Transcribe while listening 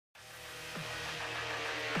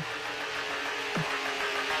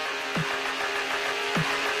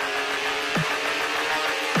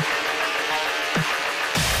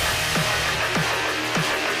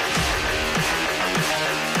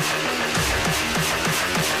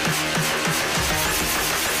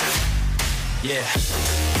Yeah.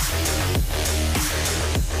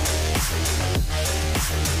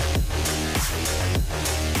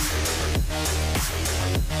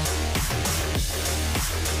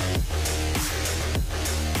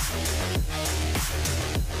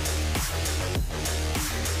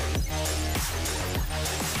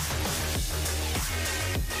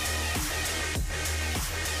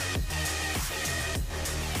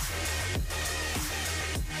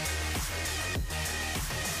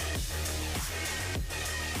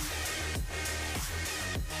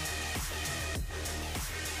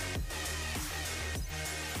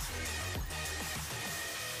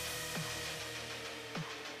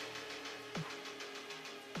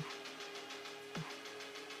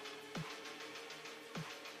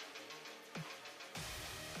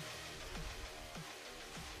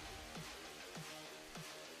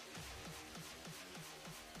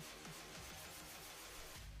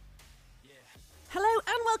 Hello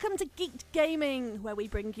and welcome to Geeked Gaming, where we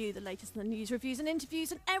bring you the latest in the news, reviews and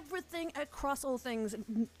interviews and everything across all things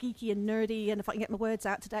geeky and nerdy, and if I can get my words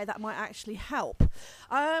out today, that might actually help.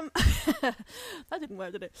 That didn't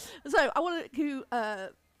work, did it? So I wanted to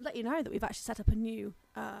let you know that we've actually set up a new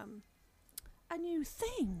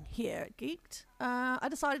thing here at Geeked. I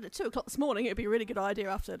decided at 2 o'clock this morning it would be a really good idea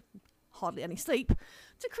after hardly any sleep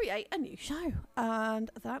to create a new show,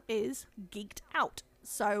 and that is Geeked Out.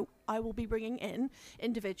 So I will be bringing in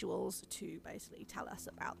individuals to basically tell us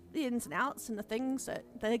about the ins and outs and the things that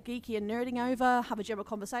they're geeky and nerding over, have a general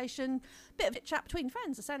conversation, bit of a chat between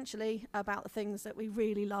friends, essentially, about the things that we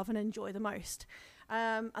really love and enjoy the most.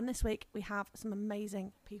 And this week we have some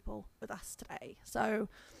amazing people with us today. So,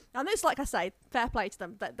 and this, like I say, fair play to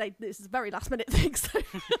them. This is a very last minute thing, so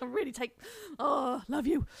I really love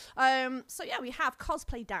you. So yeah, we have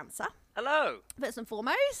Cosplay Dancer. Hello. First and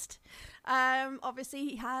foremost, obviously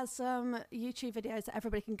he has some YouTube videos that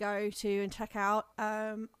everybody can go to and check out.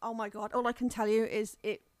 Oh my god, all I can tell you is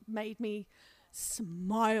it made me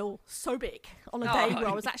smile so big on a day where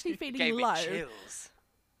I was actually feeling low. Gave me chills.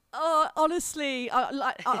 Oh, honestly,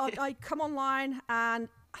 I come online and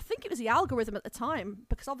I think it was the algorithm at the time,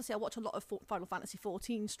 because obviously I watch a lot of Final Fantasy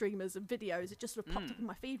 14 streamers and videos. It just sort of popped up in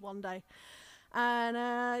my feed one day, and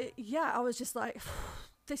I was just like,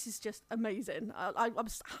 this is just amazing. I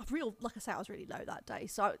was real, like I said, I was really low that day.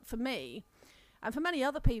 So for me, and for many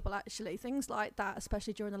other people actually, things like that,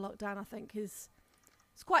 especially during the lockdown, I think it's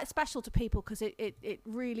quite special to people, because it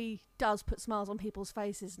really does put smiles on people's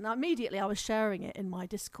faces. And immediately I was sharing it in my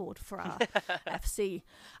Discord for our FC,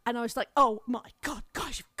 and I was like, oh my god,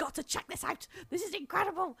 guys, you've got to check this out. This is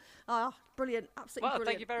incredible. Brilliant, absolutely brilliant.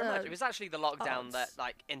 Thank you very much. It was actually the lockdown that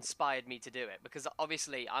inspired me to do it, because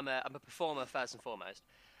obviously I'm a performer first and foremost.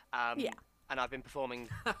 And I've been performing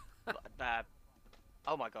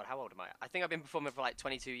oh my god, how old am I? I think I've been performing for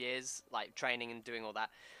 22 years, training and doing all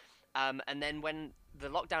that. And then when the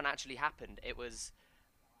lockdown actually happened, it was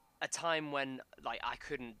a time when I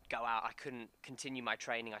couldn't go out, I couldn't continue my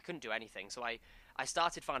training, I couldn't do anything. So I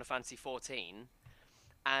started Final Fantasy 14,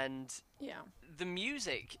 and the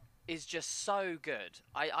music is just so good.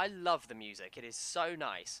 I love the music. It is so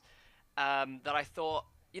nice that I thought,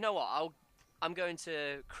 you know what, I'm going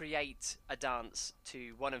to create a dance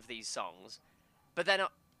to one of these songs. But then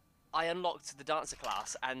I unlocked the dancer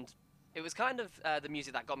class, and it was kind of the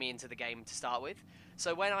music that got me into the game to start with.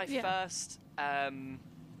 So when I first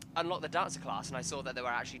unlocked the dancer class and I saw that they were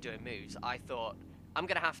actually doing moves, I thought, I'm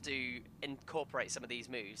going to have to incorporate some of these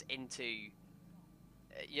moves into,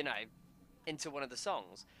 into one of the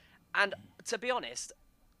songs. And to be honest,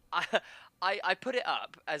 I put it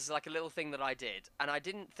up as a little thing that I did, and I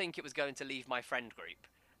didn't think it was going to leave my friend group.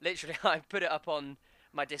 Literally, I put it up on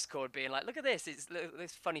my Discord being like, look at this, it's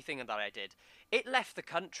this funny thing that I did. It left the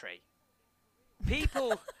country.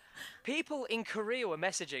 People in Korea were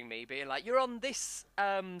messaging me being like, you're on this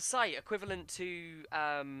site equivalent to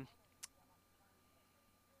oh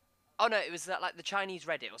no, it was the Chinese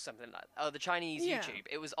Reddit or something like that. Oh, the Chinese YouTube.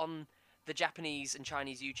 It was on the Japanese and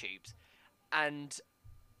Chinese YouTubes. And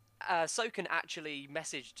Soken actually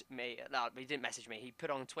messaged me. No, he didn't message me. He put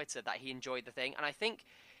on Twitter that he enjoyed the thing. And I think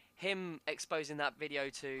him exposing that video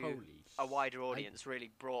to a wider audience really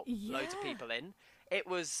brought loads of people in. It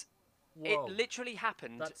was... Whoa. It literally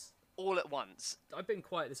happened all at once. I've been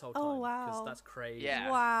quiet this whole time because that's crazy.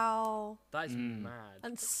 Yeah. Wow. That is mad.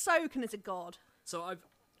 And Soken is a god. So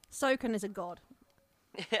Soken is a god.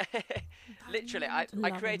 Literally, I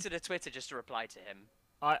created a Twitter just to reply to him.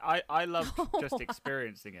 I love just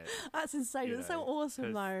experiencing it. That's insane. That's so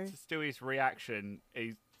awesome, though. Stewie's reaction,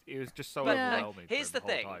 it was just so overwhelming. Here's the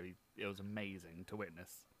thing. Time. It was amazing to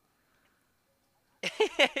witness.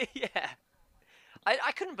 Yeah.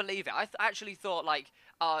 I couldn't believe it. I actually thought like,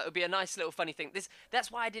 it would be a nice little funny thing.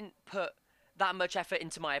 That's why I didn't put that much effort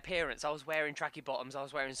into my appearance. I was wearing tracky bottoms. I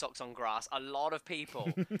was wearing socks on grass. A lot of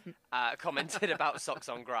people commented about socks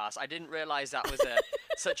on grass. I didn't realise that was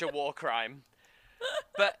such a war crime.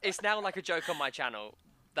 But it's now like a joke on my channel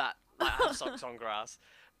that I have socks on grass.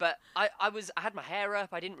 But I had my hair up.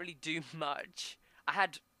 I didn't really do much. I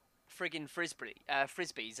had friggin'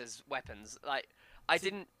 frisbees as weapons. Like, I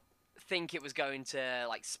didn't think it was going to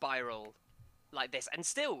like spiral like this. And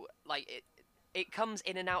still, like, it comes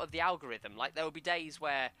in and out of the algorithm. Like, there will be days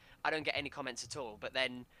where I don't get any comments at all, but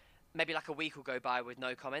then maybe like a week will go by with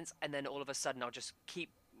no comments, and then all of a sudden I'll just keep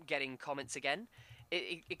getting comments again.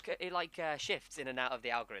 It like shifts in and out of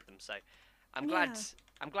the algorithm. So I'm glad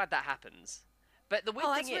that happens. But the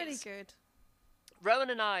weird thing is, that's really good. Rowan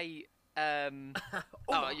and I. You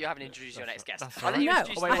haven't introduced your next guest. I'll let you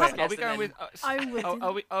introduce the next guest. Are we going with?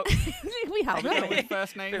 We have. Are we going with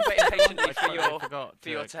first name? We're waiting patiently I forgot for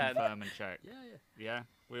your to turn. confirm and check. Yeah.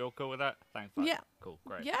 We all cool with that? Thanks. Bud. Yeah. Cool.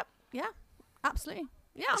 Great. Yeah. Absolutely.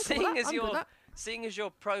 Yeah. I'm cool with that. Seeing as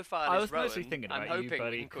your profile I is was Rowan, mostly thinking about I'm you, hoping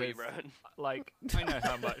buddy, we can call you Rowan. Like, I know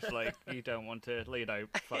how much like you don't want to,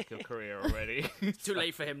 fuck your career already. It's too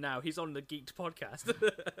late for him now. He's on the Geeked podcast.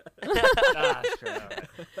 Sure.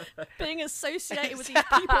 Being associated with these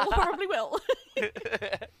people probably will.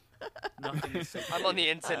 Nothing is safe. I'm on the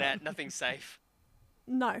internet. Nothing's safe.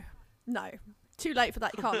 No. Too late for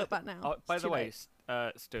that. You can't look back now. Oh, by It's the too way, late.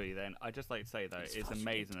 Stewie, then I'd just like to say though, it's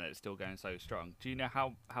amazing that it's still going so strong. Do you know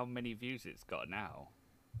how many views it's got now?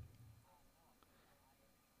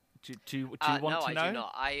 Do you want to know? No,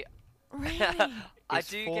 I do not. Really? I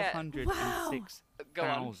do get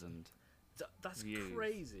 406,000 That's views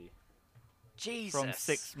crazy. Jesus. from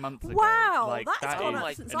 6 months ago. Wow, Like, that's that gone is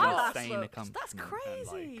up since an I last insane looked. That's accomplishment and,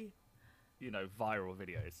 crazy. viral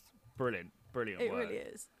videos. Brilliant work. It really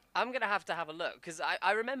is. I'm gonna have to have a look because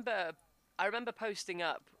I remember posting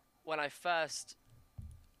up when I first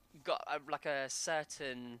got like a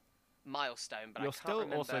certain milestone, but You're I can't still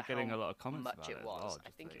remember also getting how a lot of comments much about it it as was. well, I just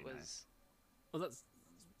think so it you know. was. Well, that's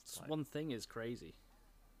one thing is crazy.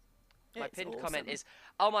 My It's pinned awesome. comment is,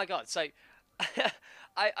 "Oh my god!" So,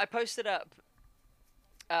 I posted up.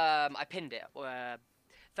 I pinned it.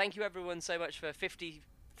 Thank you everyone so much for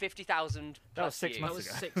 50,000 That was plus 6 views. months That was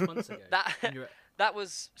ago. 6 months ago. And you're at- That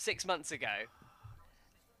was 6 months ago,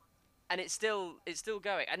 and it's still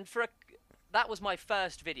going. And that was my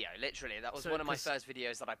first video. Literally, that was So, one of my 'cause first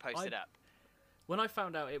videos that I posted up. When I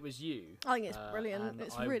found out it was you, I think it's brilliant. and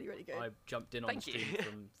It's I- really, really good. I jumped in on Thank the you.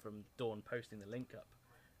 stream from Dawn posting the link up.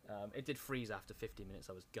 It did freeze after 50 minutes.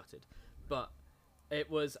 I was gutted, but it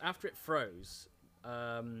was after it froze.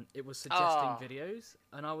 It was suggesting videos,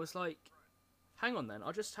 and I was like, "Hang on, then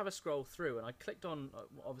I'll just have a scroll through." And I clicked on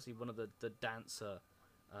obviously one of the dancer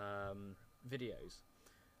videos,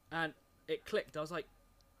 and it clicked. I was like,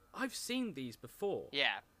 "I've seen these before."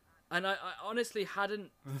 Yeah. And I honestly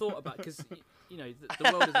hadn't thought about because the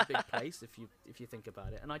world is a big place if you think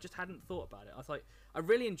about it, and I just hadn't thought about it. I was like, I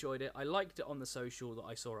really enjoyed it. I liked it on the social that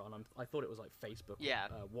I saw it on. I thought it was like Facebook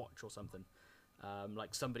Watch or something.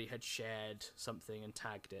 Like somebody had shared something and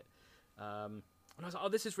tagged it, and I was like, oh,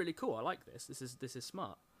 this is really cool. I like this. This is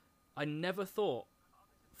smart. I never thought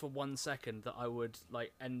for 1 second that I would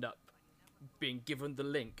like end up being given the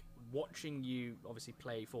link, watching you obviously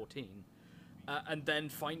play 14. And then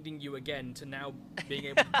finding you again to now being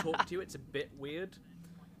able to talk to you, it's a bit weird.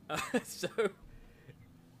 So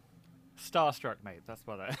Starstruck, mate. That's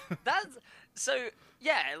what I. That's so.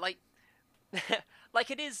 Yeah, like,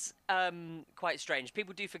 like it is quite strange.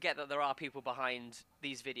 People do forget that there are people behind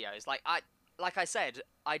these videos. Like I said,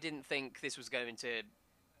 I didn't think this was going to,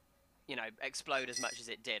 explode as much as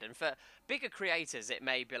it did. And for bigger creators, it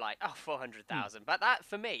may be like, 400,000. But that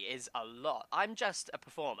for me is a lot. I'm just a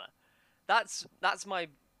performer. That's my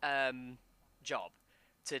job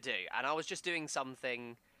to do, and I was just doing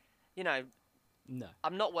something, no.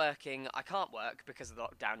 I'm not working. I can't work because of the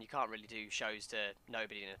lockdown. You can't really do shows to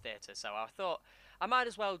nobody in a theatre. So I thought I might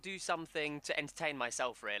as well do something to entertain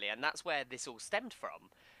myself, really, and that's where this all stemmed from.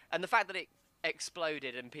 And the fact that it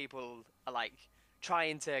exploded and people are like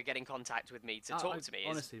trying to get in contact with me to talk to me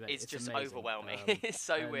honestly, mate, is it's just amazing. overwhelming. It's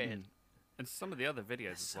so weird. And some of the other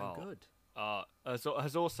videos as So well. good. Has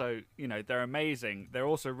also, they're amazing. They're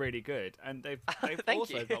also really good, and they've Thank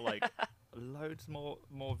also you. got like loads more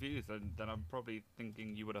views than I'm probably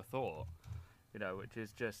thinking you would have thought. Which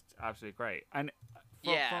is just absolutely great. And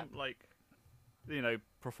from like,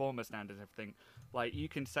 performer standards and everything, like you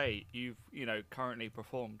can say you've currently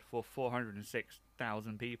performed for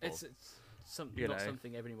 406,000 people. not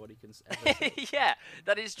something everybody can ever see. Yeah,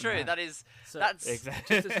 that is true. No. That is So, that's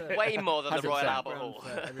just as a way more than the Royal 100%. Albert Hall.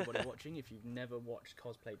 For everybody watching, if you've never watched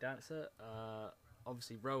Cosplay Dancer,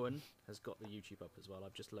 obviously Rowan has got the YouTube up as well.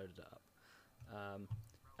 I've just loaded it up,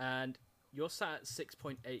 and you're sat at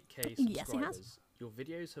 6.8k subscribers. Yes, he has. Your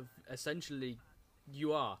videos have essentially,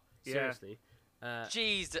 you are Yeah. seriously.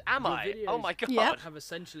 Jeez, am your I? videos Oh my god. Yep. have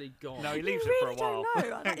essentially gone. No, he You leaves really it for a while. don't know.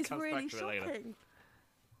 That and is comes really back to it later. shocking.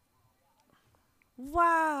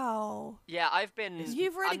 Wow. Yeah, I've been.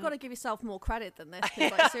 You've really got to give yourself more credit than this.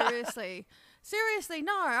 'Cause, like, seriously,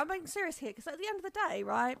 no, I'm being serious here. Because at the end of the day,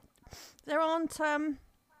 right, there aren't sort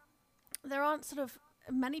of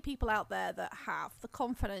many people out there that have the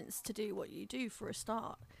confidence to do what you do for a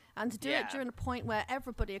start, and to do it during a point where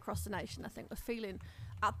everybody across the nation, I think, was feeling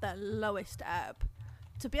at their lowest ebb.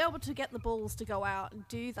 To be able to get the balls to go out and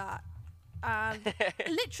do that, and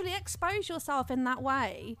literally expose yourself in that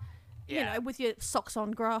way. You know, with your socks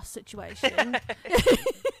on grass situation.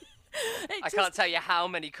 I can't tell you how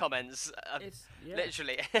many comments.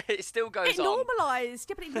 Literally, it still goes on.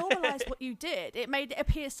 Normalised, but it normalised what you did. It made it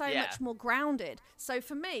appear so much more grounded. So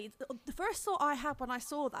for me, the first thought I had when I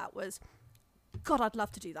saw that was, God, I'd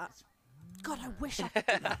love to do that. God, I wish I could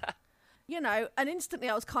do that. You know, and instantly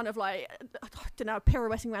I was kind of like, I don't know,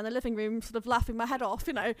 pirouetting around the living room, sort of laughing my head off,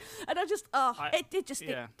 you know. And I just,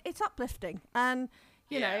 it's uplifting. And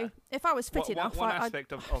you know, if I was fit enough, one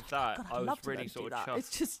aspect of that, God, I was love to really do sort of that. chuffed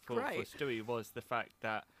It's just for great. Stewie was the fact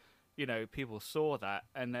that, you know, people saw that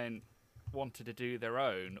and then wanted to do their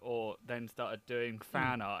own, or then started doing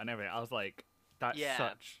fan art and everything. I was like, that's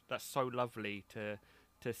so lovely to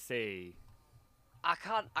see. I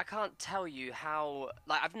can't tell you how.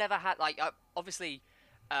 Like, I've never had obviously,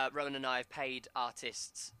 Rowan and I have paid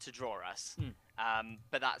artists to draw us,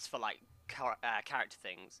 but that's for like character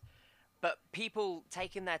things. But people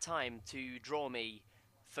taking their time to draw me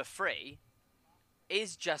for free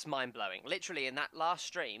is just mind-blowing. Literally, in that last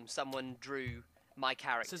stream, someone drew my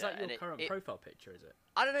character. So is that your current profile picture, is it?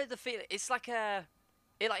 I don't know the feeling. It's like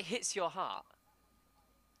it like hits your heart.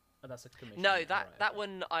 Oh, that's a commission. No, that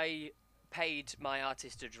one I paid my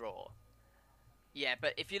artist to draw. Yeah,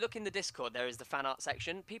 but if you look in the Discord, there is the fan art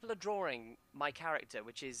section. People are drawing my character,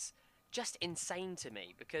 which is just insane to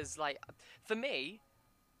me. Because, like, for me,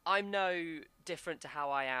 I'm no different to how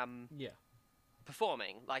I am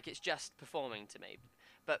performing. Like, it's just performing to me.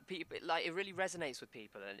 But people, like, it really resonates with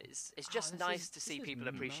people, and it's just nice to see people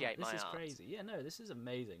appreciate my art. This is crazy. Yeah, no, this is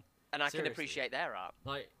amazing. And I can appreciate their art.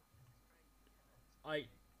 Like,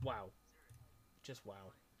 wow. Just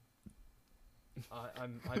wow.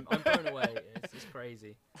 I'm blown away. It's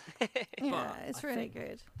crazy. Yeah, it's really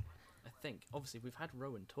good. I think, obviously, we've had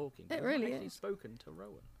Rowan talking. It really actually is. Spoken to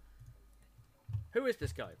Rowan. Who is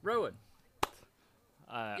this guy? Rowan.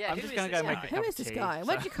 I'm just going to go make a cup Who of is this tea, guy? so-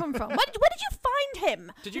 Where did you come from? Where did you find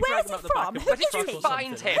him? Did you Where's drag him he out the back from? of Who a did truck you or or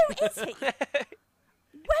find something? him? Who is he?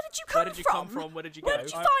 Where did you come from? Where did you come from? Where did you go? Where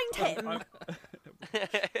did you find him?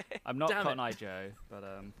 I'm not Damn Cotton it. Eye Joe, but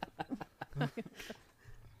yeah.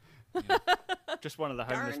 Just one of the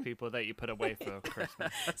homeless Darn. people that you put away for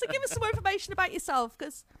Christmas. So give us some more information about yourself,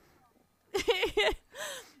 because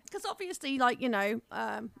obviously, like, you know,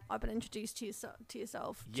 I've been introduced to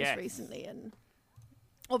yourself just Yes. recently, and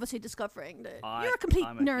obviously discovering that I'm you're a complete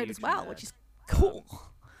a nerd huge as well, nerd. which is cool.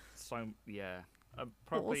 So yeah, I'm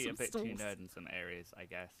probably Awesome a bit too sauce. nerd in some areas, I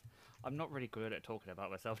guess. I'm not really good at talking about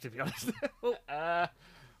myself, to be honest.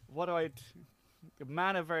 What do I? A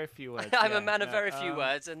man of very few words. I'm yeah, a man of no, very few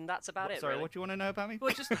words, and that's about it. Sorry, really. what do you want to know about me?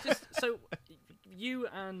 Well, just so you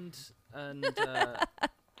and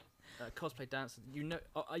Cosplay Dancer, you know,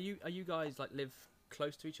 are you guys like live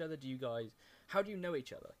close to each other? How do you know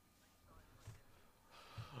each other?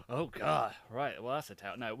 Oh God! Right. Well, that's a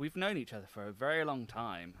tale. No, we've known each other for a very long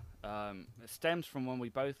time. It stems from when we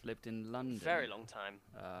both lived in London. Very long time.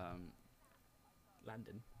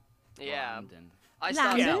 Landon. Yeah. London. I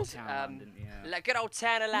London? started London, yeah. like good old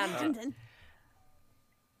town of London. London.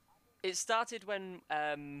 It started when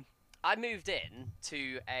I moved in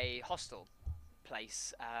to a hostel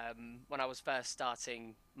place when I was first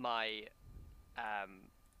starting my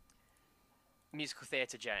musical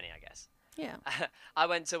theatre journey, I guess. Yeah. I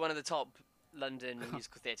went to one of the top London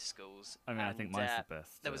musical theatre schools. I mean, I think mine's the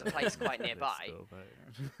best. There was a place quite this nearby. school, but-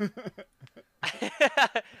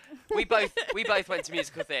 we both went to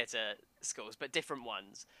musical theatre schools, but different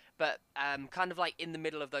ones. But kind of like in the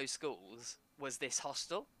middle of those schools was this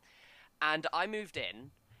hostel, and I moved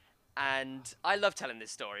in, and I love telling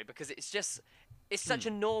this story because it's such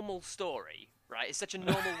a normal story, right? It's such a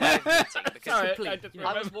normal way of meeting because Sorry, please, I just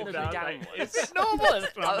I was remembered walking that. down Like, once. Is it normal?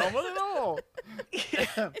 It's not normal at all.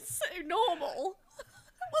 It's so normal.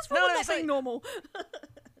 What's No, wrong no, with it's not being like- normal?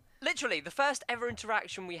 Literally, the first ever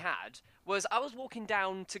interaction we had was I was walking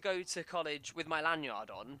down to go to college with my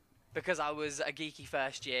lanyard on because I was a geeky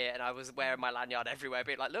first year and I was wearing my lanyard everywhere,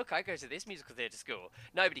 being like, look, I go to this musical theatre school.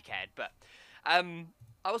 Nobody cared, but I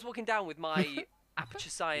was walking down with my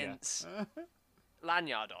Aperture Science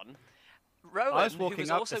lanyard on. Rowan, I was who walking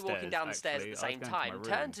was up also the walking stairs, down the stairs actually. at the I was same going to my time, room.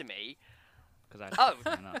 turned to me. Oh.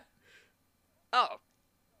 Oh.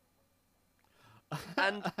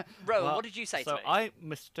 And Rowan, Well, what did you say so to me? I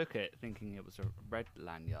mistook it, thinking it was a red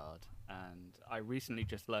lanyard, and I recently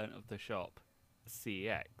just learned of the shop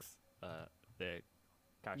CEX, the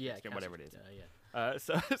cash exchange, whatever it is.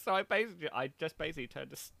 So I just basically turned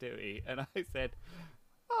to Stewie and I said,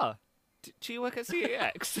 "Oh, do you work at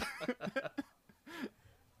CEX?"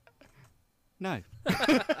 No.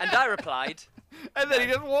 And I replied, And then he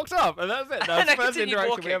just walked off, and that's it. That was And the I first continued interaction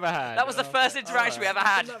walking. we ever had. That was the And I first like, interaction we "Alright." ever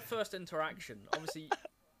had. From that first interaction, obviously,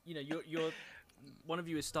 you know, you're one of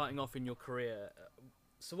you is starting off in your career.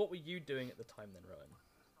 So what were you doing at the time then, Rowan?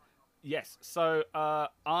 Yes, so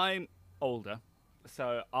I'm older,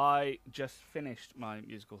 so I just finished my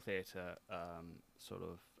musical theatre sort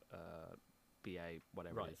of BA,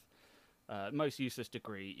 whatever Right. it is. Most useless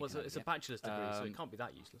degree. you Well, can it's a get. bachelor's degree, so it can't be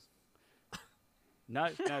that useless. No,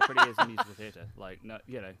 it pretty is in musical theatre. Like, no,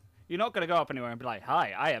 you know, you're not going to go up anywhere and be like,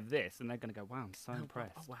 "Hi, I have this," and they're going to go, "Wow, I'm so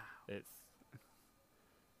impressed." Oh, wow. It's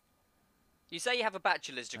You say you have a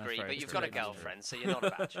bachelor's degree, very but you've got a discriminatory. girlfriend, so you're not a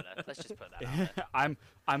bachelor. Let's just put that out there.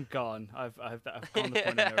 I'm gone. I've gone the point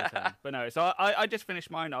of no return. But no, so I just finished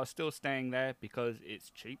mine. I was still staying there because it's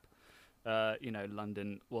cheap. You know,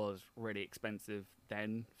 London was really expensive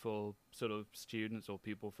then for sort of students or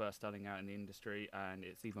people first starting out in the industry, and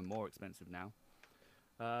it's even more expensive now.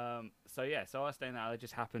 So yeah, so I was staying there. I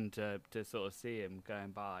just happened to sort of see him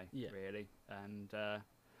going by, really,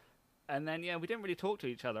 and then yeah, we didn't really talk to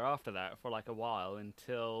each other after that for like a while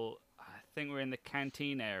until I think we were in the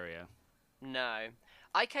canteen area. No.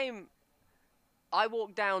 I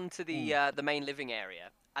walked down to the main living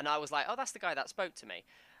area, and I was like, oh, that's the guy that spoke to me.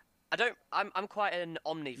 I'm quite an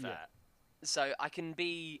omnivert, so I can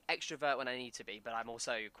be extrovert when I need to be, but I'm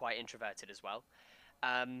also quite introverted as well.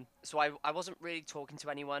 So I wasn't really talking to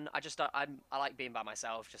anyone. I like being by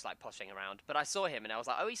myself, just like pottering around. But I saw him and I was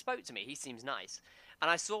like, oh, he spoke to me. He seems nice. And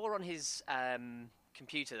I saw on his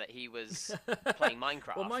computer that he was playing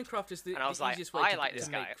Minecraft. Well, Minecraft is the And I was like, easiest way I to, like to this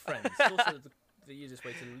make guy. friends. It's also the easiest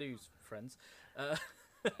way to lose friends.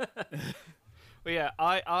 Well, yeah,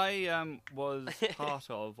 I was part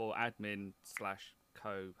of or admin /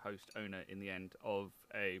 co-host owner in the end of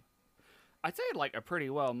I'd say like a pretty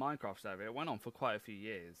well Minecraft server. It went on for quite a few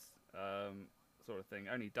years, sort of thing.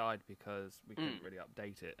 Only died because we couldn't really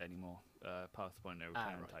update it anymore, past the point of no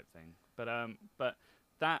return type thing. But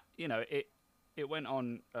that, you know, it went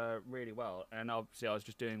on really well, and obviously I was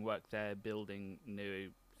just doing work there, building new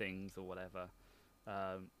things or whatever.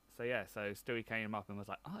 So yeah, so Stewie came up and was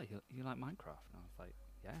like, "Oh, you like Minecraft?" And I was like,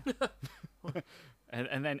 "Yeah."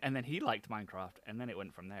 and then he liked Minecraft, and then it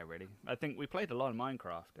went from there. Really, I think we played a lot of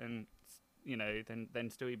Minecraft, and you know, then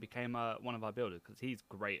Stewie became one of our builders because he's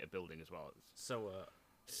great at building as well. It's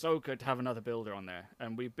so good to have another builder on there,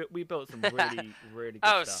 and we built some really really good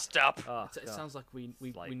Oh, stuff. stop. Oh, It God. sounds like we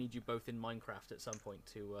need you both in Minecraft at some point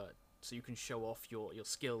to so you can show off your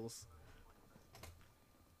skills.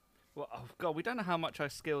 Well, oh God, we don't know how much our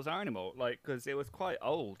skills are anymore. Like, because it was quite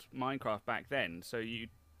old Minecraft back then, so you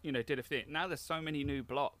know did a thing. Now there's so many new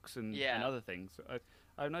blocks and other things.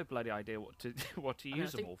 I have no bloody idea what to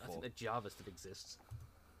use them all for. I think the Java still exists.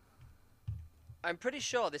 I'm pretty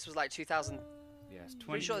sure this was like 2000. Yes,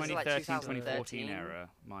 Pretty sure this is like 2013, 2013 era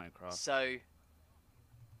Minecraft. So,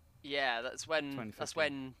 yeah, that's when.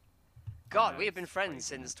 2015. God, know, we have been it's friends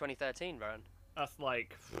crazy, since 2013, Rowan. That's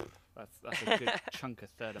like that's a good chunk, a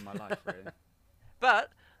third of my life, really. But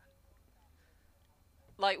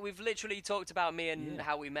like we've literally talked about me and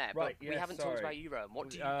how we met, Right, but we yeah, haven't talked sorry. about you, Rowan. What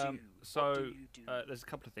do you do? So What do you do? there's a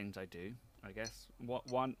couple of things I do. I guess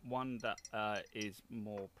one that is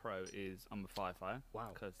more pro is I'm a firefighter.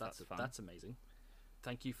 Wow, because that's fun. That's amazing.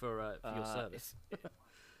 Thank you for your service.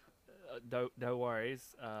 No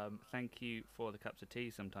worries. Thank you for the cups of tea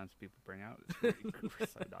sometimes people bring out. It's really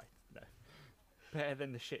so nice. No. Better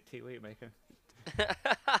than the shit tea we make.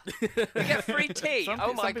 We get free tea. Some Oh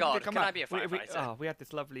some my people God! did come Can out. I be a firefighter? We had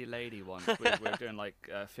this lovely lady once. We were doing like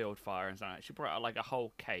a field fire and something. She brought out like a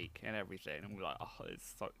whole cake and everything, and we were like, "Oh,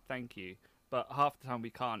 it's so thank you." But half the time we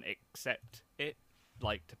can't accept it,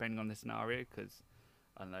 like depending on the scenario, because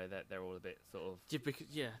I know that they're all a bit sort of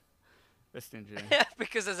Yeah. stingy.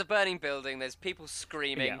 Because there's a burning building, there's people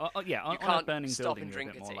screaming. Yeah, on can't a burning stop building, and you're a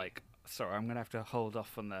drink bit a more tea. like, sorry, I'm gonna have to hold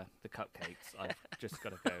off on the cupcakes. I've just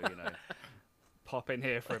got to go, pop in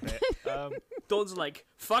here for a bit. Dawn's like,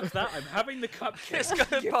 fuck that, I'm having the cupcake. Just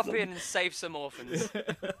gonna pop in and save some orphans.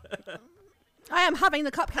 I am having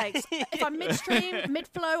the cupcakes. If I'm midstream,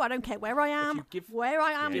 mid-flow, I don't care where I am, give what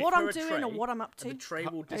I'm her a doing, tray, or what I'm up to. The tray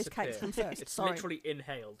will Those disappear. cakes come first. It's Sorry. literally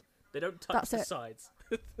inhaled. They don't touch That's the it. sides.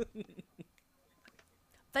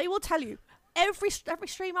 They will tell you every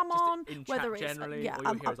stream I'm on, in whether chat it's generally, all you'll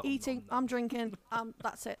I'm hear is, eating, I'm drinking,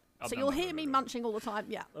 that's it. So you'll hear me munching all the time.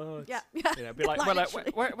 Yeah, yeah. Be like,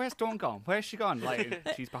 literally. where's Dawn gone? Where's she gone? Like,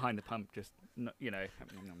 she's behind the pump, just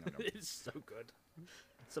It's so good.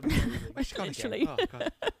 It's amazing. Where's she gone Literally. again?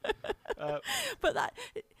 Oh, God. But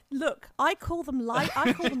look, I call them life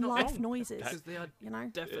Not wrong. noises. Because they are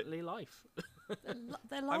definitely life.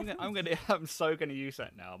 They're life noises. I'm so gonna use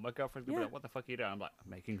that now. My girlfriend's gonna be Yeah. like, "What the fuck are you doing?" I'm like, "I'm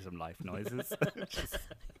making some life noises."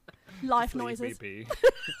 Life Just leave me noises. be.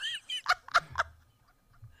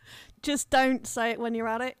 Just don't say it when you're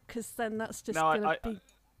at it, because then that's just No, gonna be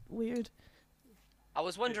weird. I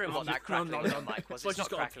was wondering what that No, crackling no, on no. the mic was. So I It's just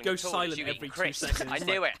not gotta crackling go at all. silent You eat every 2 crisps. seconds. I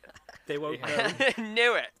knew it. They won't know.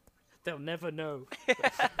 Knew it. They'll never know.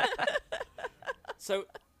 So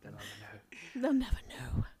They'll never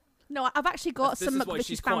know. No, I've actually got This some is why McVitie's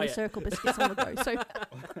she's Family quiet. Circle biscuits on the go. So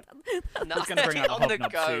No, It's gonna bring out the on the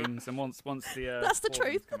hobnob go. soon, and once the That's the hormones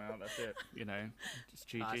truth. come out, that's it. Just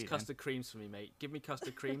GG. it's then. custard creams for me, mate. Give me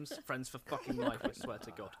custard creams, friends for fucking life. I swear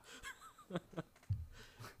to God.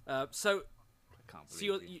 So I can't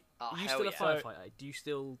you're believe you. Oh, you hell still a yeah. firefighter? Do you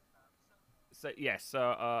still? So yes, so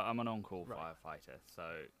I'm an on-call Right. firefighter. So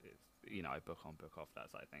it's, I book on, book off, that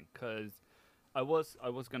sort of thing. Because I was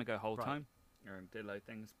gonna go whole Right. time and do a load of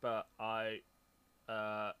things, but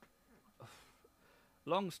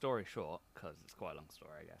long story short, because it's quite a long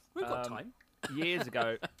story, I guess. We've got time. Years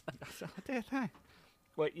ago, I did. Hey.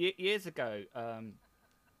 Well, years ago,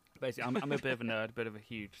 basically, I'm a bit of a nerd, a bit of a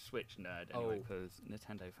huge Switch nerd anyway, Oh. because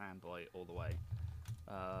Nintendo fanboy all the way.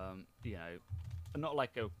 Not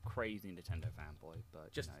like a crazy Nintendo fanboy,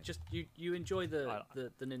 but Just you enjoy the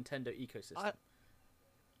Nintendo ecosystem.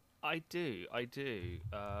 I do.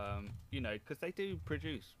 Because they do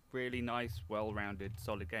produce really nice, well-rounded,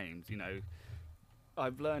 solid games.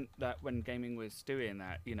 I've learned that when gaming with Stewie and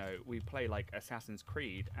that, we play like Assassin's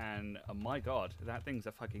Creed, and my God, that thing's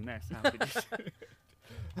a fucking mess. How could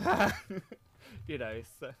you?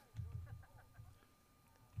 So.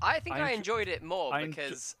 I think I I enjoyed it more I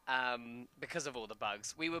because of all the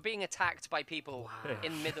bugs. We were being attacked by people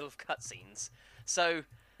in the middle of cutscenes, so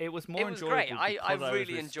It was more It was enjoyable great. I because was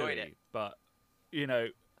really with enjoyed Stewie, it. But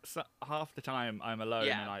half the time I'm alone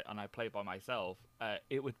Yeah. and I play by myself,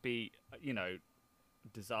 it would be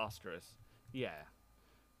disastrous. Yeah.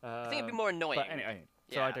 I think it'd be more annoying. But anyway,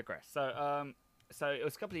 so I Yeah. digress. So it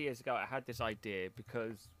was a couple of years ago. I had this idea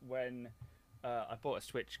because when I bought a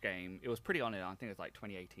Switch game, it was pretty on it. I think it was like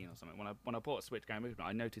 2018 or something. When I bought a Switch game,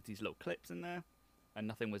 I noticed these little clips in there, and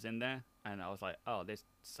nothing was in there, and I was like, oh, this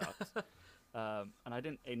sucks. And I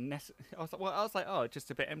didn't. I was like, oh, it's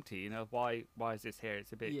just a bit empty. Why is this here?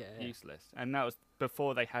 It's a bit useless. And that was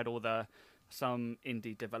before they had some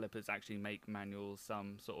indie developers actually make manuals,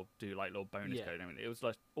 some sort of do like little bonus code and everything. It was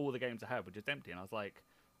like all the games I had were just empty, and I was like,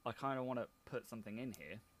 I kind of want to put something in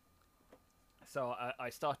here. So I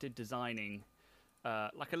started designing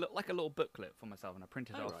like a little booklet for myself, and I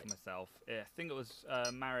printed it off for myself. I think it was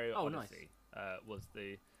Mario Odyssey was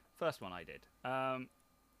the first one I did.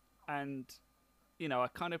 And I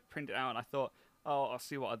kind of printed it out, and I thought, oh, I'll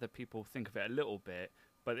see what other people think of it a little bit.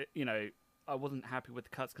 But I wasn't happy with the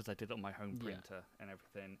cuts because I did it on my home printer and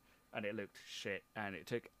everything, and it looked shit. And it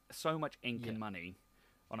took so much ink and money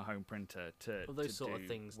on a home printer to Well, those to sort do of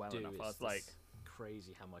things well do. enough. I was It's like,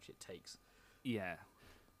 crazy how much it takes. yeah.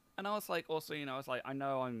 And I was like, also, I was like, I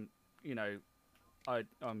know I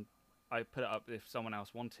put it up if someone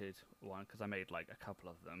else wanted one because I made like a couple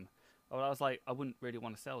of them. But I was like, I wouldn't really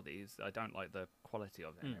want to sell these. I don't like the quality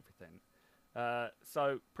of it and everything.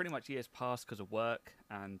 So pretty much years passed because of work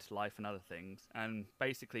and life and other things. And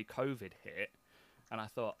basically COVID hit, and I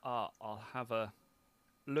thought, I'll have a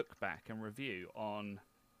look back and review on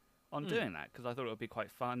doing that because I thought it would be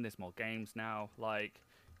quite fun. There's more games now. Like,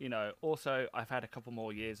 also I've had a couple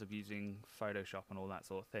more years of using Photoshop and all that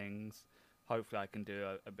sort of things. Hopefully I can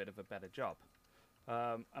do a bit of a better job.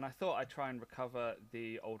 And I thought I'd try and recover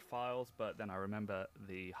the old files, but then I remember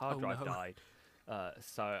the hard drive died.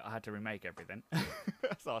 So I had to remake everything.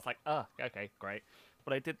 So I was like, okay, great.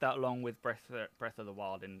 But I did that along with Breath of the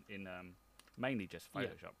Wild in mainly just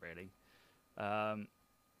Photoshop, really.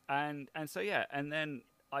 And so yeah, and then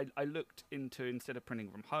I looked into, instead of printing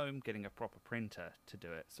from home, getting a proper printer to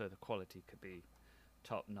do it, so the quality could be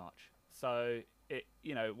top notch. So it,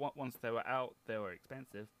 you know, once they were out, they were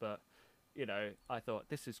expensive, but you know, I thought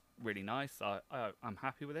this is really nice. I'm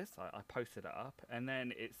happy with this. I posted it up, and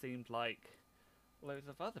then it seemed like loads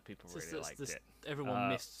of other people really liked it. Everyone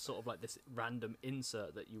missed sort of like this random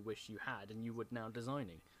insert that you wish you had, and you would now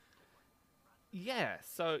designing. Yeah,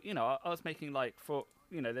 so you know, I was making like, for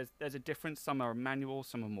you know, there's a difference. Some are manual,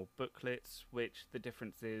 some are more booklets. Which the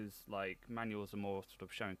difference is, like, manuals are more sort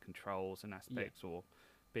of showing controls and aspects, or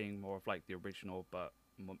being more of like the original but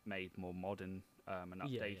made more modern and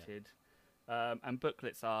updated. And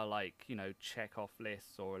booklets are like, you know, check off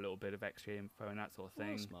lists or a little bit of extra info and that sort of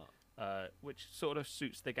thing. Smart. Which sort of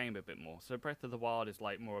suits the game a bit more. So Breath of the Wild is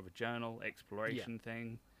like more of a journal exploration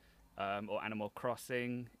thing. Or Animal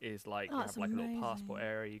Crossing is like, you have like a little passport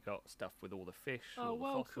area. You got stuff with all the fish, all the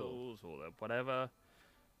fossils, all the whatever.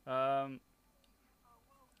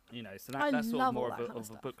 You know, so that's sort of more of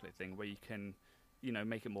a booklet thing where you can, you know,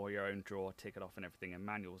 make it more your own, draw, tick it off, and everything. And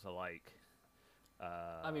manuals are like,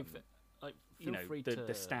 I mean, feel free to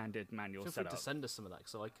the standard manual setup. Feel free to send us some of that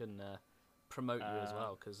so I can promote you as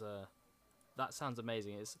well, because that sounds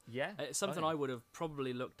amazing. It's something I would have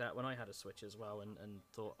probably looked at when I had a Switch as well, and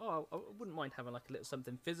thought, oh, I wouldn't mind having like a little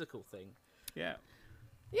something physical thing. Yeah,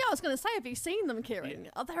 I was going to say, have you seen them, Kieran?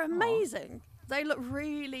 Oh, they're amazing. They look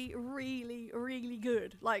really, really, really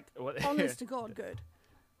good. Like, honest to God, good.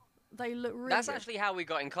 They look really That's good. actually how we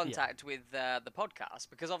got in contact with the podcast,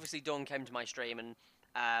 because obviously Dawn came to my stream, and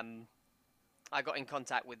I got in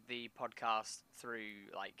contact with the podcast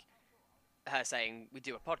through, like, her saying we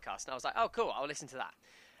do a podcast, and I was like, oh, cool, I'll listen to that.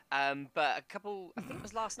 But I think it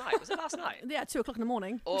was last night. Was it last night? Yeah, 2 o'clock in the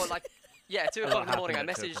morning. Or like, 2 o'clock in the morning. I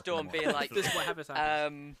messaged Dawn being like, "This is what happens."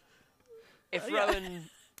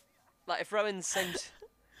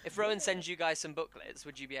 If Rowan sends you guys some booklets,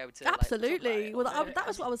 would you be able to? Absolutely. Like, well, that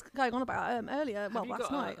was what I was going on about earlier. Well,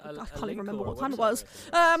 last night. I can't even remember what time it was.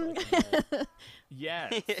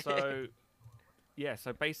 Yeah,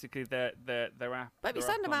 so basically they're app. But if you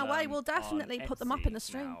send them our way, we'll definitely put them up in the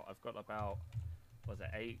stream. Now. I've got about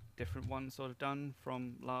 8 different ones sort of done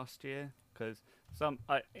from last year, because some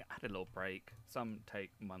I had a little break. Some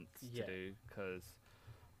take months to do, because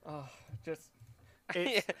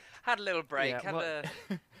had a little break. Had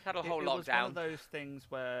a whole it lockdown. Was one of those things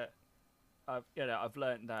where I've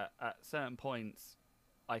learned that at certain points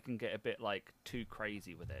I can get a bit like too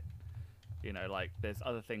crazy with it. You know, like, there's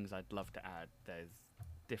other things I'd love to add. There's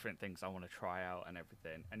different things I want to try out and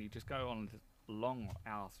everything. And you just go on this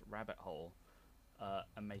long-ass rabbit hole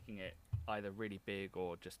and making it either really big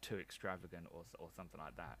or just too extravagant or something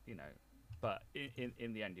like that, you know. But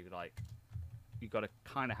in the end, you got to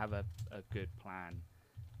kind of have a good plan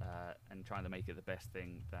and trying to make it the best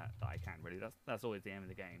thing that I can, really. That's always the aim of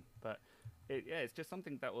the game. But, it's just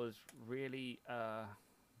something that was really...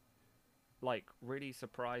 really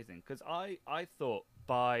surprising, because I thought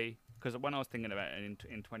because when I was thinking about it in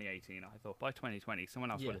 2018, I thought by 2020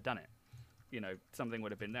 someone else would have done it. You know, something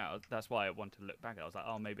would have been there. That's why I wanted to look back. I was like,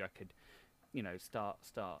 oh, maybe I could, you know, start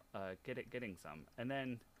getting some. And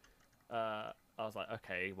then I was like,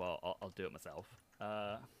 okay, well, I'll do it myself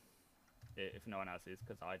if no one else is,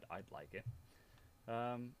 because I'd like it.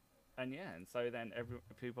 And so then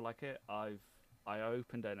people like it. I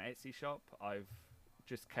opened an Etsy shop. I've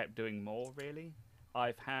just kept doing more, really.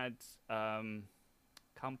 I've had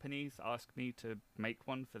companies ask me to make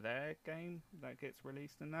one for their game that gets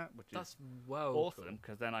released in that, which is awesome,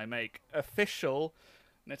 because then I make official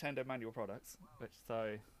Nintendo manual products, which,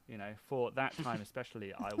 so, you know, for that time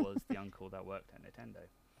especially, I was the uncle that worked at Nintendo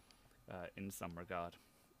in some regard.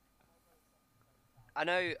 I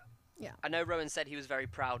know Rowan said he was very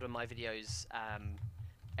proud when my videos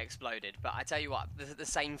exploded, but I tell you what, the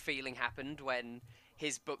same feeling happened when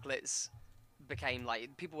his booklets became,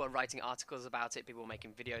 like, people were writing articles about it, people were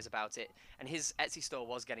making videos about it, and his Etsy store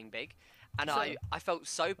was getting big, and I felt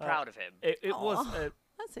so proud of him. It was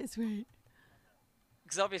that's so sweet,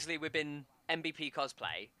 because obviously we've been MVP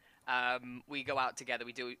cosplay, we go out together,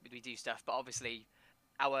 we do stuff, but obviously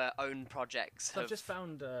our own projects have just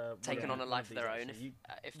found taken on a life of their own,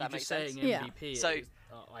 if that makes sense. Saying MVP, so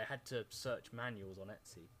I had to search manuals on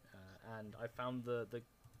Etsy, and I found the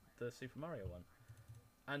Super Mario one.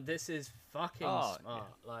 And this is fucking smart. Yeah.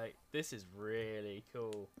 Like, this is really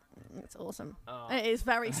cool. It's awesome. It is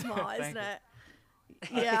very smart, isn't it?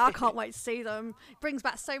 Yeah, I can't wait to see them. It brings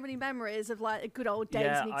back so many memories of, like, a good old days,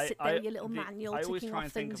 and you sit there with your little manual ticking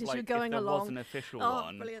off things as you're going along. There was an official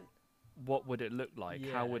one. Brilliant. what would it look like?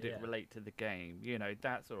 How would it yeah. relate to the game? You know,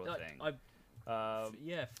 that sort of thing.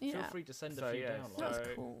 Feel free to send a few down. That's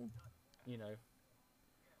cool. You know,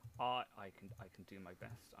 I can do my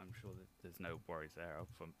best. I'm sure that there's no worries there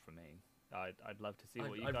for me. I'd love to see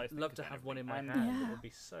what you guys. I'd love to have one in my hand. It would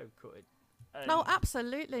be so cool. Oh,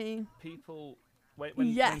 absolutely. People,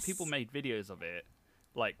 when people made videos of it,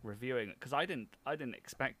 like reviewing it, because I didn't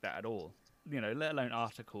expect that at all. You know, let alone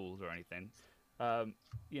articles or anything.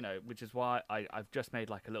 You know, which is why I've just made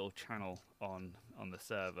like a little channel on the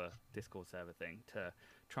server, Discord server thing, to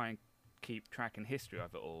try and keep track and history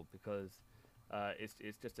of it all, because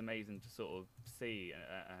it's just amazing to sort of see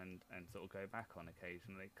and sort of go back on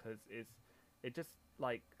occasionally, because it just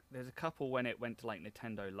like there's a couple when it went to like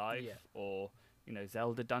Nintendo Live or you know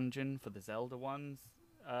Zelda Dungeon for the Zelda ones.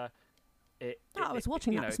 I was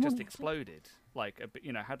watching that this morning. It just exploded. Like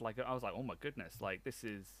you know, had like I was like, oh my goodness, like this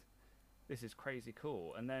is crazy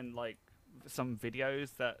cool. And then like some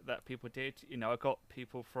videos that people did, you know, I got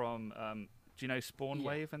people from do you know Spawn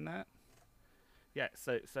Wave and that? Yeah,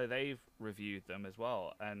 so they've reviewed them as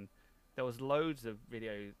well, and there was loads of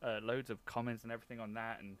videos, loads of comments and everything on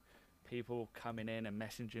that, and people coming in and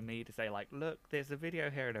messaging me to say like, look, there's a video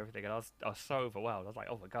here and everything, and I was so overwhelmed. I was like,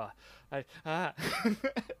 oh my god,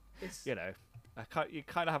 you know, you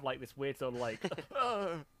kind of have like this weird sort of like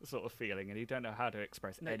sort of feeling, and you don't know how to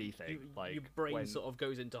express anything. Like your brain sort of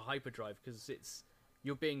goes into hyperdrive because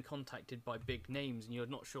you're being contacted by big names and you're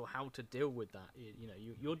not sure how to deal with that. You know,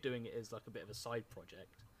 you're doing it as like a bit of a side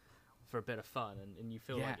project for a bit of fun, and you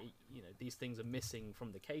feel like you know these things are missing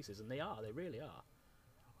from the cases, and they really are.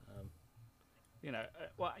 You know,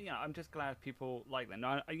 well, you know, I'm just glad people like them.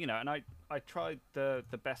 You know, and I tried the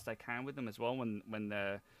best I can with them as well when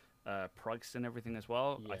they're priced and everything as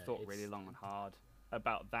well. I thought really long and hard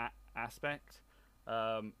about that aspect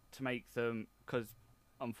to make them, because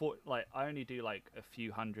like I only do like a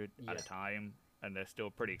few hundred at a time, and they're still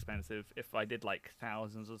pretty expensive. If I did like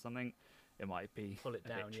thousands or something, it might be pull it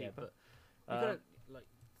down, bit cheaper. But you gotta like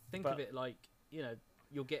think of it like, you know,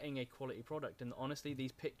 you're getting a quality product, and honestly,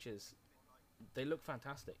 these pictures, they look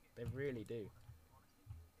fantastic. They really do.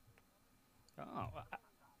 Oh.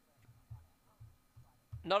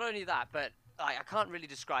 Not only that, but I can't really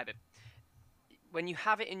describe it. When you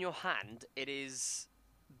have it in your hand, it is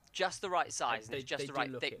just the right size and it's just the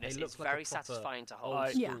right thickness. It's like very satisfying to hold. Old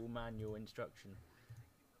school manual instruction.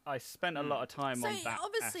 I spent a lot of time on that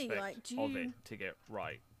obviously, aspect like, of it to get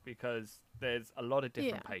right, because there's a lot of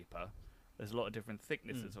different paper. There's a lot of different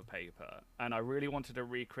thicknesses of paper, and I really wanted to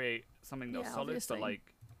recreate something that was solid, but like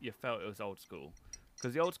you felt it was old school.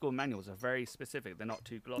 Because the old school manuals are very specific. They're not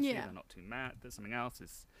too glossy. They're not too matte. There's something else.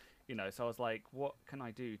 It's, you know. So I was like, what can I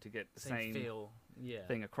do to get the same feel,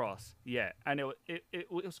 thing across? Yeah, and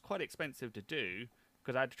it was quite expensive to do,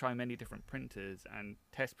 because I had to try many different printers and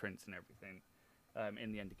test prints and everything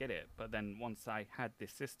in the end to get it. But then once I had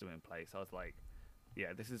this system in place, I was like,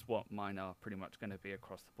 yeah, this is what mine are pretty much going to be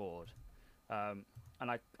across the board. And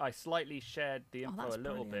I slightly shared the info a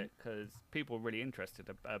little bit, because people were really interested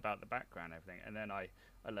about the background and everything. And then I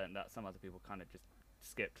learned that some other people kind of just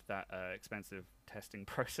skipped that expensive testing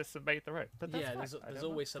process and made their own. But that's there's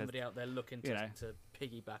always somebody out there looking to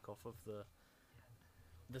piggyback off of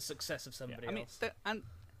the success of somebody else. And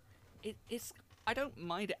it's I don't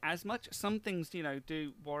mind it as much. Some things, you know,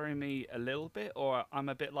 do worry me a little bit, or I'm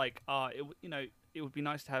a bit like, you know, it would be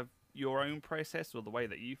nice to have your own process or the way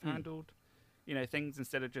that you've handled, you know, things,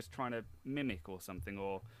 instead of just trying to mimic or something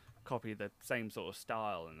or copy the same sort of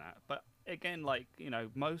style and that. But again, like, you know,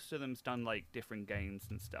 most of them's done like different games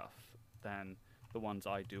and stuff than the ones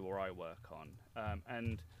I do or I work on.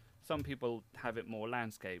 And some people have it more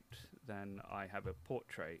landscaped than I have a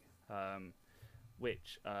portrait,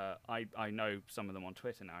 which I know some of them on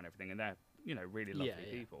Twitter now and everything, and they're, you know, really lovely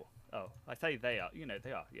people. Oh, I say they are, you know,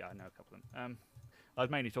 they are. Yeah, I know a couple of them. I was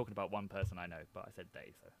mainly talking about one person I know, but I said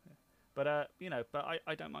they, so yeah. But you know, but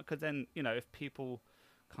I don't mind, because then, you know, if people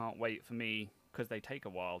can't wait for me, because they take a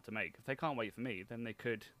while to make, if they can't wait for me, then they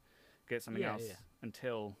could get something else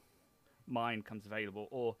until mine comes available,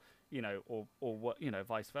 or, you know, or what, you know,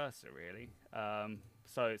 vice versa, really.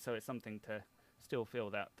 So it's something to still fill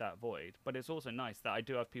that void. But it's also nice that I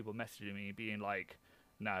do have people messaging me being like,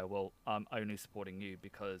 no, well, I'm only supporting you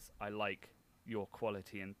because I like your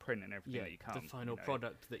quality and print and everything that you come. The final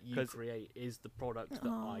product that you create is the product that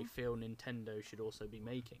I feel Nintendo should also be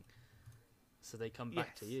making. So they come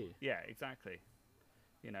back to you. Yeah, exactly.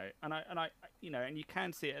 You know, and I you know, and you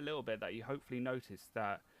can see it a little bit, that you hopefully notice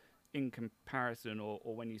that in comparison, or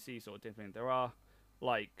when you see sort of different, there are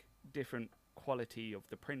like different quality of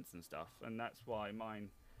the prints and stuff, and that's why mine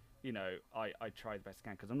you know, I try the best I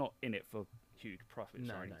can because I'm not in it for huge profits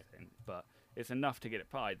No, or no. anything, but it's enough to get it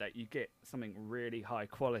paid that you get something really high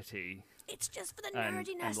quality It's just for the and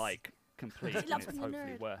nerdiness. like complete, He and loves it's being a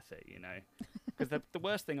hopefully nerd. worth it, you know. Because the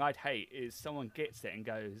worst thing I'd hate is someone gets it and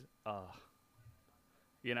goes, ah,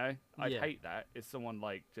 you know, I'd Yeah. hate that if someone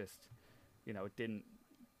like just, you know, didn't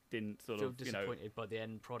sort Feel of, you know, disappointed by the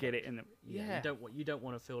end product. get it in the Yeah. You don't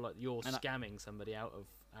want to feel like you're And scamming somebody out of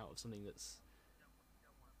something that's.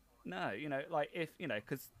 No, you know, like if, you know,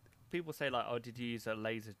 because people say like, oh, did you use a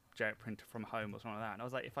laser jet printer from home or something like that? And I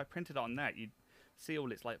was like, if I printed on that, you'd see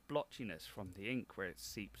all its like blotchiness from the ink where it's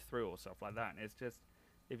seeped through or stuff like that. And it's just,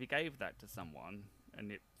 if you gave that to someone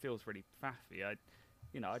and it feels really faffy, I'd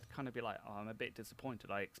kind of be like, oh, I'm a bit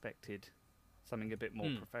disappointed. I expected something a bit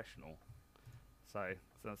more professional. So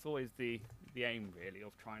that's always the aim really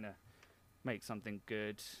of trying to make something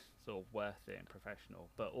good, sort of worth it and professional,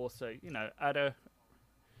 but also, you know, at a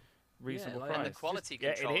reasonable like- price. And the quality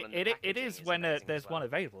Yeah, control and the it packaging is is when amazing there's as one well.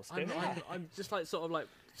 available still. I'm just like sort of like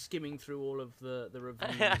skimming through all of the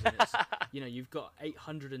reviews. And it's, you know, you've got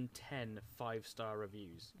 810 5-star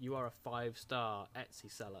reviews. You are a 5-star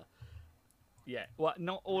Etsy seller. Yeah, well,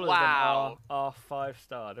 not all Wow. of them are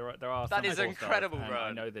 5-star. There are That some is 4 incredible, stars, and I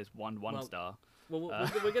Rowan. know there's one Well, star. Well,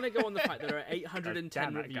 we're going to go on the fact that there are 810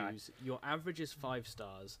 Damn that guy. reviews. Your average is 5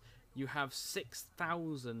 stars. You have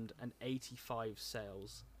 6,085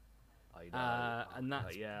 sales. I know. And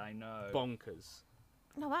that's yeah, I know. bonkers.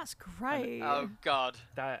 No, that's great. Oh God.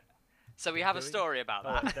 That So we have a Do we? story about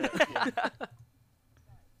oh, that. yeah.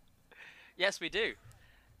 Yes, we do.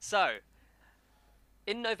 So,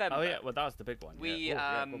 in November, Oh yeah, well that was the big one. We, yeah.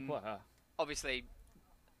 Oh, yeah, well, what, obviously,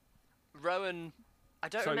 Rowan. I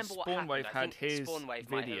don't so remember what Spawnwave happened. I had think his Spawnwave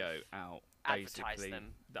might video have out advertised basically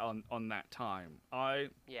them. on that time.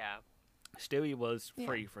 Yeah. Stewie was Yeah.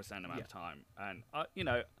 free for a certain amount Yeah. of time, and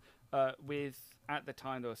with at the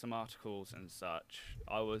time there were some articles and such.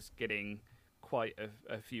 I was getting quite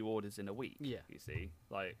a few orders in a week. Yeah. You see,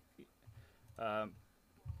 like,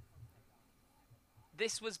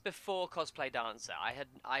 This was before Cosplay Dancer. I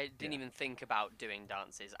didn't Yeah. even think about doing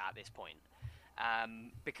dances at this point,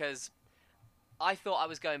 because I thought I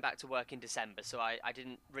was going back to work in December, so I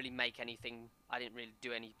didn't really make anything. I didn't really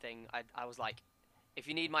do anything. I was like, if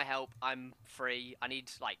you need my help, I'm free. I need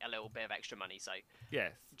like a little bit of extra money, so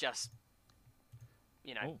yes. just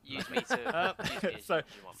Oh. use me to. Use me as So much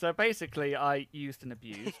as you want. so basically, I used and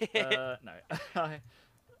abused. No,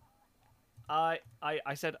 I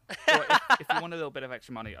said, well, if you want a little bit of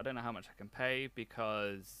extra money, I don't know how much I can pay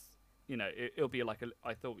because, you know, it'll be like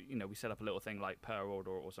I thought, you know, we set up a little thing like per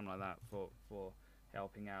order or something like that for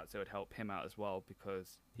helping out, so it'd help him out as well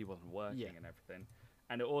because he wasn't working Yeah. and everything.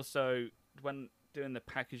 And it also, when doing the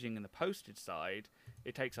packaging and the postage side,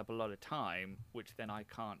 it takes up a lot of time, which then I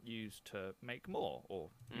can't use to make more or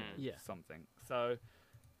you know, Yeah. something. So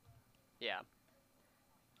Yeah.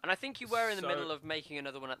 And I think you were in the So- middle of making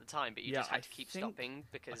another one at the time, but you Yeah, just had I to keep think- stopping I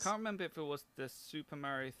because. can't remember if it was the Super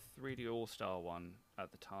Mario 3D All-Star one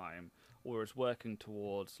at the time, or it was working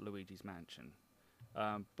towards Luigi's Mansion.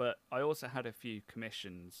 But I also had a few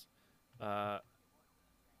commissions.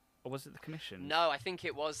 Or was it the commissions? No, I think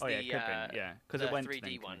it was Oh the. yeah, it could have been, yeah, because the it went 3D to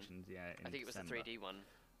then one. commissions. Yeah, in I think it was December. the 3D one.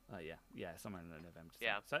 Yeah, somewhere in November.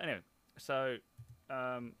 Yeah. So anyway, so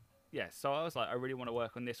so I was like, I really want to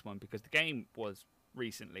work on this one because the game was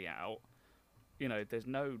recently out. You know, there's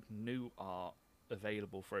no new art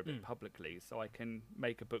available for it publicly, so I can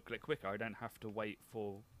make a booklet quicker. I don't have to wait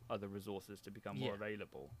for other resources to become more Yeah.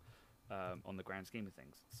 available on the grand scheme of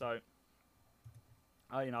things. So,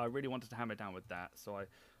 I really wanted to hammer down with that. So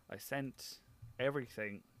I sent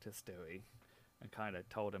everything to Stewie and kind of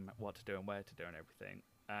told him what to do and where to do and everything.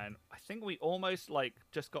 And I think we almost like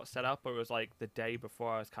just got set up, or it was like the day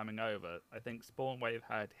before I was coming over. I think Spawnwave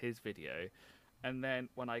had his video, and then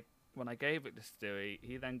when I gave it to Stewie,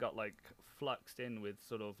 he then got like fluxed in with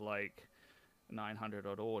sort of like 900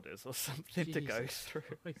 odd orders or something to go Jesus through.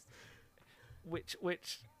 Christ. Which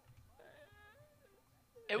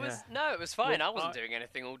It was Yeah. no, it was fine. Well, I wasn't doing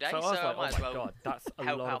anything all day, so I was like, might as oh my well. god, that's a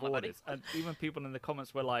help lot out of my buddy. orders. And even people in the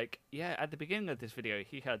comments were like, yeah, at the beginning of this video,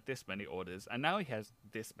 he had this many orders, and now he has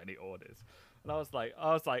this many orders. And I was like,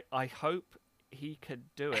 I hope he could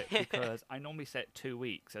do it because I normally set 2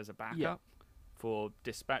 weeks as a backup Yeah. for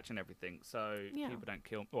dispatch and everything, so Yeah. people don't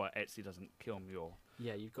kill, or Etsy doesn't kill me or.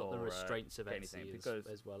 Yeah, you've got the Or, restraints of anything, Etsy because-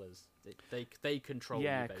 as well as they control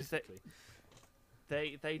Yeah, you 'cause they- basically.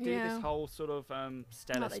 They do Yeah. this whole sort of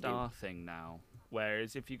stellar they do. star thing now.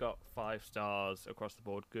 Whereas if you got 5 stars across the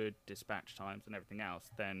board, good dispatch times and everything else,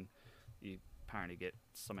 then you apparently get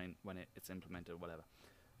something when it's implemented or whatever.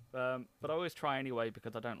 But I always try anyway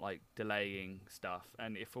because I don't like delaying stuff.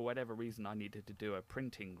 And if for whatever reason I needed to do a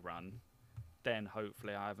printing run, then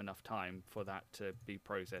hopefully I have enough time for that to be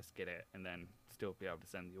processed, get it, and then still be able to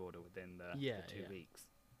send the order within the 2 weeks.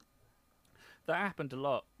 That happened a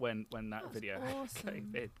lot when that video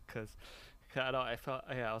came in, because I felt,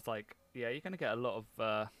 I was like, yeah, you're gonna get a lot of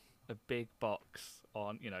a big box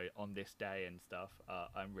on this day and stuff.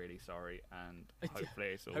 I'm really sorry, and hopefully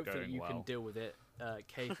it's all hopefully going you well. can deal with it.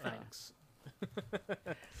 Thanks.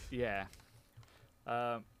 Yeah,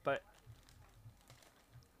 but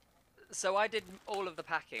so I did all of the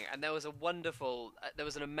packing, and there was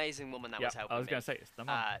an amazing woman that was helping me. I was going to say, it's the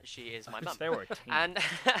mum. She is my mum. They were a team. And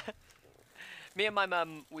me and my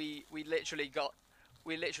mum, we literally got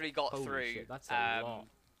Holy through shit, that's a lot.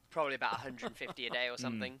 probably about 150 a day or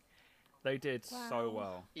something. They did so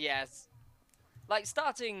well. Yes, like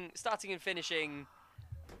starting and finishing,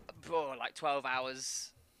 like 12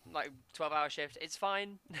 hours, like 12-hour shift. It's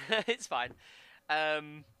fine. It's fine.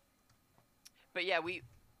 But yeah, we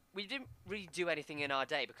didn't really do anything in our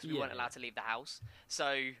day because we weren't allowed to leave the house.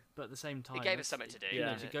 So, but at the same time, it gave us something to do.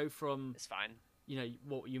 Yeah. To go from, it's fine.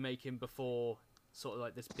 What you making before, sort of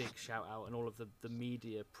like this big shout out and all of the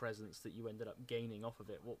media presence that you ended up gaining off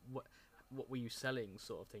of it. What were you selling,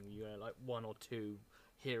 sort of thing? Were you like one or two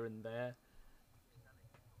here and there?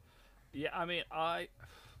 Yeah, I mean,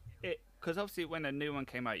 because obviously when a new one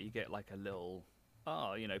came out, you get like a little,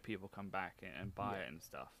 people come back and buy it and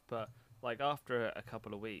stuff. But like after a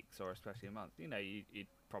couple of weeks, or especially a month, you'd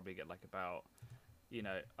probably get like about,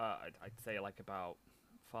 I'd say like about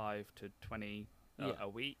 5 to 20 a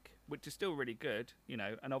week, which is still really good,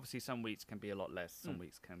 and obviously some weeks can be a lot less, some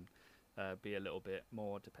weeks can be a little bit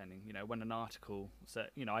more, depending, when an article, so,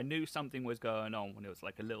 I knew something was going on when it was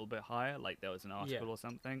like a little bit higher, like there was an article or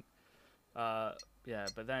something, but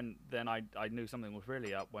then I knew something was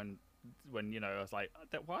really up when I was like,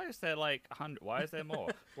 why is there like 100, why is there more,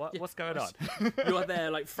 what's going on? You're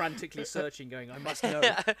there like frantically searching, going, I must know.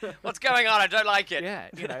 What's going on? I don't like it. Yeah,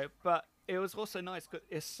 but it was also nice because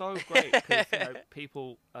it's so great because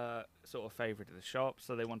people sort of favoured the shop,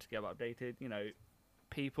 so they wanted to get updated.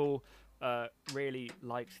 People really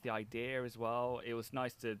liked the idea as well. It was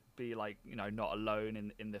nice to be like not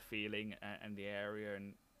alone in the feeling and the area,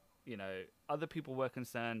 and other people were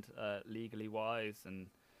concerned legally wise and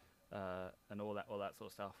all that sort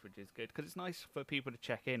of stuff, which is good because it's nice for people to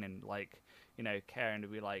check in and like care and to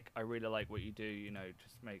be like, I really like what you do,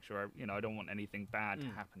 just make sure I don't want anything bad to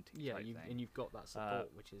happen to you. And you've got that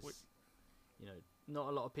support, which is not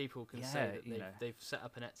a lot of people can say that they've set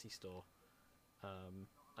up an Etsy store.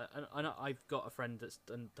 And I've got a friend that's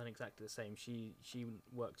done exactly the same. She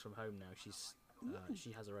works from home now.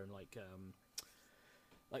 She has her own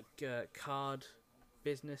card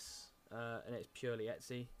business, and it's purely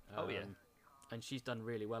Etsy. And she's done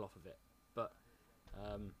really well off of it. But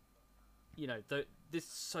this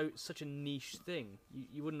is such a niche thing.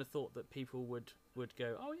 You wouldn't have thought that people would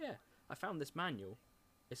go, oh yeah, I found this manual.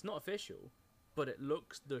 It's not official, but it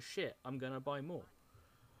looks the shit. I'm gonna buy more.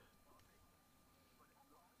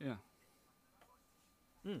 Yeah.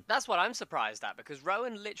 That's what I'm surprised at, because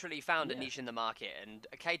Rowan literally found a niche in the market and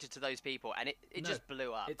catered to those people, and it just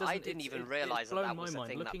blew up. I didn't even realise that was a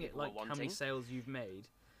thing that people were wanting. Looking at how many sales you've made,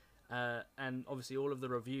 and obviously all of the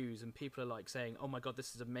reviews, and people are like saying, "Oh my god,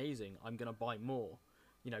 this is amazing! I'm gonna buy more."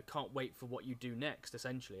 Can't wait for what you do next.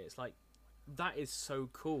 Essentially, it's like that is so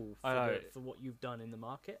cool for what you've done in the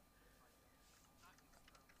market.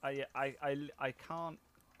 I can't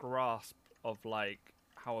grasp of like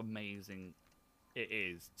how amazing it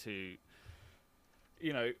is to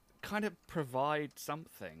kind of provide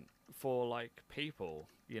something for like people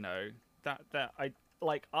that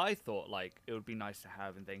I thought like it would be nice to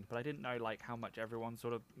have and things, but I didn't know like how much everyone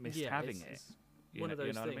sort of missed having it. It's one of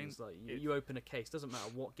those things, like you open a case, doesn't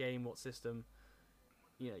matter what game, what system,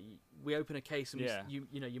 we open a case and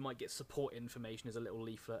you might get support information as a little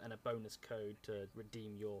leaflet and a bonus code to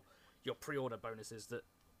redeem your pre-order bonuses that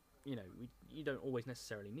you don't always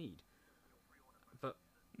necessarily need. But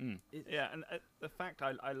and the fact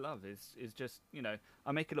I love is just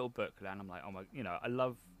I make a little booklet and I'm like, oh my, I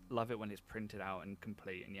love it when it's printed out and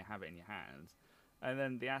complete and you have it in your hands. And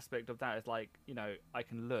then the aspect of that is like I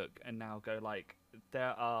can look and now go like,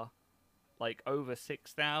 there are like over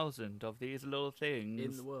 6,000 of these little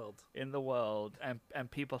things in the world, and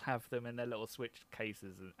people have them in their little Switch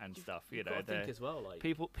cases and stuff. You've got to think as well, like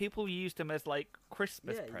people used them as like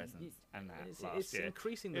Christmas presents, and that it's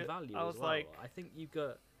increasing the value. I was as well. like, I think you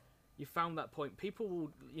found that point. People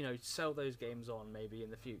will sell those games on maybe in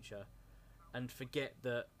the future, and forget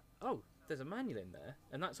that there's a manual in there,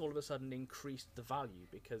 and that's all of a sudden increased the value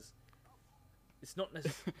because it's not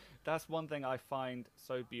necessarily. That's one thing I find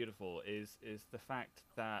so beautiful is the fact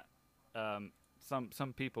that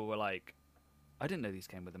some people were like, I didn't know these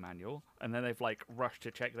came with a manual, and then they've like rushed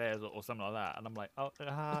to check theirs or something like that, and I'm like, oh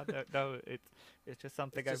no, it's just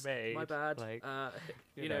something I made. My bad. Like,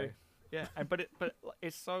 you know. Yeah, but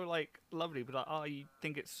it's so like lovely, but like, oh, you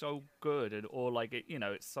think it's so good, or like it,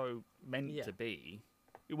 it's so meant to be,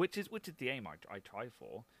 which is the aim I try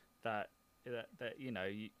for. That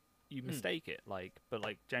you mistake it, but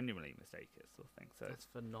genuinely mistake it, sort of thing. So that's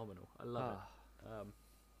phenomenal. I love it.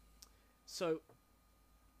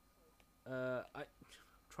 I'm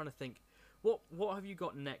trying to think, what have you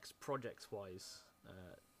got next projects wise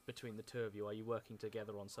between the two of you? Are you working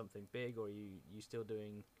together on something big, or are you still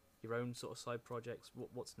doing your own sort of side projects?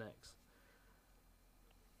 What's next?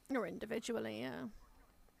 Or individually, yeah.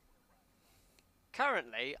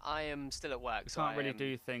 Currently, I am still at work, so can't really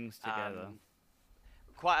do things together.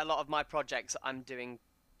 Quite a lot of my projects I'm doing,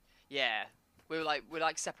 we're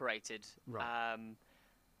separated. Right.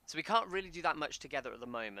 So we can't really do that much together at the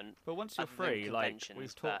moment. But once you're free,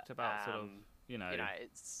 we've talked about sort of,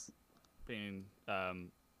 it's being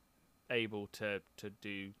able to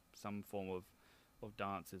do some form of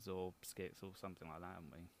dances or skits or something like that,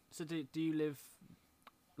 haven't we? So do you live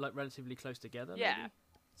relatively close together? Yeah. Maybe?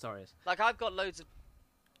 Sorry. I've got loads of.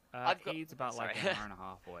 He's about an hour and a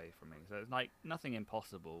half away from me, so it's nothing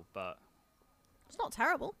impossible, but it's not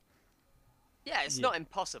terrible. Yeah, it's not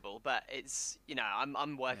impossible, but it's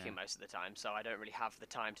I'm working most of the time, so I don't really have the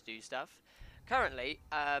time to do stuff. Currently,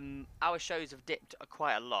 our shows have dipped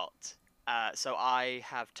quite a lot, so I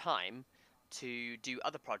have time to do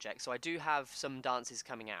other projects. So I do have some dances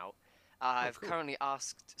coming out. I've currently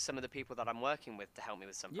asked some of the people that I'm working with to help me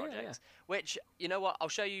with some projects. Which, you know what, I'll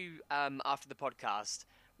show you after the podcast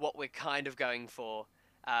what we're kind of going for,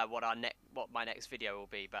 what my next video will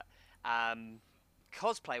be. But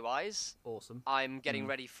cosplay wise, awesome. I'm getting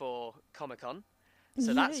ready for Comic-Con,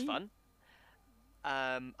 so that's fun.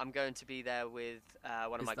 I'm going to be there with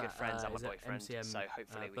one of my good friends and my boyfriend. MCM, so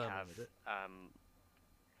hopefully we Birmingham, have.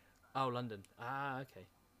 Oh, London. Ah, okay.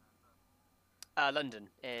 London.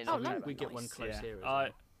 We get one close here as well.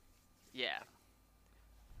 Yeah.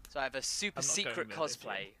 So I have a super secret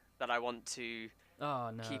cosplay that I want to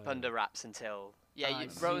keep under wraps until. Yeah,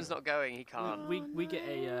 Rowan's not going. He can't. We get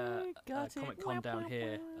a Comic-Con down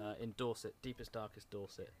here in Dorset, deepest, darkest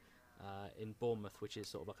Dorset, in Bournemouth, which is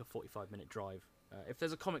sort of like a 45-minute drive. If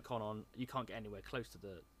there's a Comic-Con on, you can't get anywhere close to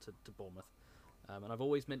Bournemouth. And I've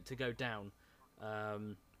always meant to go down.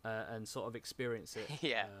 And sort of experience it.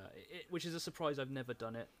 Yeah. Which is a surprise. I've never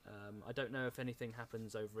done it. I don't know if anything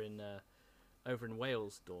happens over in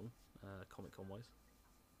Wales, Dawn, Comic-Con wise.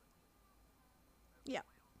 Yeah.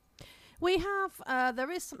 We have. There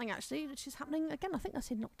is something actually which is happening again. I think that's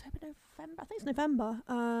in October, November. I think it's November.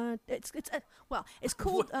 It's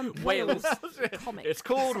called Wales Comic. It's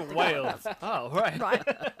called Wales. Oh, right. Right.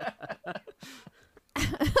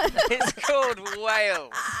 It's called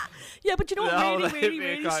Wales. Yeah, but you know what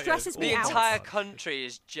really stresses me out? The entire country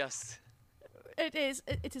is just. It is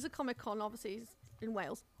a Comic-Con, obviously, in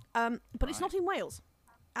Wales. But it's not in Wales.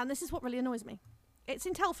 And this is what really annoys me. It's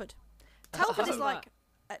in Telford. Telford is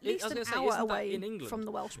at least an hour away from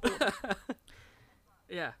the Welsh border.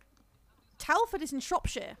 Yeah. Telford is in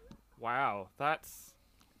Shropshire. Wow, that's...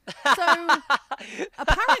 So,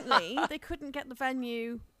 apparently, they couldn't get the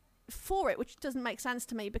venue for it, which doesn't make sense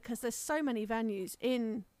to me because there's so many venues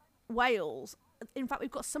in Wales. In fact, we've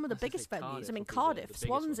got some of the biggest venues. I mean, Cardiff,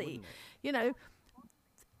 Swansea,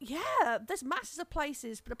 yeah, there's masses of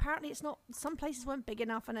places, but apparently it's not. Some places weren't big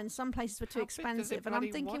enough, and then some places were too expensive. And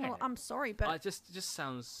I'm thinking, well, I'm sorry, but it just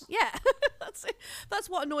sounds. Yeah, that's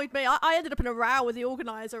what annoyed me. I ended up in a row with the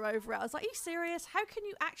organizer over it. I was like, "Are you serious? How can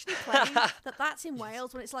you actually claim that that's in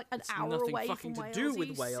Wales when it's like an hour away from Wales? To do with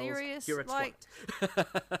Are you Wales. serious? You're a like,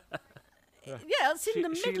 twat. yeah, it's in the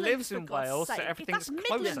Midlands. She lives in for God's Wales, sake. so everything's That's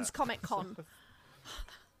closer. Midlands Comic Con.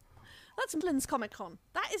 That's Midlands Comic Con.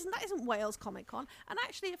 That isn't Wales Comic Con. And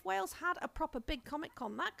actually, if Wales had a proper big Comic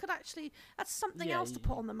Con, that's something else to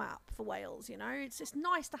put on the map for Wales. It's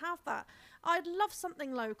nice to have that. I'd love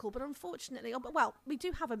something local, but unfortunately, we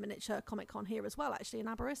do have a miniature Comic Con here as well, actually in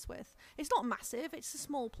Aberystwyth. It's not massive. It's a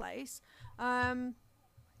small place.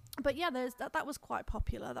 But yeah, that was quite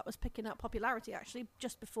popular. That was picking up popularity actually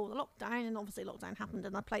just before the lockdown, and obviously lockdown happened,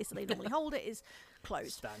 and the place that they normally hold it is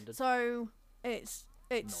closed. Standard. So it's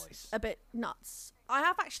nice. A bit nuts. I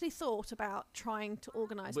have actually thought about trying to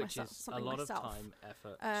organise myself something myself. Which is a lot of time,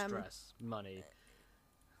 effort, stress, money.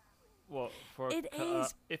 What for? It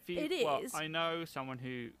is. It is. I know someone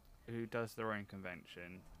who who does their own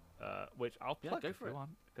convention, which I'll plug go if for you it.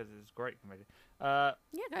 want, because it's a great convention. Yeah,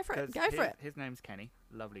 go for it. 'cause Go for it. His name's Kenny,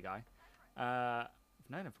 lovely guy. I've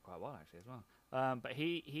known him for quite a while actually as well. But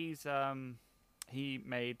he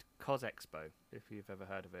made Cos Expo, if you've ever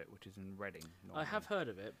heard of it, which is in Reading. I have heard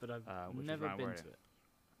of it, but I've which is never around been Reading. to it.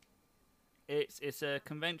 It's a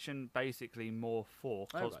convention basically more for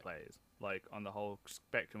Oh, right. cosplayers, like on the whole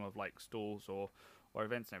spectrum of like stalls or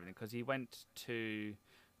events and everything. Because he went to,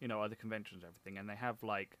 other conventions and everything, and they have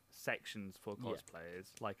like sections for Yeah.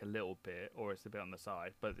 cosplayers, like a little bit, or it's a bit on the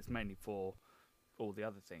side, but it's mainly for all the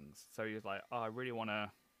other things. So he was like, I really want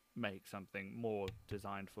to make something more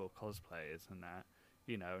designed for cosplayers and that,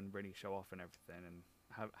 and really show off and everything, and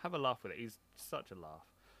have a laugh with it. He's such a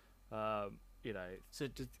laugh. So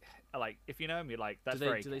Like if you know him, you're like, that's do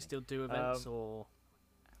very they Kenny. still do events or?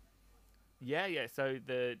 Yeah. So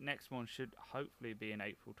the next one should hopefully be in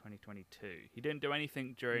April 2022. He didn't do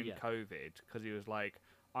anything during Yeah. COVID because he was like,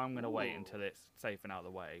 I'm going to wait until it's safe and out of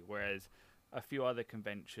the way. Whereas a few other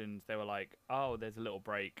conventions, they were like, oh, there's a little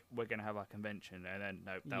break. We're going to have our convention. And then,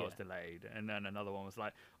 nope, that was Yeah. delayed. And then another one was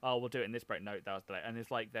like, oh, we'll do it in this break. Nope, that was delayed. And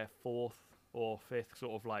it's like their fourth or fifth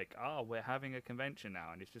sort of like, oh, we're having a convention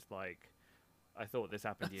now. And it's just like, I thought this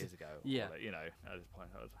happened years ago. Yeah. Or, at this point.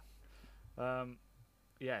 I was,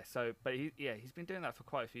 but he's been doing that for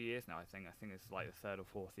quite a few years now. I think it's like the third or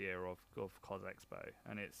fourth year of Cos Expo,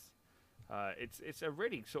 and it's a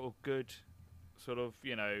really sort of good sort of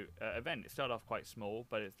event. It started off quite small,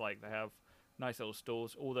 but it's like they have nice little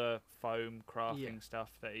stalls, all the foam crafting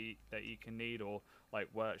stuff that you can need, or like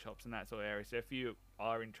workshops and that sort of area. So if you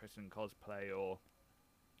are interested in cosplay or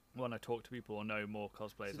want to talk to people or know more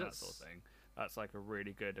cosplayers and that sort of thing, that's like a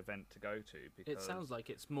really good event to go to. Because It sounds like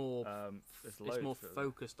it's more it's more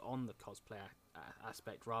focused on the cosplay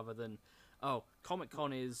aspect rather than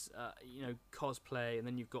Comic-Con is cosplay, and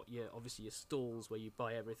then you've got your stalls where you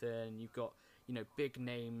buy everything. You've got big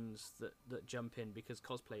names that jump in, because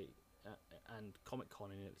cosplay and Comic-Con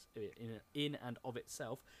in and of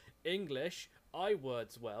itself, English, I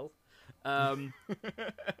words well.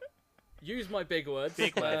 Use my big words.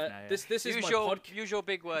 Big words now, yeah. This is use my your podcast. use your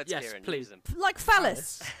big words, Yes, Kieran. please. Use them. Like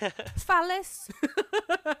phallus. Phallus.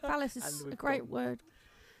 Phallus And is we've a great got- word.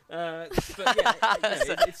 But yeah,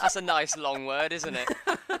 That's a nice long word, isn't it?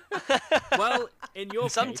 well, in your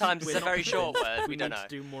Sometimes case, it's a we're very not short convinced. word, We we don't need know. to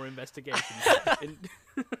do more investigation.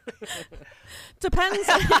 Depends.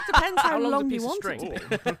 It depends how long's a long piece you of want string? it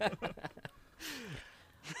to be.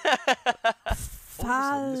 All of a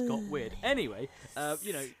sudden, this got weird. Anyway, I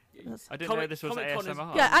didn't know this was Comic-Con is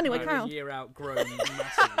ASMR. Yeah, anyway, over carry a on. year outgrown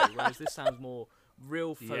massively, whereas this sounds more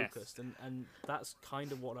real Yes. focused, and that's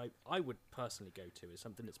kind of what I would personally go to, is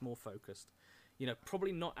something that's more focused.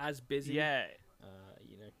 Probably not as busy. Yeah.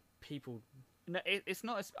 People. No, it's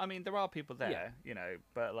not. I mean, there are people there,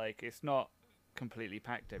 but like it's not completely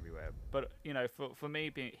packed everywhere. But for me,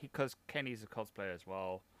 because Kenny's a cosplayer as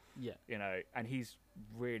well, Yeah. and he's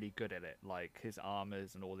really good at it. Like his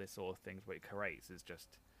armors and all this sort of things, what he creates is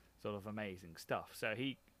just sort of amazing stuff. So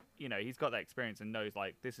he's got that experience and knows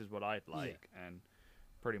like this is what I'd like, and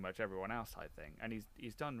pretty much everyone else, I think. And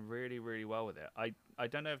he's done really, really well with it. I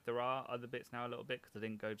don't know if there are other bits now a little bit, because I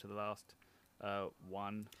didn't go to the last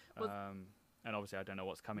one. Well, and obviously I don't know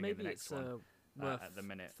what's coming in Maybe the next it's one worth at the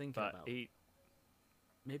minute. thinking But about.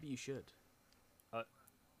 Maybe you should. no,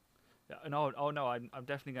 I'm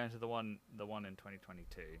definitely going to the one in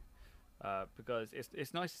 2022. Because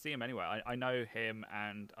it's nice to see him anyway. I know him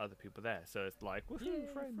and other people there, so it's like woohoo,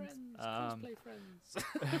 friends. Cosplay friends.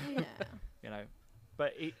 Yeah.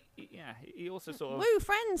 But he also sort of Woo,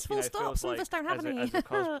 friends, full stop. feels Some like of us don't have as any. as a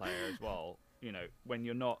cosplayer as well. When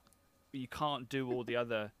you can't do all the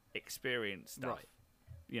other experience stuff.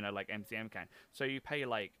 Right. Like MCM can. So you pay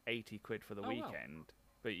like 80 quid for the Oh, wow. weekend,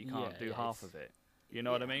 but you can't do Yeah, half it's- of it. You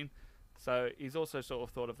know what I mean? So he's also sort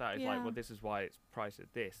of thought of that. It's like, Yeah. well, this is why it's priced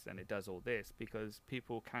at this and it does all this, because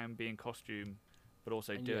people can be in costume, but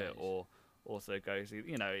also And do yeah, it, or also go see.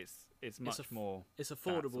 It's much more. It's that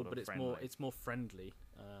affordable, sort of but friendly. it's more friendly.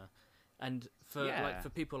 And for Yeah. for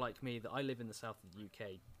people like me that I live in the south of the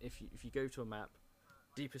UK, if you go to a map,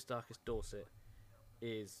 deepest darkest Dorset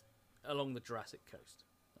is along the Jurassic coast.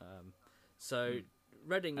 So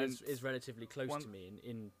Reading And is relatively close one- to me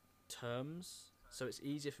in terms, so it's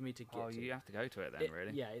easier for me to get Oh, to. you have to go to it then,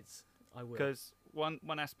 really. Yeah, I will. Because one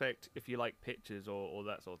aspect, if you like pictures or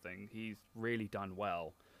that sort of thing, he's really done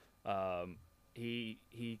well.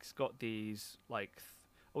 He's got these like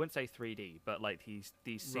I wouldn't say 3D, but like these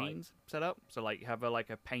scenes set up. So like you have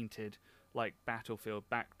a painted like battlefield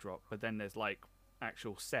backdrop, but then there's like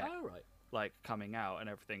actual set Oh right. like coming out and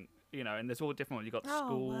everything. and there's all different ones. You got Oh,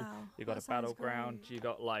 school, wow. you got That a battleground, sounds you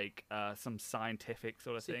got like some scientific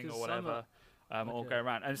sort of See, thing 'cause or some whatever, all go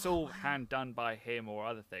around, and it's all hand done by him or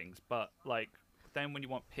other things. But like then when you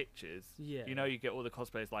want pictures, Yeah. you get all the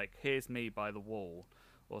cosplayers like, here's me by the wall,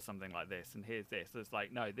 or something like this, and here's this. It's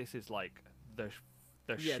like, no, this is like the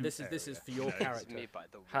Yeah, shoot this is area, for your character. Me by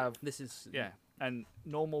the wall. Have This is and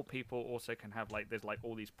normal people also can have like there's like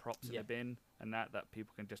all these props in Yeah. the bin and that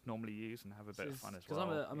people can just normally use and have a bit of fun as well.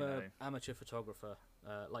 Because I'm a amateur photographer,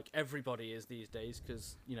 like everybody is these days,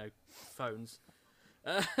 because phones.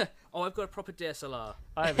 I've got a proper DSLR.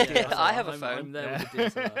 I have a DSLR. I have a I'm phone. there with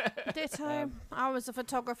the DSLR. Ditto. I was a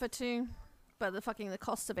photographer too, but the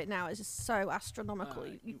cost of it now is just so astronomical.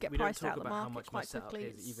 You get we don't priced talk out of the about how market much my quite setup quickly.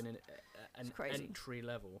 is, even in an crazy. entry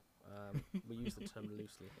level. We use the term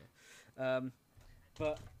loosely here,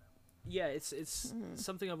 but yeah, it's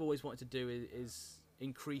something I've always wanted to do is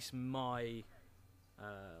increase my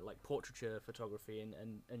like portraiture photography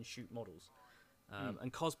and shoot models,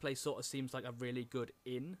 and cosplay sort of seems like a really good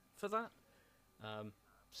in for that.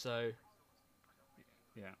 So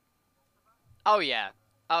Yeah. Oh yeah.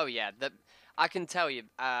 I can tell you.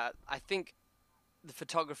 I think the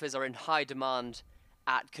photographers are in high demand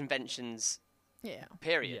at conventions. Yeah.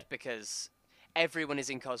 Period. Yeah. Because everyone is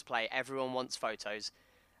in cosplay. Everyone wants photos.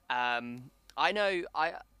 I know.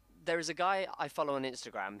 There is a guy I follow on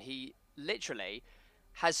Instagram. He literally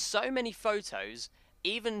has so many photos.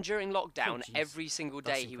 Even during lockdown, jeez. every single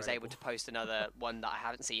That's day he was able to incredible. post another one that I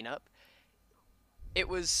haven't seen up. It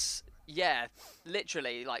was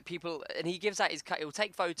literally like people, and he gives out his. He'll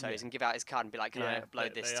take photos and give out his card and be like, "Can I Yeah,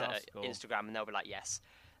 upload they this to ask for- Instagram?" And they'll be like, "Yes."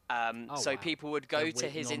 Oh, So wow. people would They're go to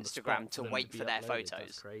waiting his on the spot Instagram to them wait be for their uploaded. That's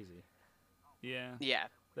photos. crazy. Yeah. Yeah.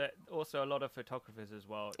 Also, a lot of photographers as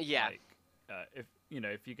well. Yeah. Like,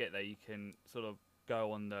 if you get there, you can sort of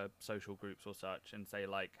go on the social groups or such and say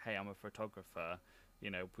like, "Hey, I'm a photographer."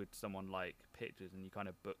 With someone like pictures, and you kind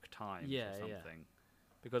of book times Yeah, or yeah. something,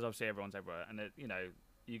 because obviously everyone's everywhere, and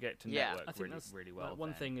you get to Yeah. network I think really, that's really well. one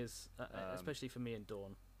then. thing is, especially for me and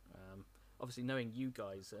Dawn, obviously knowing you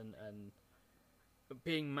guys and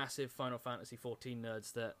being massive Final Fantasy 14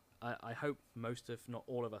 nerds that I hope most, if not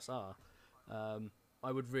all of us are,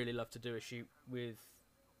 I would really love to do a shoot with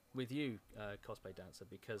you, Cosplay Dancer,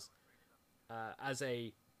 because as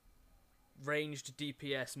a ranged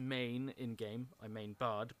DPS main in game, I main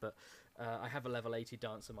Bard, but I have a level 80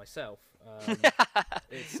 dancer myself.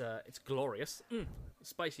 It's glorious.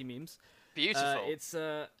 Spicy memes. Beautiful.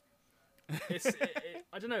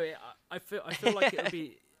 I don't know. I feel like it would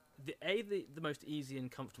be the most easy and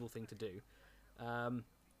comfortable thing to do.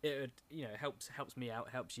 It would helps me out,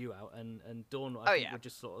 helps you out, and Dawn I think would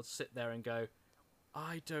just sort of sit there and go,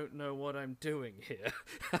 I don't know what I'm doing here.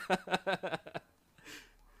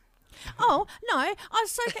 Oh no! I'll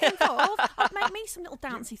so get involved. I'll make me some little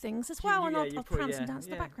dancey things as well, and yeah, I'll you prance and yeah, dance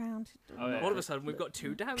in the yeah. background. Oh, yeah. All of a sudden, we've got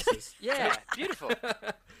two dancers. Yeah, beautiful.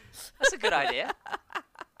 That's a good idea.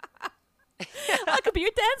 I could be your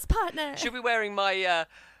dance partner. Should be wearing my.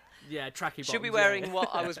 Yeah, tracky. Should be bottoms, wearing yeah. what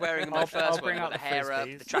I was wearing in my I'll first bring one, out with the the hair up,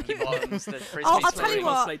 frisbees. the tracky bottoms, the frisbee. Oh, I'll tell you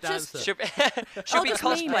what. Cosplay Just, dancer. Should be, I'll be just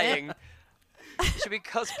meme it. cosplaying. Should be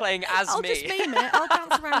cosplaying as I'll me. just meme it. I'll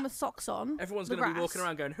dance around with socks on. Everyone's the going to be grass. walking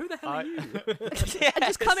around going, "Who the hell are you?" And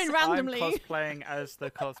just come in randomly. I'm cosplaying as the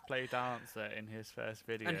cosplay dancer in his first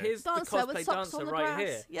video. And here's the Dancer with cosplay socks dancer on the right grass.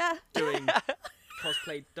 here Yeah. doing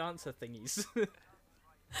cosplay dancer thingies.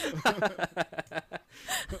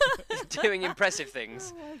 Doing impressive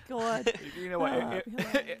things. Oh my god. You know what? Oh,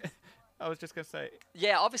 hilarious. I was just gonna say.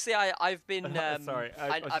 Yeah, obviously I've been. Sorry,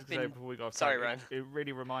 I was I've just gonna say been. before we go off. Sorry, topic, Ryan. It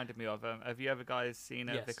really reminded me of. Have you ever guys seen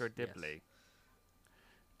Yes, Vicar of yes. Dibley?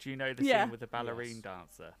 Do you know the Yeah. scene with the ballerine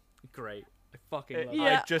dancer? Great. I fucking love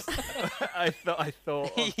Yeah. I just, I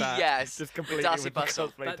thought of that. Yes, Just completely Darcy with the Bustle.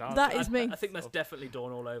 cosplay that. dancer. That is me. I think that's definitely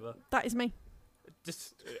Dawn all over. That is me.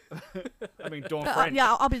 Just I mean, Dawn French.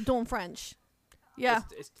 Yeah, I'll be Dawn French. Yeah.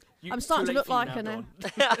 you, I'm starting too to late look for you like her Dawn.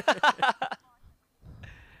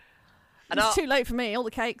 And It's too late for me. All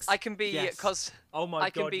the cakes. I can be Yes. Oh my I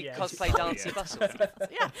god, can be yes. cosplay Darcy yeah. Bustle.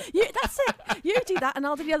 Yeah, that's it. You do that, and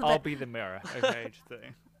I'll do the other I'll bit. be the mirror. Okay, just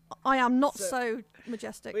saying. I am not So- so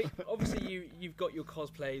majestic. Wait, obviously, you've got your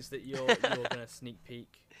cosplays that you're gonna sneak peek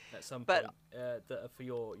at some But- point that are for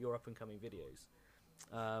your up and coming videos.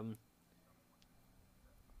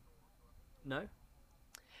 No.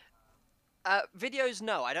 Videos,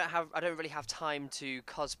 no. I don't really have time to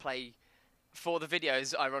cosplay for the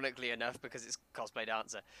videos. Ironically enough, because it's cosplay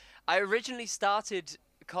dancer. I originally started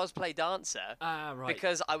cosplay dancer Ah, right.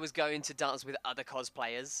 because I was going to dance with other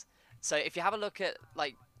cosplayers. So if you have a look at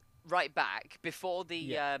like right back before the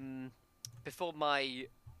Yeah. before my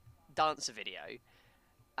dancer video.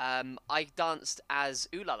 I danced as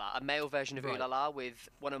Ulala, a male version of Ulala, with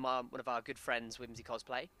one of our good friends, Whimsy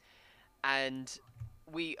Cosplay, and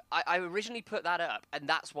I originally put that up, and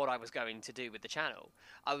that's what I was going to do with the channel.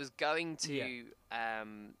 I was going to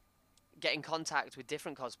get in contact with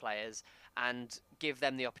different cosplayers and give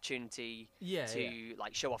them the opportunity to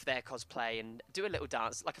like show off their cosplay and do a little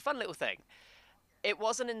dance, like a fun little thing. It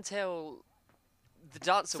wasn't until the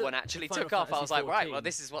dancer one actually took off, I was like, right, well,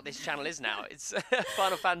 this is what this channel is now. It's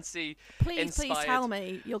Final Fantasy Please inspired. tell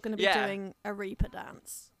me you're going to be doing a Reaper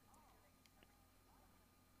dance.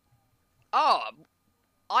 Oh,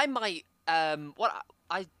 I might.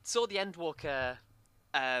 I saw the Endwalker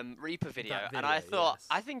Reaper video, and I thought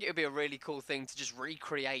I think it would be a really cool thing to just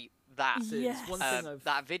recreate that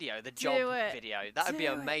that video, the job video. That would be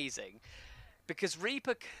amazing. Because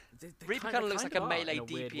Reaper kind of looks like a melee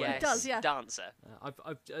DPS dancer.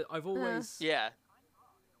 I've always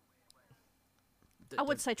I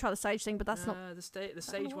would say try the stage thing, but that's not. The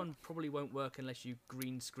stage one probably won't work unless you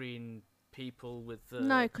green screen people with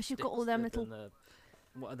no, because you've got all them little.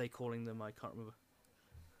 What are they calling them? I can't remember.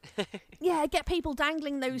 Yeah, get people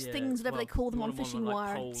dangling those things, whatever they call them, on fishing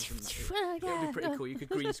wire. It would be pretty cool. You could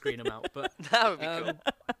green screen them out, but that would be cool.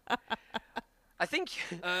 I think.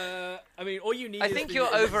 I mean, all you need. I think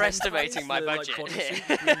you're overestimating my budget. Green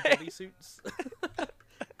bodysuits.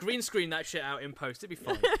 Green screen that shit out in post. It'd be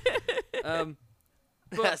fine.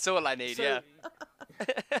 That's all I need. Yeah.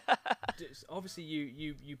 Obviously,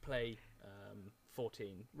 you play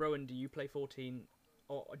 14. Rowan, do you play 14,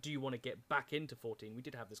 or do you want to get back into 14? We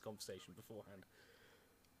did have this conversation beforehand.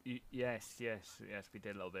 Yes, we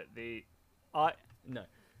did a little bit. No.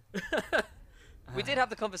 We did have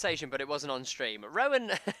the conversation, but it wasn't on stream. Rowan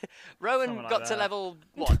Like got to level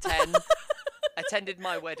 10, attended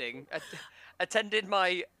my wedding, attended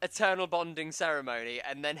my eternal bonding ceremony,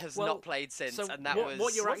 and then has not played since. So and that was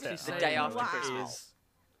was you're actually the day after Wow. Christmas.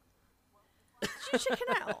 You chicken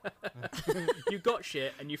out. You got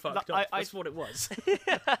shit and you fucked up. That's what it was.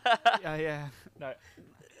 Yeah. No.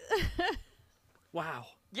 Wow.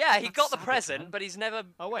 Yeah, he got the present, but he's never.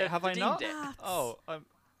 Oh wait, have I not? it. Oh,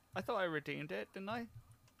 I thought I redeemed it, didn't I?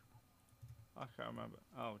 I can't remember.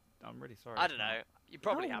 Oh, I'm really sorry. I don't know. You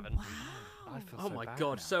probably haven't. Wow. I feel Oh so my bad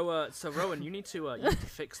god. now. So Rowan, you need to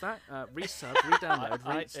fix that. Resub, re-download,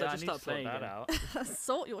 I need start to playing sort that again. out.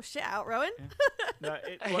 Sort your shit out, Rowan. No,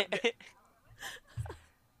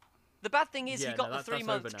 The bad thing is Yeah, he got no, the that's 3-month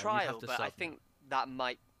over now. You trial, have to but sub I now. think that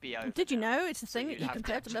might be over. Did you now. know it's a thing So that you you'd can have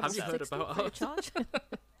pay to up to level actually Have you heard 60 about free of charge?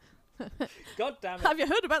 God damn it. Have you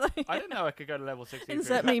heard about that? I didn't know I could go to level 60.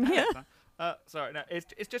 Insert meme here. Sorry, no,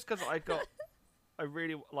 it's just because I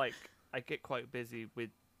really I get quite busy with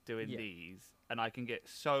doing these, and I can get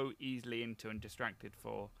so easily into and distracted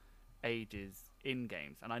for ages in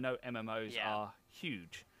games, and I know MMOs are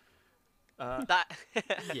huge. That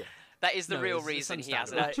Yeah. that is the No, real it's reason he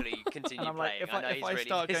hasn't understandable. actually continued And I'm like, playing. I know if he's I really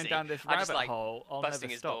start busy. going down this I'm just, rabbit like, hole, I'll busting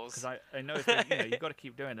never his stop balls. because I know if you've got to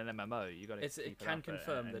keep doing an MMO. You got to. It can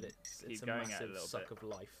confirm that it's keep a going at it a massive little suck bit. of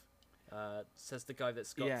life. Says the guy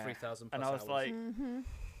that's got 3,000 plus and I was hours. like,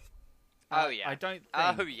 Oh yeah. I don't think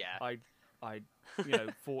Oh yeah. I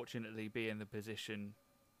fortunately be in the position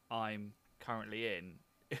I'm currently in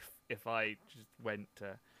if I just went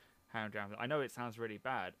to hound down. I know it sounds really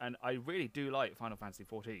bad, and I really do like Final Fantasy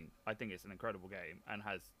 14. I think it's an incredible game and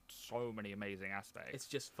has so many amazing aspects. It's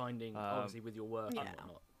just finding, obviously, with your work and Yeah.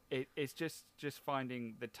 whatnot. It's just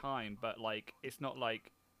finding the time, but it's not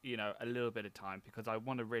a little bit of time, because I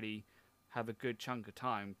want to really have a good chunk of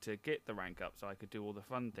time to get the rank up so I could do all the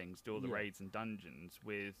fun things, do all the raids and dungeons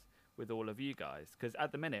with all of you guys. Because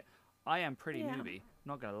at the minute, I am pretty newbie,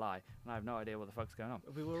 not going to lie, and I have no idea what the fuck's going on.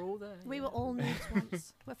 We were all there. We were all noobs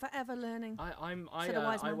once. We're forever learning.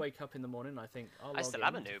 I wake up in the morning and I think, I'll log still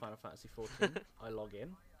am a in to noob. Final Fantasy 14. I log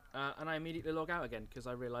in. And I immediately log out again because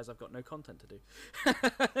I realise I've got no content to do.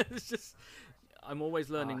 It's just... I'm always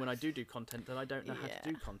learning when I do content that I don't know how to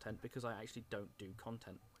do content because I actually don't do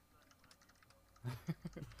content.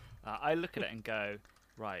 I look at it and go,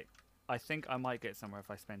 right, I think I might get somewhere if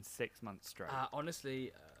I spend 6 months straight.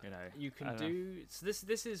 Honestly, you I can don't do... So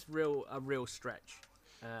this is a real stretch.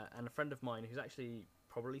 And a friend of mine who's actually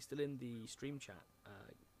probably still in the stream chat,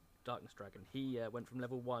 Darkness Dragon, he went from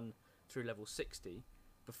level 1 through level 60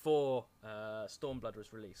 before Stormblood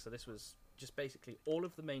was released. So this was just basically all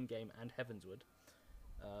of the main game and Heavensward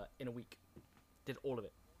in a week. Did all of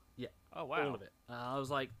it. Yeah. Oh, wow. All of it. I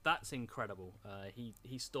was like, that's incredible.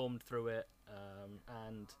 He stormed through it,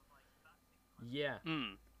 and yeah,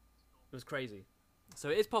 it was crazy. So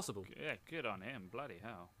it is possible. Yeah, good on him. Bloody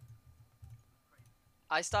hell.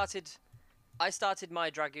 I started I started my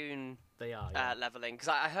Dragoon They are. leveling because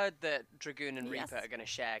I heard that Dragoon and Yes. Reaper are going to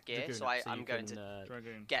share gear, Dragoon so up, I'm you going can, to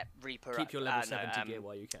Dragoon. get Reaper. keep your level no, 70 gear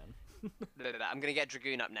while you can. I'm going to get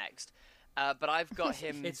Dragoon up next, but I've got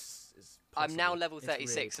him. It's I'm now possible. level It's really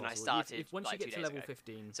 36 and I possible. started Once like you get 2 to days level ago.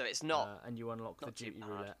 15, So it's not and you unlock the not too duty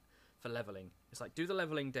hard. roulette for leveling. It's like do the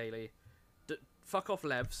leveling daily. Fuck off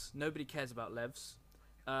levs. Nobody cares about levs.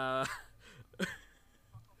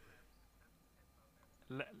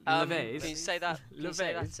 Can you say that? Can you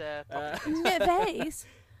say Leves. that? properly? Leves. Leves.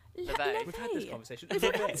 We've had this conversation. We've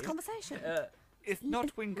had this conversation. It's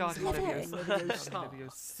not Wingardium Leviosa.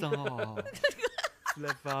 Leviosa.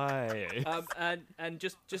 Levi. And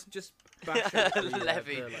just bash out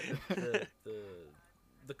Levy.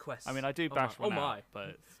 the quest. I mean, I do bash one my. out, but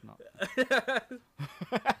it's not.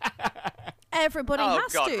 Everybody Oh,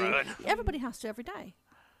 has God, to. Rowan. Everybody has to every day.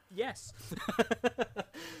 Yes.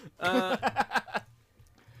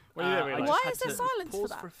 Well, yeah, we like- Why had is there to silence for pause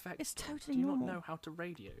that? effect. It's totally Do you normal. not know how to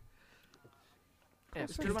radio? Yeah,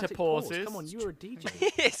 Pause for dramatic Dramatic pause. pauses. Come on, you were a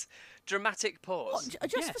DJ. Yes. Dramatic pause. What,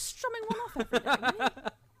 just for Yes. strumming one off every day?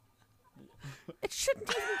 Really? It shouldn't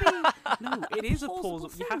even be. No, it is a pausable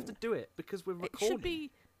pause. You have to thing. do it because we're It recording. should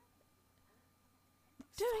be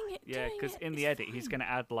doing it. Yeah, because in the edit, he's going to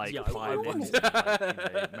add like Yeah, 5 will. minutes, to,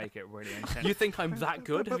 like, make it really intense. You think I'm that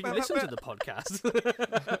good? Have you listened to the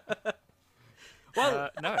podcast? Well,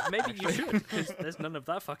 no, maybe you should because there's none of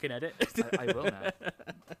that fucking edit. I will now.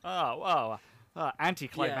 Oh, wow.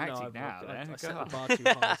 Anticlimactic now. I Then. set the God. bar too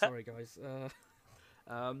high. Sorry, guys.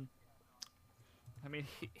 I mean,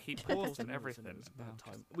 he paused and everything. It was a bad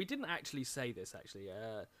time. We didn't actually say this, actually.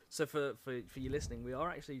 So for you listening, we are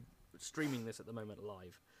actually streaming this at the moment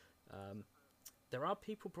live. There are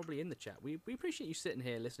people probably in the chat. We appreciate you sitting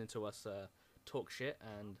here listening to us talk shit,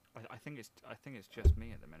 and I think it's just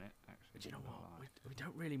me at the minute. Actually, do you know what? We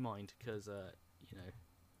don't really mind because you know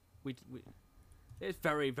we it's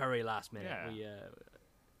very very last minute. Yeah. We It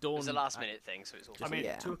Dawn was a last minute thing, so it's all. I mean,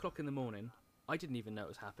 Yeah. 2 o'clock in the morning. I didn't even know it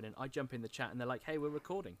was happening. I jump in the chat and they're like, "Hey, we're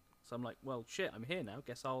recording." So I'm like, "Well, shit, I'm here now.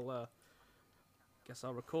 Guess I'll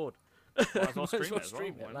record." Might as well Might stream as well it as well,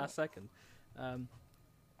 stream why it not? last second.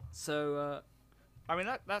 So I mean,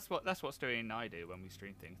 that's what Stewie and I do when we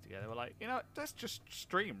stream things together. We're like, let's just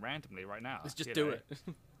stream randomly right now. let's just you do know? it.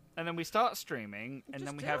 And then we start streaming, and Just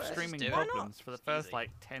then we do have it. Just streaming do it. Why not? problems for the It's first easy. like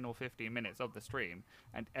 10 or 15 minutes of the stream,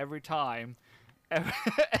 and every time,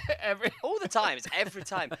 every All the time. It's every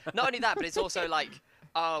time. Not only that, but it's also like,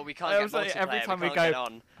 oh, we can't I get was like, multiplayer. every time we can't go, get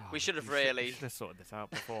on. "Oh, We should have we really. should have sorted this out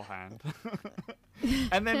beforehand.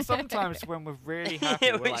 And then sometimes when we're really happy,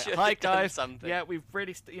 Yeah, we're we like, should "Hi have done guys, something." yeah, we've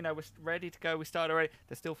really, we're ready to go. We started already.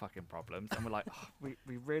 There's still fucking problems, and we're like, oh,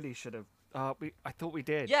 we really should have. I thought we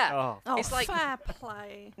did. Yeah. Oh, Oh, It's like- fair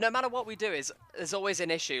play. No matter what we do, there's always an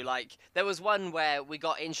issue. Like there was one where we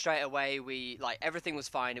got in straight away. We like everything was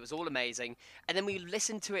fine. It was all amazing. And then we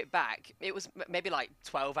listened to it back. It was maybe like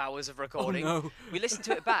 12 hours of recording. no. We listened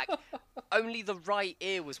to it back. Only the right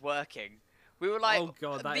ear was working. We were like Oh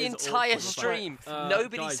god, that the is entire awkward. stream. Like,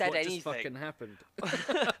 Nobody guys, said what anything. Just fucking happened.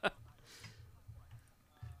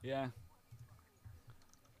 yeah.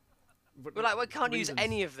 We're like, we can't use Reasons.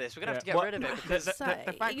 any of this. We're gonna have to Yeah. get Well, rid of it. The, Because the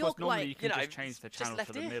Say, fact you're was normally like- you can you know, just change the just channel to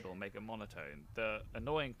left the ear. middle, make it monotone. The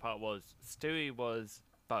annoying part was Stewie was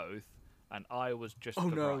both, and I was just Oh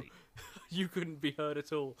the no, right. you couldn't be heard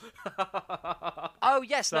at all. oh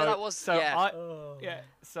yes, no, So- that was so yeah. yeah.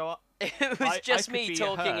 So It was I just could me be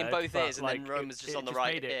talking in heard, both but, ears, and like, then Rome was just it on the just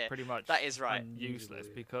right made it ear. pretty much That is right. useless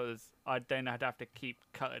Usually. because I'd then I'd have to keep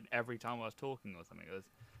cutting every time I was talking or something. It was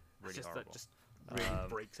really Just horrible. that just really Um,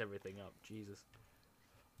 breaks everything up. Jesus.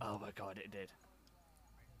 Oh my god, it did.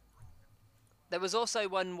 There was also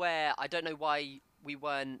one where I don't know why we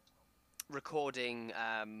weren't recording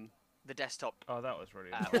the desktop Oh, that was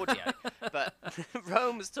really. audio, but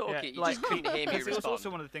Rome was talking. Yeah, You like, just couldn't hear me It was respond. also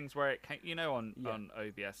one of the things where it came, on Yeah. on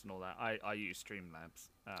OBS and all that. I use Streamlabs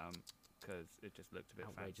because it just looked a bit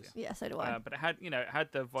Outrageous. fancier. Yeah, so do I. But it had it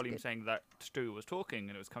had the volume good. saying that Stu was talking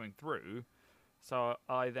and it was coming through, so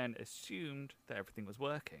I then assumed that everything was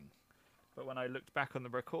working. But when I looked back on the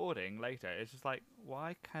recording later, it's just like,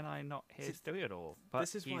 why can I not hear See, Stewie at all? But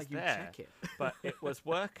this is he's why you there. check it. But it was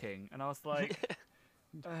working, and I was like,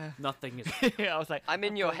 Nothing is. I was like, I'm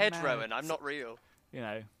in "I'm your going head, mad." Rowan. I'm not real.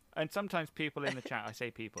 And sometimes people in the chat, I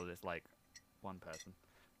say people, there's like one person,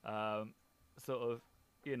 sort of,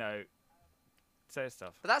 says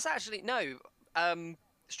stuff. But that's actually no.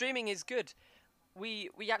 Streaming is good. We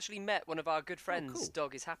actually met one of our good friends. cool.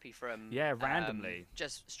 Dog is happy from Yeah, randomly.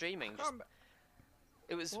 just streaming. I can't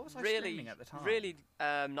It was What was I really, streaming at the time? really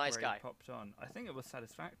nice where guy. he popped on. I think it was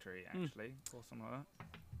Satisfactory actually, or something like that.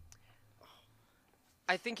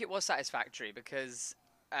 I think it was satisfactory because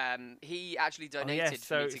he actually Oh, donated yes,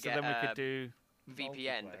 for me so to get then we could do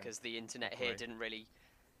VPN multiplayer. because the internet Hopefully. here didn't really.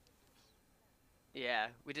 Yeah,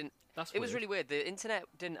 we didn't. That's It was weird. really weird. The internet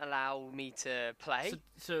didn't allow me to play.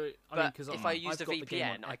 So I but mean, because if I used I've a got the game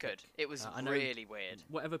on VPN, I Epic. could. It was I know really weird.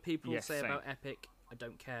 Whatever people Yes, say same. about Epic, I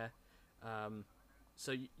don't care.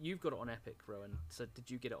 So you've got it on Epic, Rowan. So did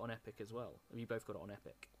you get it on Epic as well? Have you both got it on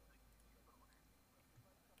Epic?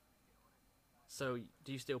 So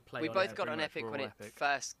do you still play? We on both Epic? got on pretty much Epic we're when all it Epic.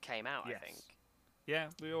 first came out. Yes. I think. Yeah,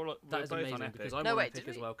 we're That is both amazing on Epic. because I'm No, on wait, Epic did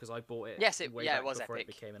as we? well because I bought it. Yes, way yeah, it back was before Epic.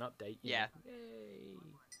 it became an update. you Yeah. know. Yay!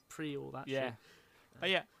 Pre all that Yeah. shit.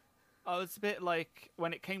 Yeah. I was a bit like,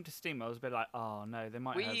 when it came to Steam, I was a bit like, oh no, they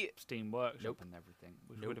might have Steam Workshop Nope. and everything,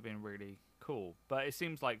 which Nope. would have been really cool. But it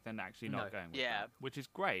seems like they're actually not No. going with Yeah. that, which is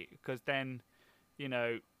great because then,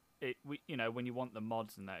 when you want the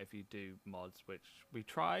mods and that, if you do mods, which we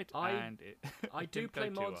tried, and it I it do didn't go play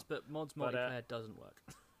too mods, well. but mods But, multiplayer doesn't work.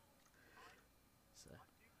 So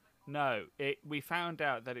No, we found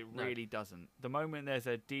out that it No. really doesn't. The moment there's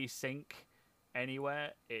a desync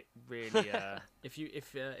anywhere, it really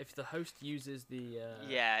if the host uses the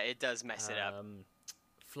Yeah, it does mess it up.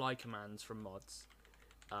 fly commands from mods,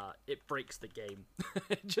 it breaks the game.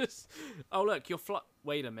 It just look, you're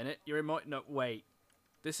wait a minute, you're in no wait.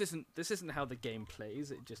 This isn't how the game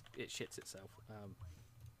plays. It shits itself.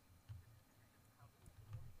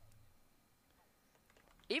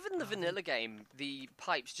 Even the vanilla game, the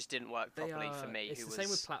pipes just didn't work properly for me. It's who the was same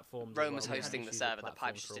with platforms. Rome as was well. We had hosting the issues with server, the platforms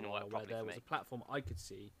pipes just for a didn't while work where properly there for was me. a platform I could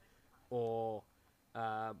see, or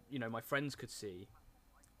my friends could see,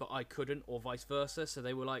 but I couldn't, or vice versa. So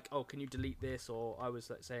they were like, "Oh, can you delete this?" Or I was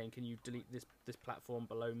saying, "Can you delete this platform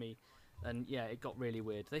below me?" And yeah, it got really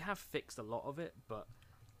weird. They have fixed a lot of it, but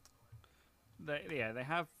they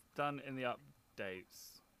have done in the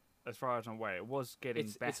updates. As far as I'm aware, it was getting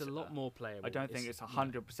better. it's a lot more playable. I don't think it's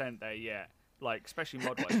 100% there yet. Like, especially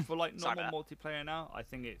mod-wise. For like Sorry normal about multiplayer now, I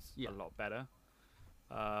think it's Yeah. a lot better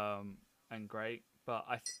and great. But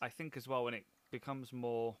I think as well when it becomes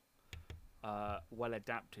more well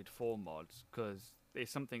adapted for mods, because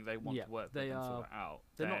it's something they want Yeah, to work they with and are- sort it out.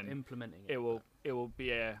 They're not then implementing it. it will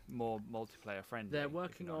be a more multiplayer friendly. They're if you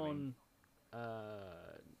working know what I mean.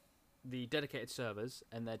 on the dedicated servers,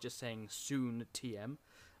 and they're just saying soon TM.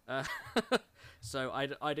 So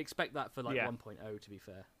I'd expect that for like Yeah. 1.0 to be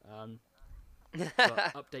fair.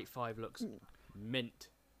 But update 5 looks mint.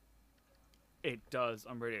 It does.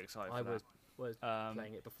 I'm really excited for I that. was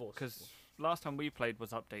playing it before. Because last time we played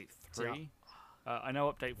was update 3. I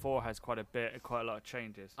know update 4 has quite a lot of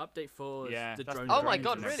changes. Update 4 is Yeah, the that's drone. the Oh my drones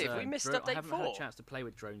god, and really? Have we everything. missed I update haven't had 4? a chance to play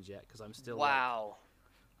with drones yet because I'm still Wow.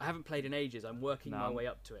 I haven't played in ages. I'm working my No. way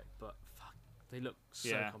up to it, but fuck, they look so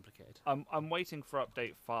Yeah. complicated. I'm waiting for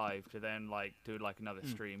update 5 to then do another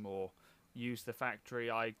stream or use the factory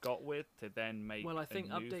I got with to then make. Well, I think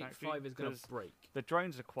a new update factory, 5 is going 'cause to break. the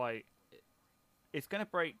drones are quite. It's going to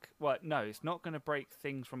break. Well, no, it's not going to break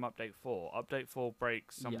things from update 4. Update 4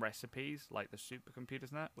 breaks some Yeah. recipes like the supercomputers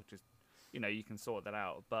and that, which is, you can sort that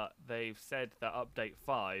out. But they've said that update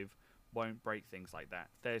 5 won't break things like that.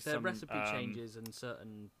 There's There are some recipe changes and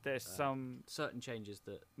certain There's some changes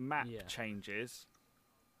that map yeah. changes.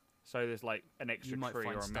 So there's like an extra you might tree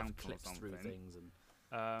find or a stuff mountain or clips through something. things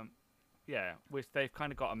and Yeah, which they've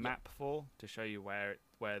kind of got a map for to show you where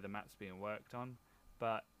the map's being worked on.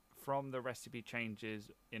 But from the recipe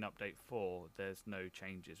changes in update 4, there's no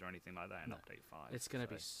changes or anything like that in No. update 5. it's going to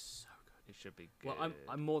so be so good. It should be good. Well,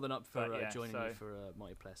 I'm more than up for But yeah, joining so- you for a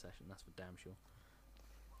multiplayer session. That's for damn sure.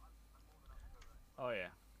 Oh yeah.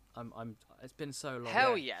 It's been so long.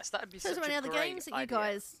 Hell yes, that'd be So, such is there any a other great games that you idea.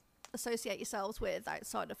 guys associate yourselves with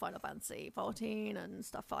outside of Final Fantasy 14 and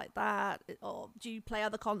stuff like that? Or do you play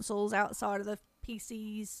other consoles outside of the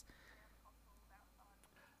PCs?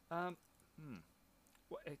 Well,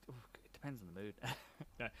 it depends on the mood.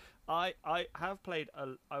 No, I have played.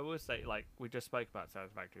 I will say, like we just spoke about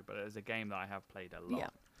Satisfactory, but there's a game that I have played a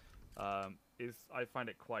lot. Yeah. I find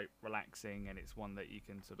it quite relaxing, and it's one that you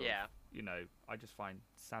can sort of, Yeah. I just find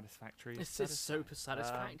satisfactory. It's just super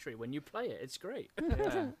satisfactory when you play it. It's great.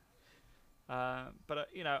 Yeah. But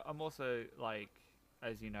I'm also like,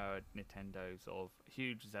 as you know, a Nintendo sort of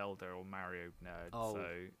huge Zelda or Mario nerd. Oh. So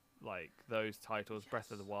like those titles,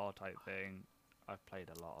 Breath of the Wild type thing, I've played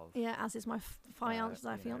a lot of. Yeah, as is my fiance.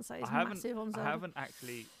 My you know. fiance is I haven't- massive on I Zelda. haven't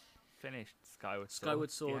actually finished Skyward Sword.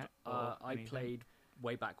 Skyward Sword, yet, or I anything. played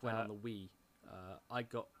way back when on the Wii. I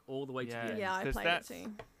got all the way to Yeah. the end. Yeah, I 'cause played it that's-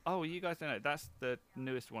 too. Oh, you guys don't know. That's the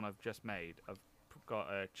newest one I've just made. I've got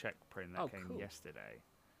a check print that Oh, came cool. yesterday.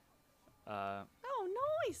 Oh,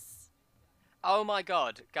 nice. Oh my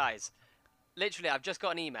god, guys. literally, I've just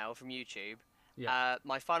got an email from YouTube. Yeah.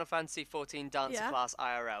 My Final Fantasy 14 Dancer Class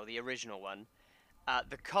IRL, the original one.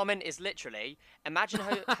 The comment is literally, imagine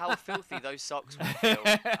how filthy those socks would feel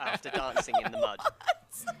after dancing in the mud.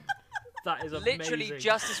 That is amazing. Literally,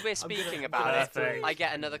 just as we're speaking about it, I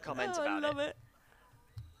get another comment about I love it.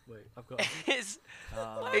 Wait, I've got.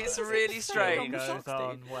 It's really strange. Goes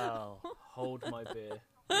on well. Hold my beer.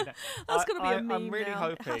 That's gonna be a meme I'm really now.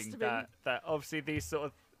 It has hoping to be. that obviously these sort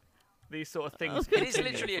of things. It is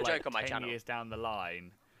continue literally a for, joke like, on my 10 channel. years down the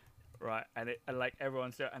line, right? And like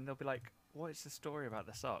everyone's doing, and they'll be like, "What is the story about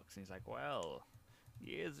the socks?" And he's like, "Well,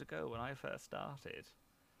 years ago when I first started."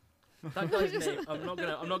 That guy's name. I'm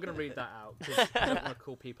not gonna read that out because I don't want to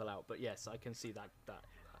call people out. But yes, I can see that.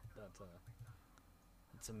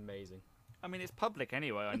 It's amazing. I mean, it's public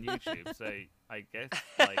anyway on YouTube, so I guess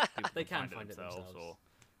like people They can find it themselves, or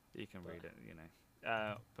you can read it, you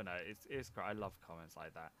know. But no, it's great. I love comments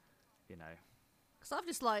like that, you know. Because I've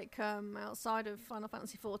just like outside of Final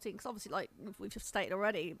Fantasy 14, because obviously, like we've just stated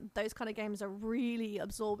already, those kind of games are really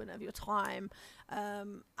absorbent of your time,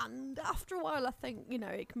 and after a while, I think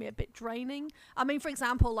it can be a bit draining. I mean, for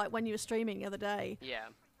example, like when you were streaming the other day,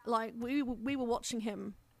 like we were watching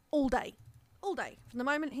him all day, from the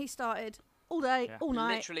moment he started, all day, all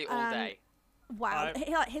night, literally all day. Wow,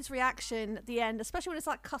 his reaction at the end, especially when it's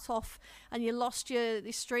like cut off and you lost your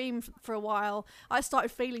stream for a while. I started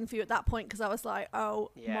feeling for you at that point because I was like,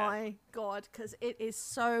 oh my god, because it is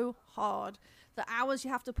so hard. The hours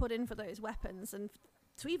you have to put in for those weapons, and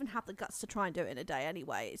to even have the guts to try and do it in a day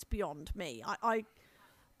anyway, it's beyond me.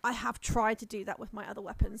 I have tried to do that with my other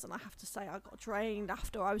weapons, and I have to say I got drained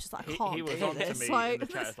after. I was just like, I can't he was do on this. to me Like, in the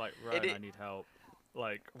chat. It's like, Ryan, I need help.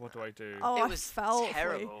 Like, what do I do? oh, It was felt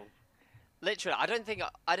terrible. Literally, I don't think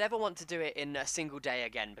I'd ever want to do it in a single day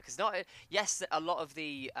again, because yes, a lot of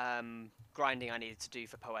the grinding I needed to do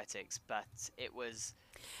for Poetics, but it was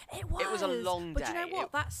a long day. But you know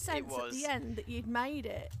what? That sense at the end that you'd made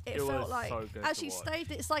it, it felt was like so good as to you watch. stayed,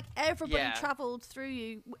 it's like everybody travelled through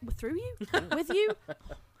you, with you.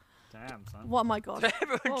 Damn, son. What my god!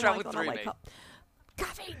 Everyone oh travelled my god, through I'll wake me. up.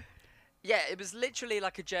 Gavin! Yeah, it was literally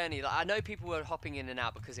like a journey. Like, I know people were hopping in and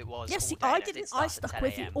out because it was. Yes, all see, day, I and it did didn't. start I at stuck 10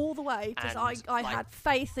 with you a.m. all the way because I And, had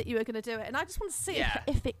faith that you were going to do it, and I just want to see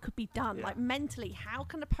if it could be done. Yeah. Like mentally, how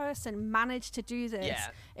can a person manage to do this? Yeah.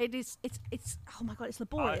 It's oh my god, it's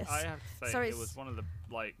laborious. I have to say, So it it's- was one of the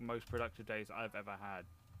most productive days I've ever had.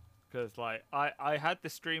 Because I had the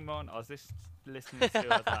stream on, I was just listening to it,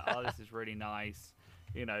 I was like, oh, this is really nice.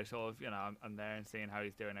 Sort of, I'm there and seeing how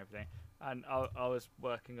he's doing everything. And I was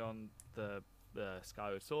working on the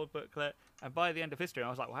Skyward Sword booklet, and by the end of history, I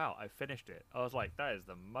was like, wow, I finished it. I was like, that is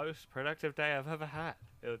the most productive day I've ever had.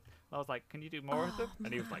 I was like, can you do more of them?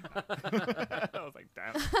 And he was like, no. I was like,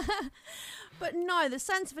 damn. But no, the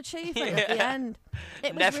sense of achievement at the end.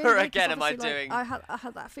 It was Never really good 'cause again am I obviously, doing- I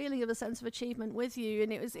had that feeling of a sense of achievement with you,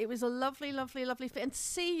 and it was a lovely, lovely, lovely fit. And to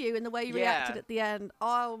see you and the way you reacted at the end,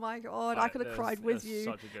 oh my god, I could have cried with you.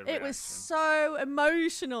 Such a good It was reaction. so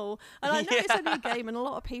emotional, and I know it's only a game, and a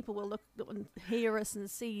lot of people will look and hear us and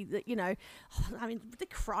see that I mean, they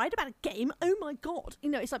cried about a game. Oh my god,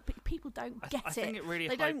 it's like people don't get I think it really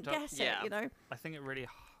they don't hyped up- get Yeah. it. I think it really.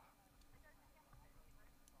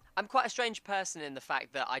 I'm quite a strange person in the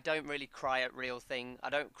fact that I don't really cry at I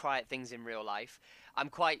don't cry at things in real life. I'm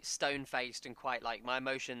quite stone-faced and quite like my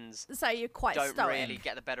emotions So you're quite don't stoic. really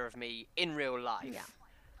get the better of me in real life. Yeah.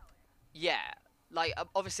 Yeah. Like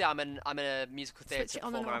obviously I'm a musical theatre Switch it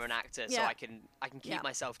on and performer, I'm an off. actor, so Yeah. I can keep Yeah.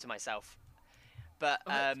 myself to myself. But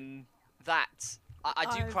I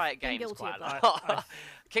do I've cry at been games guilty quite of a that. lot. Kingdom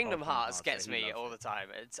Kingdom Hearts Hearts, gets yeah, he me loves all it. the time.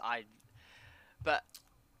 But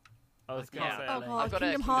I was gonna Yeah. say. Oh like, god, I've got a Kingdom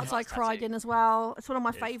Kingdom Hearts I Hearts cried tattoo. in as well. It's one of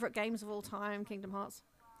my Yes. favourite games of all time, Kingdom Hearts.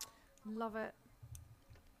 Love it.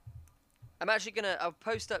 I'm actually I'll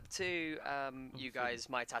post up to you guys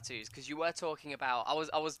my tattoos, because you were talking about I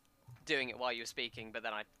was doing it while you were speaking, but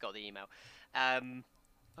then I got the email. Oh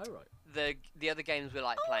right. The other games we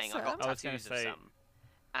like playing, I got Awesome. I was gonna tattoos of say- some.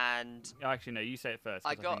 And Actually, no. You say it first.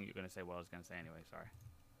 I 'Cause I got- think you're gonna say what I was gonna say anyway. Sorry.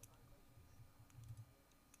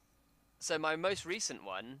 so my most recent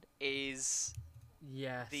one is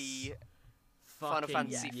Yes. the Final Fucking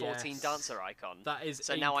Fantasy yes. 14 dancer icon. That is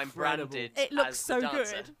So now I'm incredible. branded It looks as so the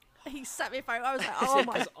dancer. good. He sent me a photo. I was like, oh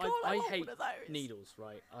my Because god, I want hate one of those. needles,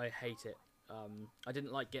 right? I hate it. I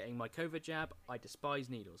didn't like getting my COVID jab. I despise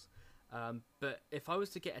needles. But if I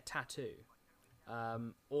was to get a tattoo,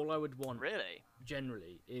 all I would want Really?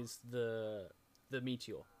 generally is the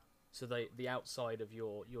meteor. So the outside of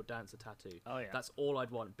your dancer tattoo. Oh, yeah. That's all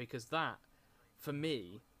I'd want, because that, for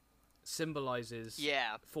me, symbolizes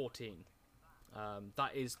Yeah. 14.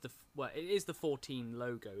 That is it is the 14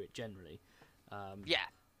 logo. It generally, Yeah.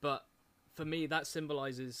 but for me that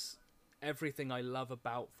symbolizes everything I love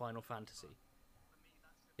about Final Fantasy.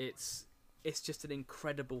 It's just an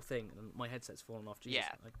incredible thing. And my headset's fallen off. Jesus,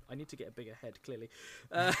 Yeah. I need to get a bigger head, clearly.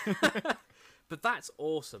 But that's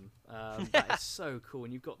awesome. That is so cool.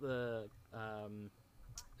 And you've got the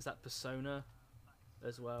is that Persona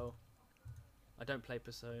as well? I don't play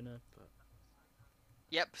Persona, but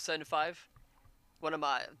Yep, Persona 5. One of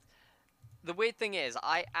my... The weird thing is,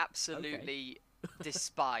 I absolutely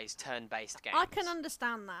despise turn-based games. I can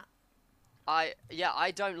understand that.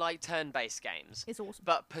 I don't like turn-based games. It's awesome.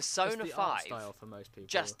 But it's Persona the 5 art style for most people.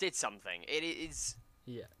 just did something. It is...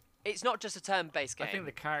 Yeah. It's not just a turn-based game. I think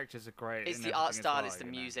the characters are great. It's and the art everything as style, well, it's the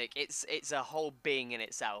you know. music, it's a whole being in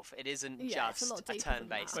itself. It isn't Yeah, it's a just lot a deeper than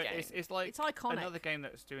turn-based that. But game. it's like It's iconic. another game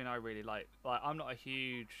that's doing I really like. Like I'm not a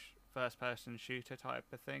huge first-person shooter type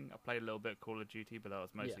of thing. I played a little bit of Call of Duty, but that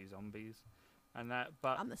was mostly zombies, and that.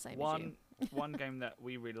 But I'm the same as one you. one game that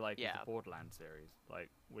we really like is Yeah. the Borderlands series.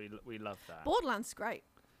 Like we love that. Borderlands is great.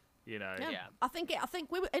 You know. Yeah. Yeah. I think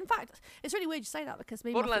we were. In fact, it's really weird you say that because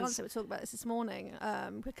me and my Borderlands- fiance were talking about this morning.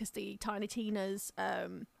 Because the Tiny Tina's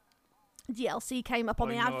DLC came up on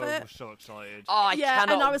the I know, advert. I'm so excited. Oh, I yeah,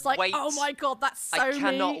 cannot and I was like, wait. oh my god, that's so I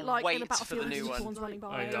cannot me. Like in wait a for the Battlefield new one. unicorns running by.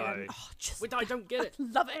 I know. And, oh, just Wait, I don't get it.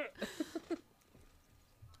 love it.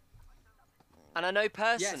 And I know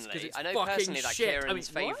personally, it's I know fucking personally that shit. I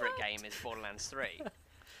Kieran's mean, favourite what? game is Borderlands 3.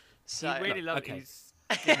 So He really Look, loved okay. He's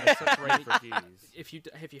given us such great reviews.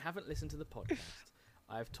 If you haven't listened to the podcast,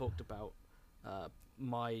 I've talked about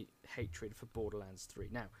my hatred for Borderlands 3.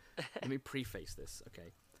 Now, let me preface this,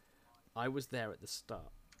 okay? I was there at the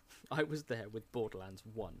start. I was there with Borderlands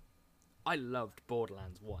 1. I loved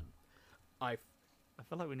Borderlands 1. I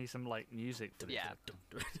feel like we need some like music for this. Yeah.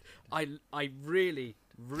 I really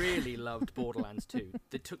loved Borderlands 2.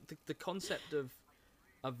 They took the concept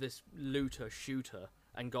of this looter shooter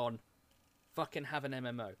and gone, fucking have an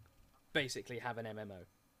MMO. Basically have an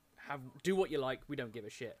MMO. Do what you like, we don't give a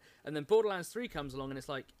shit. And then Borderlands 3 comes along and it's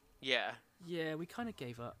like, yeah. yeah, we kind of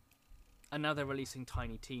gave up. And now they're releasing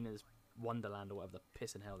Tiny Tina's Wonderland or whatever the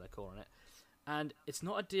piss in hell they're calling it. And it's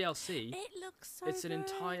not a DLC. It looks so It's an good.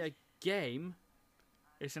 entire game.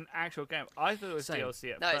 It's an actual game. I thought it was Same.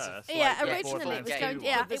 DLC at No, it's a- first. Yeah, Like, originally it Borderlands was 2 going. was.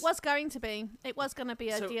 Yeah, This- it was going to be. It was going to be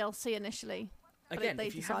a So- DLC initially. But Again, they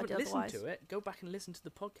if you decided haven't listened otherwise. to it, go back and listen to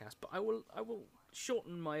the podcast. But I will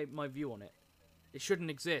shorten my view on it. It shouldn't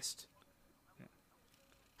exist.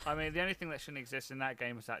 I mean, the only thing that shouldn't exist in that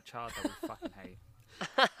game is that child that we fucking hate.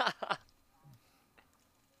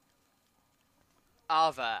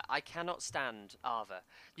 Ava, I cannot stand Ava.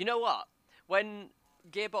 You know what? When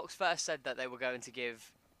Gearbox first said that they were going to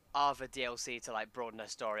give Ava DLC to like broaden her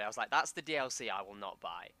story, I was like, that's the DLC I will not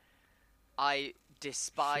buy. I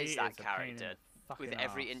despise She that is a pain in character the with fucking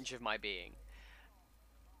every arse. inch of my being.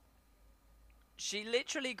 She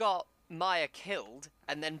literally got Maya killed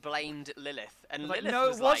and then blamed Lilith. And Like, Lilith no,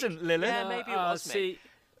 was it wasn't Lilith. Yeah, maybe it was me. See,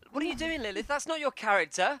 What are you doing, Lilith? That's not your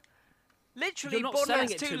character. Literally, You're not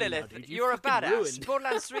Borderlands selling it 2 to me now, Lilith, dude. You you're a fucking badass. ruined.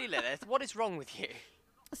 Borderlands 3 Lilith, what is wrong with you?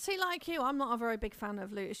 See, like you, I'm not a very big fan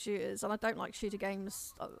of looter shooters, and I don't like shooter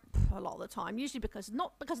games a lot of the time. Usually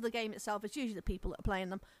not because of the game itself. It's usually the people that are playing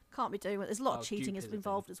them. Can't be doing it. There's a lot of cheating Duke is is a thing.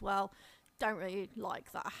 involved as well. Don't really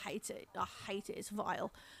like that. I hate it. It's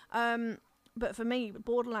vile. But for me,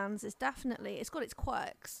 Borderlands is definitely, it's got its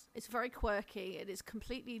quirks. It's very quirky. It is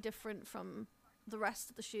completely different from the rest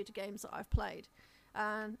of the shooter games that I've played.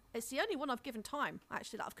 And it's the only one I've given time,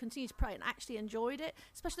 actually, that I've continued to play and actually enjoyed it,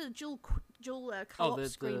 especially the dual co-op the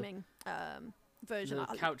screaming version.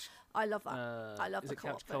 the couch. I love that. I love is the it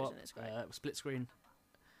couch co-op co-op? version, it's great. Split screen.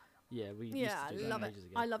 Yeah, we Yeah, I used to do love that it. ages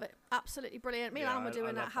ago. I love it. Absolutely brilliant. Me Yeah, and Alan were I doing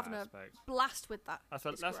love that, having a aspect. blast with that. That's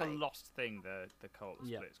It's a great. lost thing, the co-op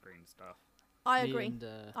Yeah. split screen stuff. I Me agree. and,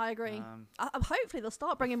 I agree. Um, Hopefully they'll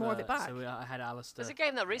start bringing more of it back. So I had Alistair. There's a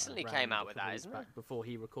game that recently round came out a with couple that, weeks isn't back there? Before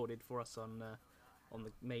he recorded for us on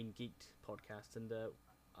the main Geeked podcast, and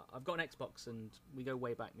I've got an Xbox, and we go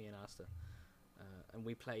way back, me and Alistair, and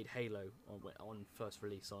we played Halo on first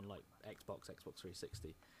release on like Xbox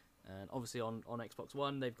 360, and obviously on Xbox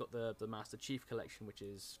One they've got the Master Chief Collection, which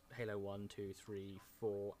is Halo 1, 2, 3,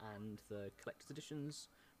 4, and the collector's editions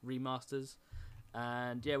remasters.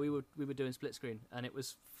 And yeah, we were doing split screen, and it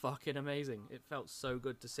was fucking amazing. It felt so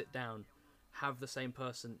good to sit down, have the same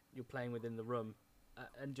person you're playing with in the room,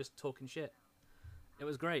 and just talking shit. It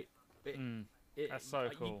was great. That's so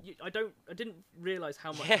cool. I didn't realize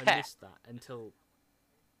how much Yeah. I missed that until,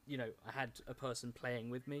 I had a person playing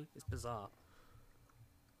with me. It's bizarre.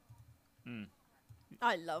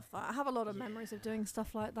 I love that. I have a lot of memories of doing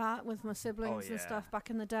stuff like that with my siblings and stuff back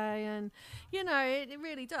in the day, and you know, it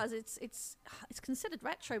really does. It's considered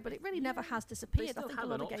retro, but it really never has disappeared. I think a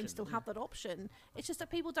lot of games still have that option. It's just that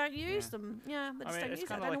people don't use them. Yeah, they just don't use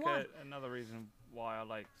it. I don't know why. Another reason why I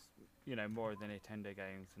like, you know, more of the Nintendo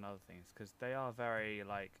games and other things, because they are very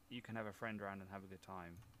like you can have a friend around and have a good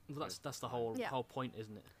time. Well, that's the whole point,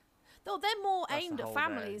 isn't it? Though they're more aimed at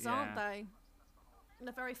families, aren't they?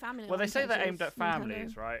 They're very family. Well, they say they're aimed at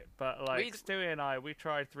families, right? But like Stewie and I, we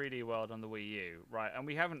tried 3D World on the Wii U, right? And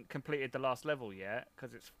we haven't completed the last level yet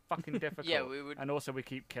because it's fucking difficult. Yeah, we would. And also we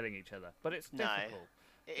keep killing each other, but it's difficult.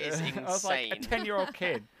 It is insane. I was like, a 10-year-old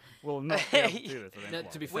kid will not be able to do this. No,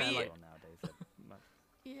 to be fair, nowadays.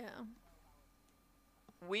 Yeah.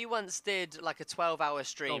 We once did like a 12-hour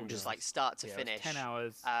stream, just like start to finish. 10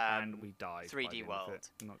 hours, and we died. 3D World.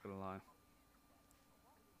 I'm not gonna lie.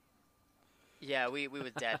 Yeah, we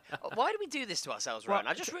were dead. Why do we do this to ourselves, Ron?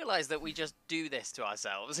 I just realised that we just do this to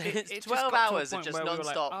ourselves. It's 12 hours of just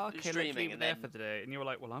non-stop streaming, and then for the day, and you were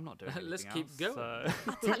like, "Well, I'm not doing anything Let's keep going." So.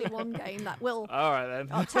 I'll tell you one game that will. All right then.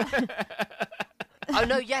 Oh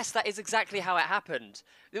no, yes, that is exactly how it happened.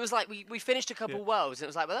 It was like we finished a couple worlds, and it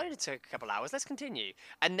was like, well, that only took a couple hours. Let's continue.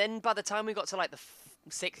 And then by the time we got to like the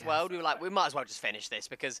sixth world, we were like, we might as well just finish this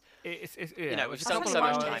because you know we've sunk so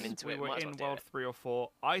much time into it. We were in World 3 or 4.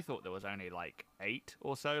 I thought there was only like 8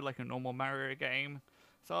 or so, like a normal Mario game.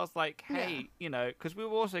 So I was like, hey, you know, because we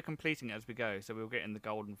were also completing it as we go. So we were getting the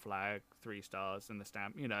golden flag, 3 stars, and the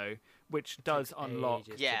stamp, you know, which does unlock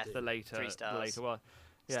the later world.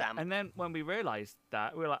 Yeah, Stamp. and then when we realised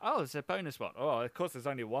that, we were like, oh, there's a bonus world. Oh, of course there's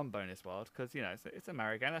only one bonus world, because, you know, it's a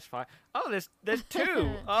Mario game, that's fine. Oh, there's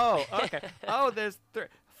 2. Oh, okay. Oh, there's 3,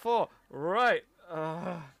 4. Right.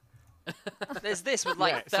 There's this with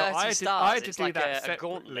like 30 stars. I had to it's do like that a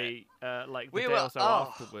gauntlet. separately, like the day or so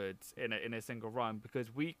afterwards in a single run,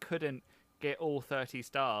 because we couldn't get all 30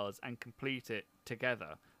 stars and complete it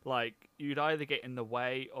together. Like, you'd either get in the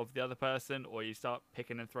way of the other person, or you start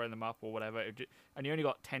picking and throwing them up, or whatever. And you only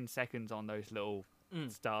got 10 seconds on those little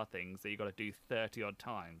star things that you got to do 30 odd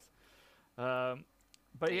times. But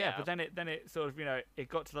then it sort of, you know, it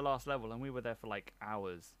got to the last level, and we were there for like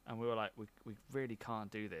hours, and we were like, we really can't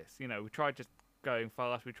do this. You know, we tried just going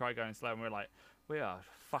fast, we tried going slow, and we were like, we are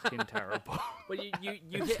fucking terrible. Well, you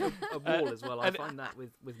hit a wall as well. I find that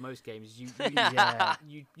with most games, you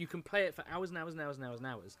can play it for hours and hours and hours and hours and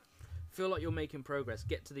hours. Feel like you're making progress.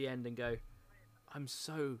 Get to the end and go, I'm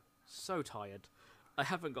so tired. I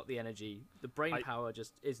haven't got the energy. The brain power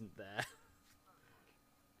just isn't there.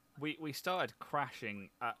 We started crashing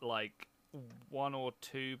at like 1 or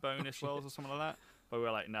 2 bonus worlds or something like that. But we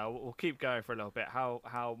were like, no, we'll keep going for a little bit.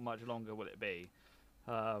 How much longer will it be?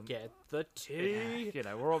 Get the tea. Yeah, you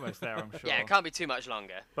know, we're almost there, I'm sure. Yeah, it can't be too much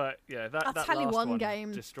longer. But yeah, that last one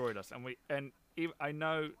destroyed us, and I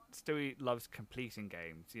know Stewie loves completing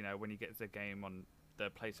games. You know, when he gets a game on the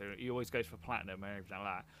PlayStation, he always goes for platinum and everything like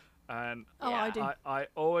that. And I do. I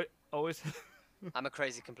always. I'm a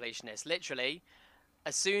crazy completionist. Literally,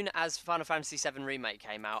 as soon as Final Fantasy VII Remake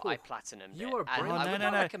came out, I platinumed it. Are and I would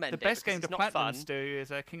not recommend the best game to platinum, Stewie,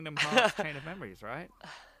 is Kingdom Hearts Chain of Memories, right?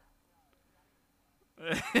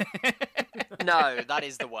 No, that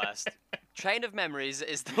is the worst. Chain of Memories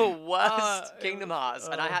is the worst Kingdom Hearts,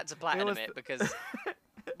 and I had to platinum it because,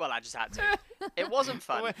 well, I just had to. It wasn't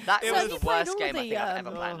fun. That was the worst game I think I've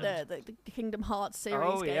ever platinumed. The Kingdom Hearts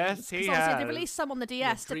series games. Yes, he has. has. They released some on the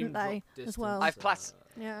DS, didn't they, as well? I've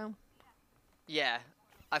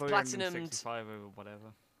I've platinumed 65 or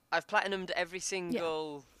whatever. I've platinumed every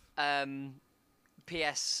single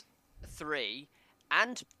PS3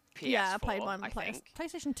 and PS4. Yeah, I played one. I think.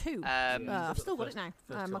 PlayStation 2. I've still got it now.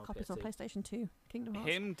 My copy's on PlayStation 2. Kingdom Hearts.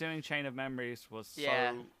 Him doing Chain of Memories was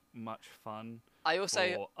so much fun. I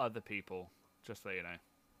also for other people, just so you know.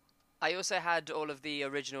 I also had all of the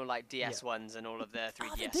original like DS ones and all of the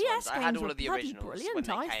 3DS the DS ones. I had all of the originals brilliant, when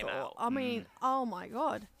they came out. I mean, oh my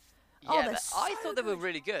god. Yeah, I thought they were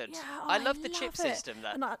really good. Yeah, I love the chip system.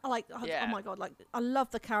 And I like. Oh my god! Like, I love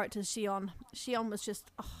the character Xion. Xion was just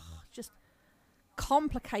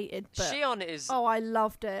complicated. But, Xion is. Oh, I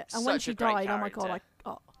loved it. And when she died, oh my god!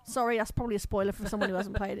 Sorry, that's probably a spoiler for someone who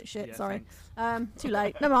hasn't played it. Shit, sorry. Too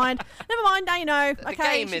late. Never mind. Now you know. The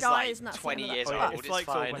okay, game she is dies, like and 20 years old. old. It's like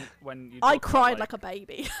fine. When you I cried like a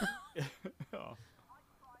baby.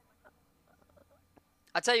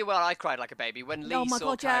 I tell you what, I cried like a baby when Lee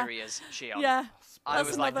saw Kairi as Xion. Yeah, I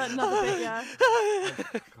was like, another bit. Yeah.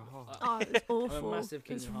 Oh, it's awful. I'm a massive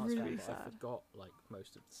Kingdom Hearts really fan, but I forgot like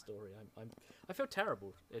most of the story. I feel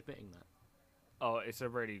terrible admitting that. Oh, it's a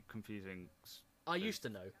really confusing. I used to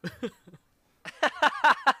know.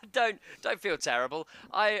 don't feel terrible.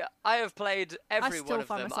 I have played every still one of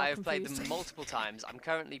find them. myself I have played confused. them multiple times. I'm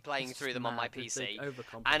currently playing It's through them on my mad that PC, they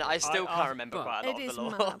overcomplicate and I still I- can't remember but quite a lot It of is the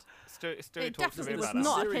lore. mad. Stu It talked to me definitely was about that.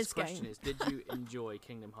 not serious his question game. is, did you enjoy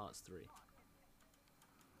Kingdom Hearts 3?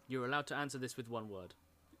 You're allowed to answer this with one word.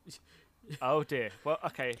 Oh dear. Well,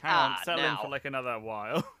 okay, hang on. Settle in now. for like another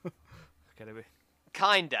while. Okay, there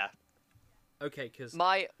Kinda. Okay, because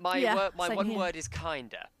My Yeah, my same one here. word is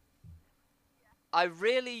kinda. I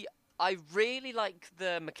really like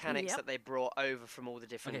the mechanics Yep. that they brought over from all the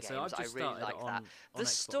different okay, games. so I've I just really started like on, that. on The Xbox,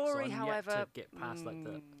 story, so I'm however, yet to get past like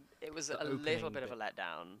the it was the a little opening bit of a bit.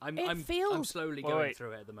 letdown. I'm feels- slowly Wait, going wait.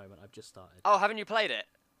 through it at the moment. I've just started. Oh, haven't you played it?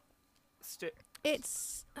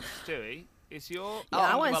 It's Stewie, is your Yeah,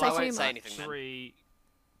 I won't well, say I too won't say much. anything then. 3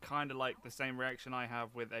 kind of like the same reaction I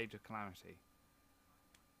have with Age of Calamity?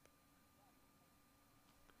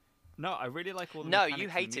 No, I really like all the No, mechanics you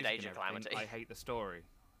and hated music Age and of everything. Calamity. I hate the story.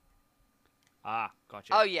 Ah,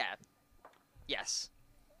 gotcha. Oh yeah, yes.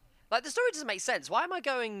 Like the story doesn't make sense. Why am I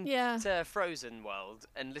going Yeah. to Frozen World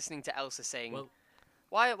and listening to Elsa sing? Well,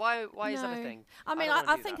 why is that a No. thing? I mean, don't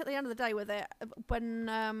wanna I do think that. at the end of the day with it, when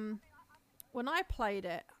I played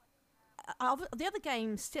it, the other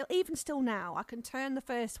games still now, I can turn the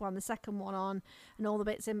first one, the second one on, and all the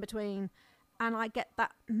bits in between, and I get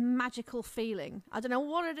that magical feeling. I don't know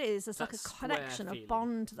what it is. There's like a That square connection, a feeling.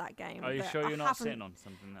 bond to that game. Are you that sure I you're not haven't- sitting on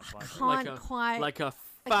something that's like Can't like a quite. like a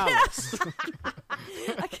phallus.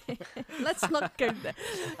 Okay, let's not go there.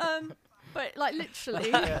 But like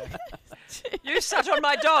literally, You sat on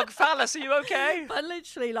my dog, Phallus. Are you okay? but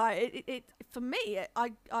literally, like it for me,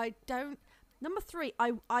 I don't. Number 3,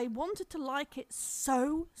 I wanted to like it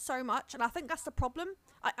so much, and I think that's the problem.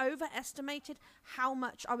 I overestimated how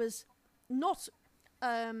much I was not.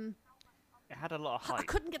 it had a lot of I hype.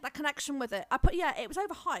 couldn't get that connection with it. It was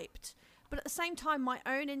overhyped, but at the same time, my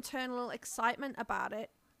own internal excitement about it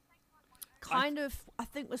I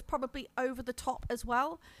think was probably over the top as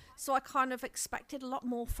well. So I kind of expected a lot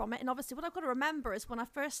more from it. And obviously what I've got to remember is when I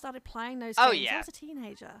first started playing those Oh, games, yeah. I was a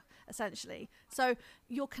teenager, essentially. So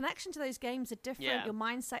your connection to those games are different. Yeah. Your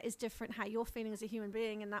mindset is different. How you're feeling as a human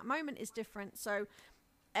being in that moment is different. So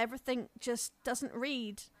everything just doesn't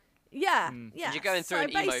read. Yeah, yeah. You're going through so an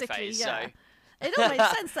emo basically, phase, yeah. so... It all made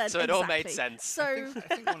sense then. So it all made exactly. sense. So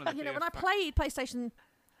I think one of the you know, when biggest I played PlayStation,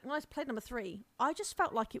 when I played number 3, I just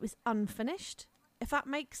felt like it was unfinished. If that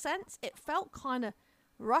makes sense, it felt kind of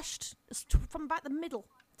rushed from about the middle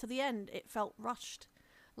to the end. It felt rushed,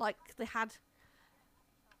 like they had.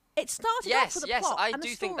 It started off with a yes, plot I and a do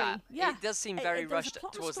story. think that. Yeah, It does seem very there was a rushed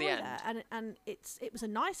plot and a towards the story end. there, and it was a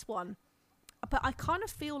nice one. But I kind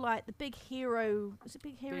of feel like the Big Hero, was it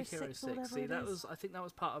Big Hero Big 6 Hero or 6. whatever See, it that is? was I think that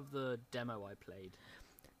was part of the demo I played.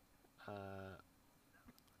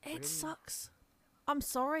 It really? sucks. I'm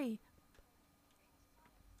sorry.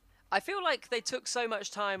 I feel like they took so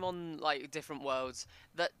much time on like different worlds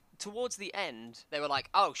that towards the end they were like,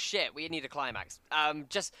 "Oh shit, we need a climax.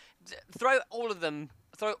 Just throw all of them,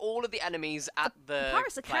 throw all of the enemies at the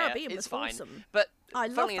Pirates of the player. Caribbean It's was fine." awesome. But I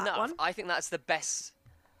love funnily that enough, one. I think that's the best.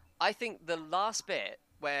 I think the last bit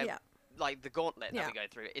where Yeah. like the gauntlet that Yeah. we go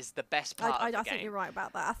through is the best part of the I game. think you're right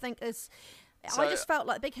about that. I think it's. I So- just felt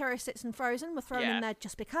like Big Hero 6 and Frozen were thrown Yeah. in there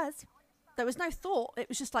just because. There was no thought. It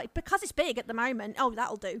was just like, because it's big at the moment, oh,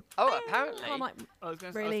 that'll do. Oh, apparently. I'm like, I was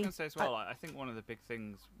going Really? to say as well, like, I think one of the big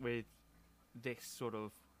things with this sort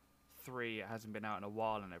of 3, it hasn't been out in a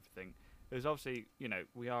while and everything, is obviously, you know,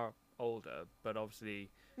 we are older, but obviously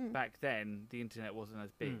back then the internet wasn't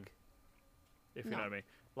as big, if you know No. what I mean.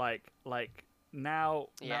 Like now,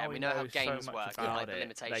 Yeah, now we know how so games much work and, about like, the it,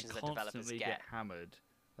 limitations they that developers constantly get. hammered.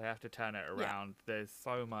 They have to turn it Yeah. around. There's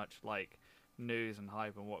so much like news and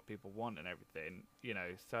hype and what people want and everything, you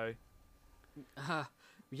know. So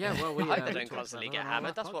Yeah, well, we I hope they we don't talked constantly about get that on hammered.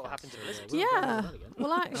 our That's what podcast, happened to so, Blizzard. we'll go over yeah. that again.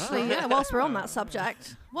 Well, actually, yeah. Whilst we're on that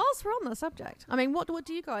subject, I mean, what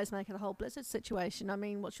do you guys make of the whole Blizzard situation? I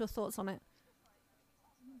mean, what's your thoughts on it?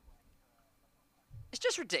 It's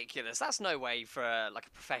just ridiculous. That's no way for like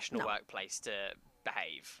a professional No. workplace to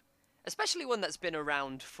behave, especially one that's been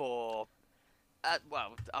around for.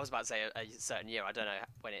 Well, I was about to say a certain year. I don't know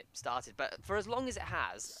when it started, but for as long as it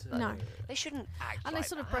has, No. they shouldn't act. And like they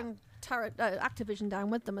sort of that. bring Activision down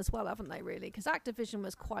with them as well, haven't they? Really, because Activision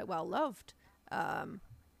was quite well loved,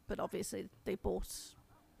 but obviously they bought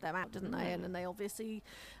them out, didn't they? And then they obviously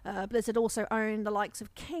Blizzard also owned the likes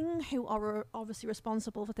of King, who are obviously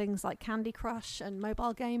responsible for things like Candy Crush and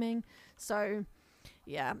mobile gaming. So,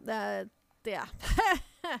 yeah, yeah.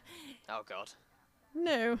 Oh god.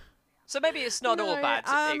 No. So maybe it's not all No, bad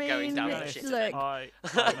I it going mean, down look, the shit. look. I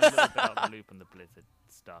know a little bit about the loop and the Blizzard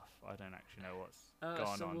stuff. I don't actually know what's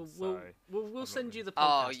gone so on. We'll send you the Oh,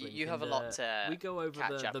 podcast link you have a and, lot to we go over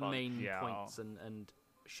catch up the on. main Yeah, points and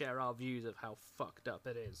share our views of how fucked up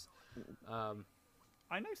it is.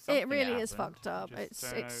 I know something It really is happened. fucked up. Just It's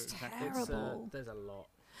don't know it's exactly. terrible. There's a lot.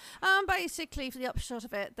 Basically, for the upshot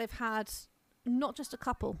of it, they've had not just a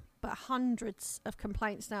couple, but hundreds of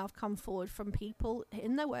complaints now have come forward from people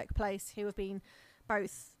in their workplace who have been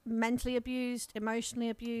both mentally abused, emotionally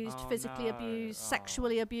abused, Oh, physically no. abused, Oh.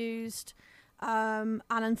 sexually abused. And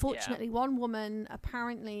unfortunately, one woman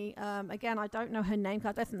apparently, again, I don't know her name 'cause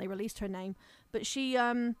I don't think they released her name, but she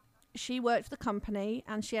worked for the company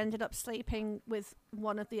and she ended up sleeping with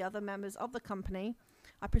one of the other members of the company.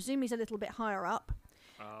 I presume he's a little bit higher up.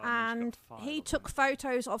 And he took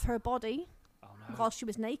photos of her body while she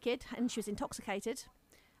was naked and she was intoxicated,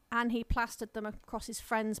 and he plastered them across his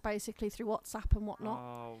friends basically through WhatsApp and whatnot.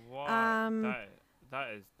 Oh, what? That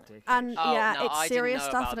is ridiculous. And Oh, yeah, no, I it's didn't serious know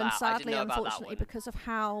stuff, about and then that. I didn't sadly, know about that unfortunately, one. because of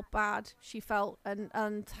how bad she felt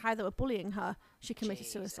and how they were bullying her, she committed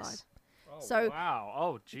suicide. Jesus. Oh, so- wow.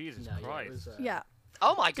 Oh, Jesus No, yeah, it Christ. was, Yeah.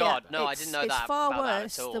 Oh my God! Yeah, No, I didn't know that It's far about that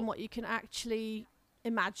worse at all. than what you can actually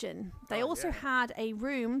imagine. They Oh, also yeah. had a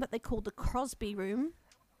room that they called the Crosby room.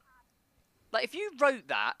 Like if you wrote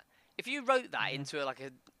that into like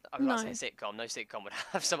a, I'm not No. saying a sitcom. No sitcom would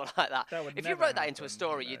have someone like that. That would If you never wrote that into a happen,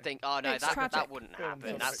 story, you you'd know. think, oh no, It's that tragic. wouldn't Films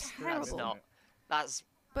happen. are That's terrible. not. That's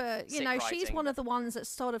But, you Sick know, she's writing. one of the ones that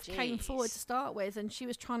sort of came forward Jeez. to start with, and she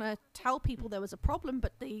was trying to tell people there was a problem,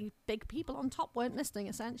 but the big people on top weren't listening,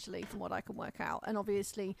 essentially, from what I can work out. And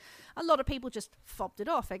obviously, a lot of people just fobbed it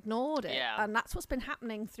off, ignored it. Yeah. And that's what's been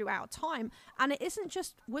happening throughout time. And it isn't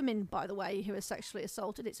just women, by the way, who are sexually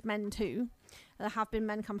assaulted, it's men too. There have been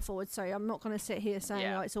men come forward, so I'm not going to sit here saying,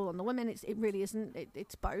 Yeah. oh, it's all on the women. It really isn't.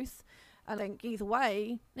 It's both. I think either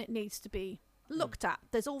way, it needs to be looked at.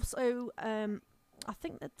 There's also... I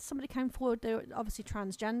think that somebody came forward, they were obviously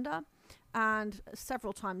transgender, and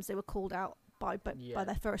several times they were called out by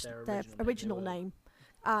their original name,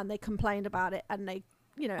 and they complained about it, and they,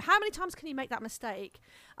 you know, how many times can you make that mistake?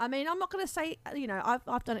 I mean, I'm not going to say, you know,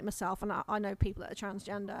 I've done it myself, and I know people that are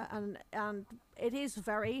transgender, and it is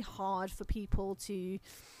very hard for people to,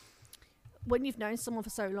 when you've known someone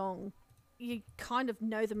for so long, you kind of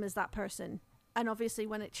know them as that person. And obviously,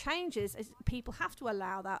 when it changes, people have to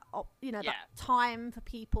allow that, that time for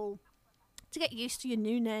people to get used to your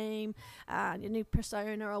new name, your new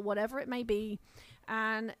persona, or whatever it may be.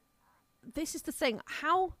 And this is the thing: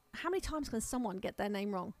 how many times can someone get their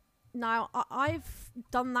name wrong? Now, I've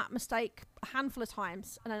done that mistake a handful of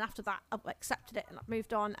times, and then after that, I've accepted it and I've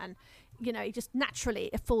moved on. And you know, it just naturally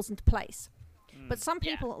it falls into place. But some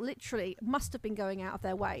people literally must have been going out of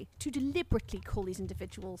their way to deliberately call these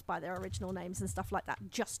individuals by their original names and stuff like that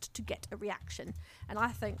just to get a reaction. And I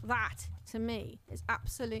think that, to me, is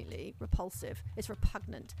absolutely repulsive. It's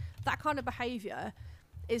repugnant. That kind of behaviour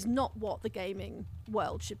is not what the gaming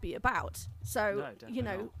world should be about. So, you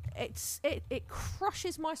know, it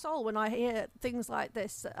crushes my soul when I hear things like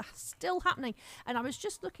this that are still happening. And I was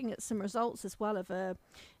just looking at some results as well of a...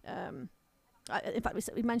 in fact,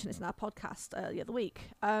 we mentioned this in our podcast the other week,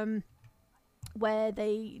 where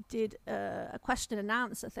they did a question and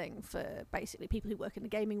answer thing for basically people who work in the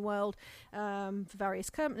gaming world for various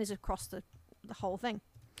companies across the whole thing.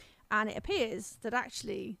 And it appears that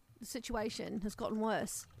actually the situation has gotten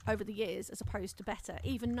worse over the years as opposed to better,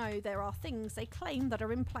 even though there are things they claim that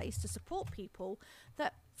are in place to support people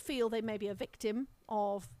that feel they may be a victim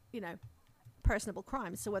of, you know, personable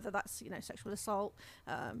crimes. So whether that's, you know, sexual assault,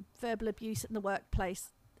 verbal abuse in the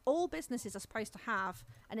workplace, all businesses are supposed to have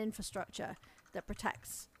an infrastructure that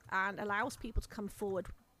protects and allows people to come forward,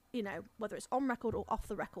 you know, whether it's on record or off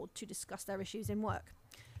the record, to discuss their issues in work.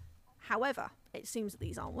 However, it seems that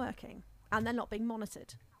these aren't working and they're not being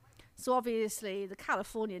monitored. So obviously the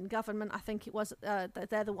Californian government, I think it was,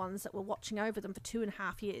 they're the ones that were watching over them for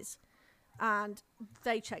 2.5 years, and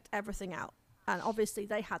they checked everything out. And obviously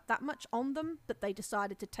they had that much on them that they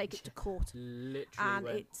decided to take it to court. Literally and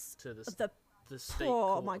went it's to the state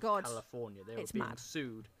oh court my God. of California. They were It's being mad.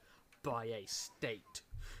 sued by a state.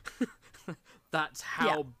 That's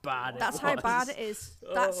how bad it That's was. how bad it is.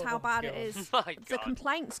 That's Oh how my bad God. it is. My The God.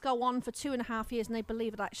 complaints go on for 2.5 years, and they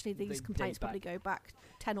believe that actually They these date complaints back probably go back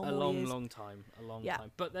 10 or a more long, years. long time. A long Yeah.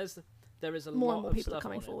 time. But there is a More lot and more of people are stuff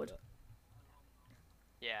coming on it forward. that-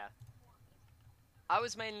 Yeah. I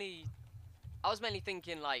was mainly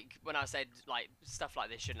thinking, like, when I said like stuff like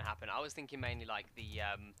this shouldn't happen, I was thinking mainly like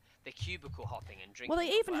the cubicle hopping and drinking. Well,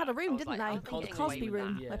 they at even had a work. I room, was didn't like, they? how The can you get away Cosby with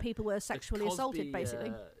room, that? Yeah. where people were The sexually Cosby, assaulted,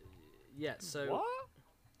 basically. Yeah, so What?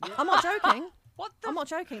 yeah, I'm not joking. What the? I'm not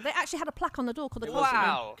joking. They actually had a plaque on the door called the Wow. Cosby room.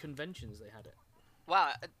 Wow. conventions they had it.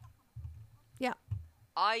 Wow. Yeah.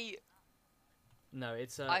 No,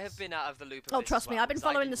 it's. I have been out of the loop of Oh, this trust as me, well, I've been 'cause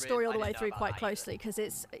I following the didn't story all the I way didn't know through about quite that closely either. because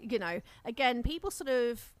it's, again, people sort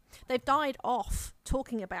of, they've died off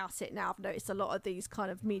talking about it now. I've noticed a lot of these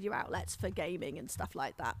kind of media outlets for gaming and stuff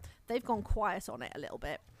like that. They've gone quiet on it a little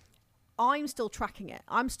bit. I'm still tracking it.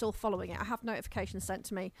 I'm still following it. I have notifications sent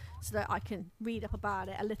to me so that I can read up about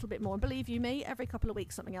it a little bit more. And believe you me, every couple of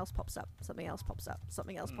weeks something else pops up, something else pops up,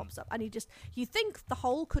 something else pops up. And you think the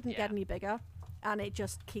hole couldn't get any bigger, and it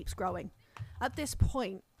just keeps growing. At this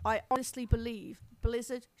point, I honestly believe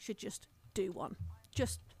Blizzard should just do one.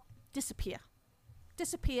 Just disappear.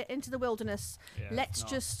 Disappear into the wilderness. Yeah, Let's not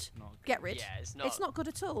just good. get rid. Yeah, It's not good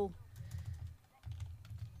at all.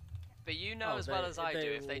 But you know as well as I do,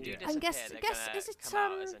 if they do disappear, And guess they're is gonna it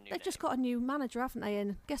come out as a new they've just name. got a new manager, haven't they?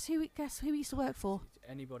 And guess who he used to work for?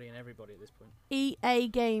 Anybody and everybody at this point. EA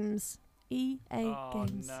Games. EA Oh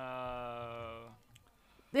Games. no.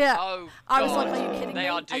 Yeah. Oh, I was like, God. are you kidding They me?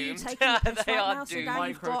 are Are you doomed. taking the piss They right are now? So doomed. now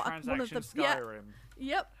you've got one of the Microtransaction Skyrim.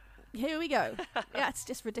 Yep. Here we go. Yeah, it's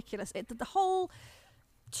just ridiculous. The whole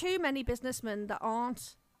too many businessmen that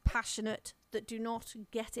aren't passionate, that do not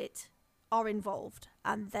get it, are involved,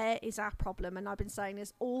 and there is our problem. And I've been saying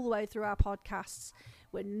this all the way through our podcasts.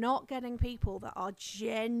 We're not getting people that are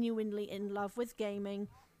genuinely in love with gaming,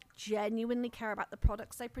 genuinely care about the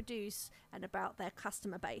products they produce and about their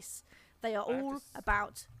customer base. They are all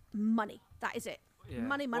about money. That is it. Yeah.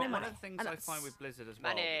 Money, money, One money. of the things And I that's- find with Blizzard as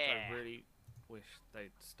well, Money. which I really wish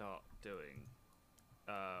they'd start doing,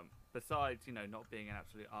 besides, not being an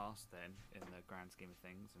absolute arse then in the grand scheme of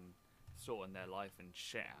things and sorting their life and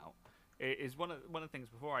shit out, is one of the things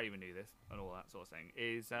before I even knew this and all that sort of thing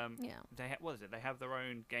is they have their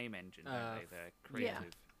own game engine, don't they? Their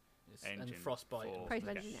creative engine and Frostbite for- and all Creative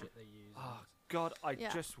the engine, shit they use. Oh God, I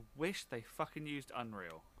Yeah. just wish they fucking used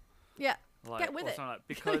Unreal. Yeah. Like, Get with or it. something like-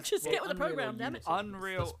 because Just get with the Unreal or program, damn it. Unity.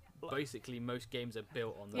 Unreal. That's basically, most games are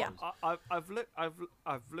built on those. Yeah.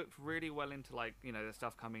 I've looked really well into the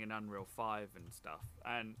stuff coming in Unreal 5 and stuff,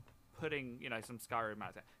 and putting some Skyrim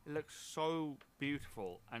out there. It looks so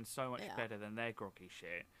beautiful and so much better than their groggy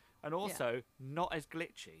shit, and also not as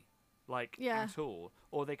glitchy, at all.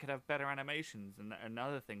 Or they could have better animations and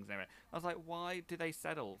other things in it. I was like, why do they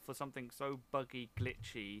settle for something so buggy,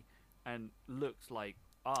 glitchy, and looks like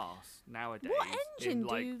arse nowadays? What engine in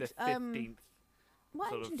do the 15th. What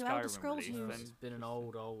sort engine of do Elder Skyrim Scrolls release, use? It's been an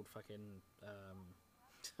old fucking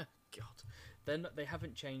God. They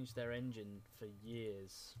haven't changed their engine for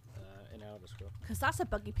years in Elder Scrolls. Because that's a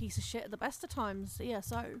buggy piece of shit at the best of times.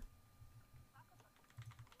 ESO.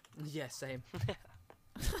 Yeah, same.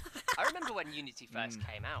 I remember when Unity first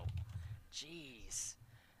came out. Jeez.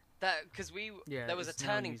 Because there was a it's now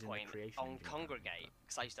turning using the point creation on engine. Congregate,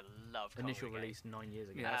 because I used to love Initial Congregate. release 9 years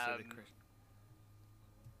ago. Yeah, absolutely.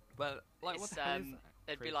 Well, what It's, the hell is that?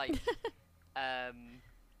 It'd be Crazy. like,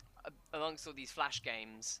 amongst all these Flash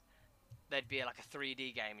games, there'd be like a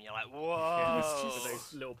 3D game, and you're like, whoa! With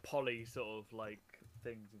those little poly sort of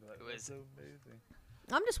things. You'd be like, It "That's was- so amazing."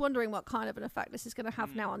 I'm just wondering what kind of an effect this is going to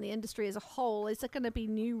have now on the industry as a whole. Is there going to be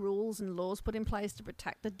new rules and laws put in place to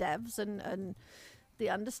protect the devs and the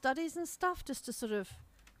understudies and stuff, just to sort of...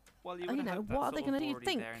 Well, you know, what are they going to do, you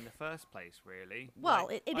think? there in the first place, really? Well,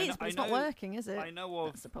 Like, it I is, kn- but I it's not know- working, is it? I know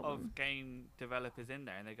That's the problem. of game developers in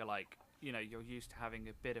there, and they go you're used to having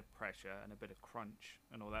a bit of pressure and a bit of crunch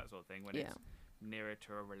and all that sort of thing when it's nearer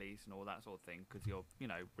to a release and all that sort of thing, because you're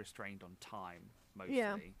restrained on time mostly.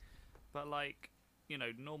 Yeah. But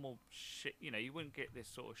normal shit, you wouldn't get this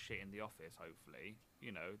sort of shit in the office. Hopefully,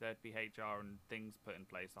 there'd be HR and things put in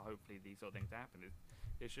place, so hopefully these sort of things happen.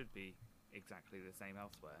 It should be exactly the same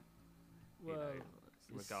elsewhere. Well,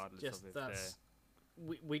 regardless just of if that's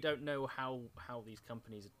we don't know how these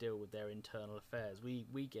companies deal with their internal affairs. We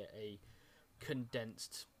get a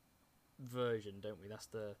condensed version, don't we? That's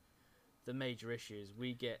the major issues.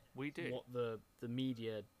 We get We do. what the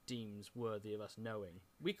media deems worthy of us knowing.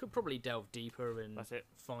 We could probably delve deeper and That's it.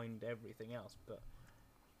 find everything else, but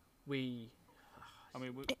I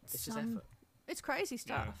mean, it's just effort. It's crazy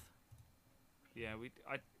stuff.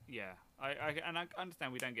 I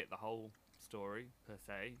understand we don't get the whole story per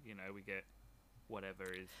se. We get whatever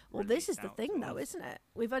is. Well, this released is the out thing, to though, us. isn't it?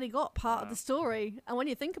 We've only got part of the story, and when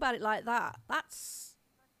you think about it like that, that's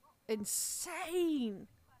insane.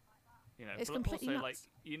 It's but completely also, nuts.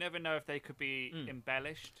 you never know if they could be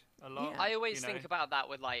embellished a lot. Yeah. I always you think know. about that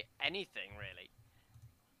with anything, really.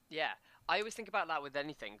 Yeah, I always think about that with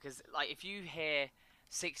anything, because if you hear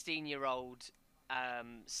 16-year-old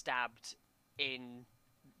stabbed in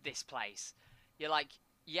this place, you're like,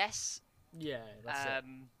 yes, Yeah, that's it.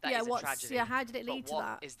 That is a tragedy. How did it lead to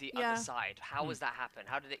that? What is the other side? How has that happened?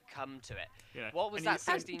 How did it come to it? Yeah. What was that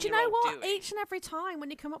 16-year-old doing? Do you know what? Each and every time when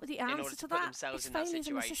you come up with the answer to that, it's in that failures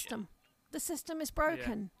in the situation. system. The system is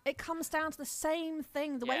broken. It comes down to the same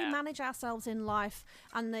thing. The way we manage ourselves in life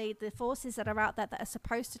and the forces that are out there that are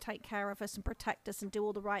supposed to take care of us and protect us and do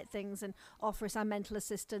all the right things and offer us our mental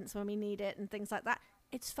assistance when we need it and things like that.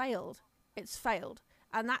 It's failed. It's failed.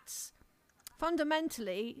 And that's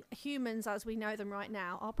fundamentally, humans as we know them right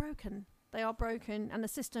now are broken. They are broken and the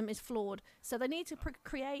system is flawed. So they need to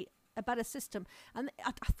create a better system. And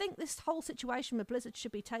I think this whole situation with Blizzard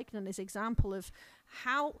should be taken as an example of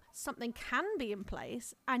how something can be in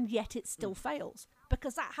place and yet it still fails,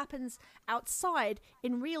 because that happens outside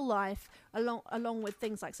in real life along with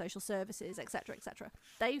things like social services, etc., etc.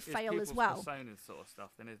 They fail as well. It's people's personas sort of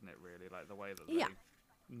stuff then, isn't it, really? Like the way that they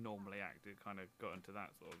normally act, it kind of got into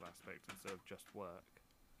that sort of aspect instead of just work.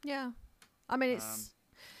 Yeah. I mean,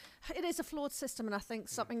 it is a flawed system, and I think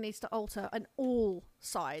something needs to alter on all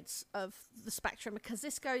sides of the spectrum, because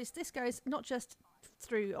this goes not just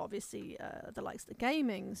through obviously the likes of the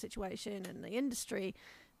gaming situation and the industry,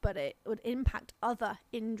 but it would impact other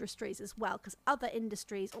industries as well, because other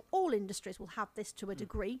industries or all industries will have this to a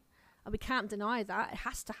degree, and we can't deny that. It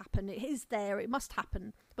has to happen. It is there. It must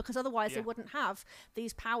happen, because otherwise they wouldn't have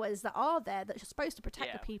these powers that are there that are supposed to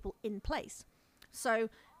protect the people in place. So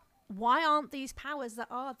why aren't these powers that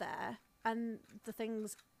are there and the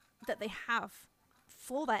things that they have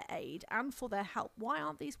for their aid and for their help, why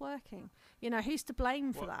aren't these working? You know, who's to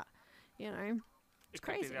blame for that? You know, it's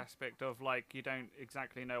crazy. Could be the aspect of, like, you don't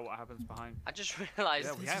exactly know what happens behind. I just realised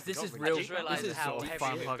this is real. I just realised how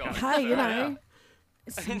heavy we've got. Hey, you know.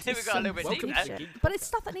 I think we got a little bit deep there. But it's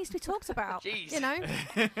stuff that needs to be talked about. Jeez. You know,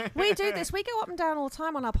 we do this. We go up and down all the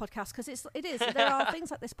time on our podcast because it is. There are things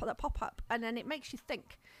like this that pop up, and then it makes you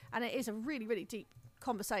think, and it is a really, really deep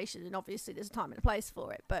conversation. And obviously, there's a time and a place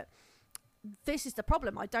for it. But this is the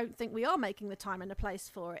problem. I don't think we are making the time and the place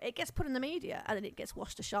for it. It gets put in the media, and then it gets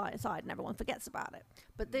washed aside, and everyone forgets about it.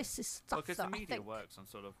 But this is stuff because that the media I think works on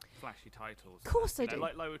sort of flashy titles. Of course they do.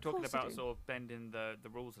 Like we were talking about sort of bending the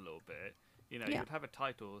rules a little bit. You know, you'd have a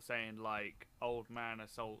title saying, like, old man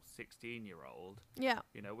assaults 16-year-old. Yeah.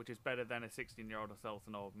 You know, which is better than a 16-year-old assaults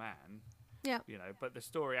an old man. Yeah. You know, but the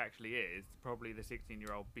story actually is probably the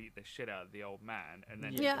 16-year-old beat the shit out of the old man and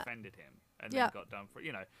then defended him and then got done for,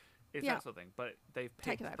 you know, it's that sort of thing. But they've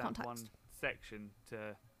picked that one section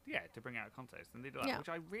to bring out context. And they do that, which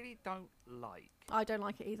I really don't like. I don't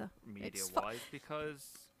like it either. Media-wise, because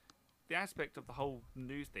the aspect of the whole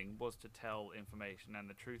news thing was to tell information and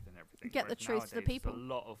the truth and everything. Get the truth to the people. There's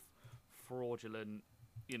a lot of fraudulent,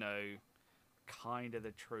 you know, kind of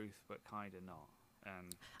the truth, but kind of not.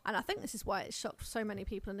 And I think this is why it shocked so many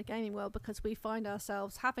people in the gaming world, because we find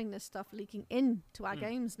ourselves having this stuff leaking into our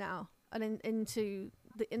games now and into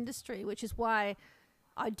the industry, which is why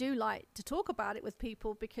I do like to talk about it with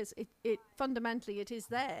people, because it fundamentally it is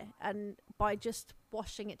there, and by just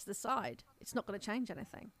washing it to the side, it's not going to change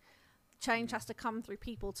anything. Change has to come through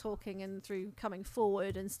people talking and through coming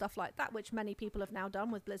forward and stuff like that, which many people have now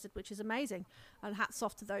done with Blizzard, which is amazing. And hats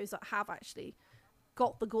off to those that have actually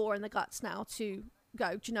got the gore and the guts now to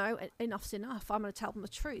go, do you know, enough's enough. I'm going to tell them the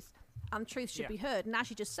truth. And truth should be heard. And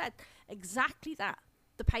as you just said, exactly that.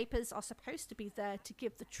 The papers are supposed to be there to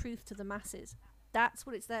give the truth to the masses. That's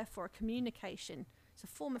what it's there for, a communication. It's a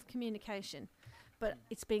form of communication. But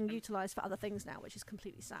it's being utilised for other things now, which is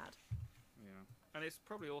completely sad. And it's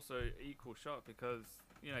probably also equal shot because,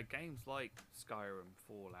 you know, games like Skyrim,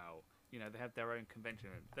 Fallout, you know, they have their own convention.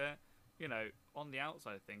 They're, you know, on the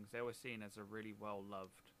outside of things, they were seen as a really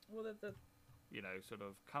well-loved, you know, sort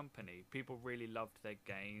of company. People really loved their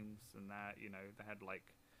games and that, you know, they had, like,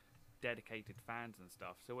 dedicated fans and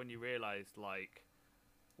stuff. So when you realise, like,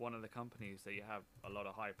 one of the companies that you have a lot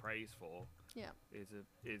of high praise for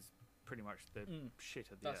is pretty much the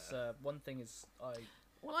shit of the earth. That's one thing is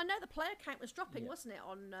Well, I know the player count was dropping, wasn't it,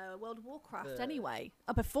 on World of Warcraft anyway,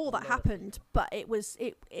 before that happened. But it was,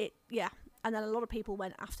 and then a lot of people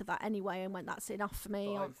went after that anyway and went, that's enough for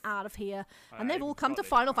me, I'm out of here. And they've all come to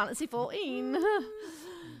Final Fantasy 14.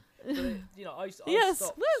 You know, I yes,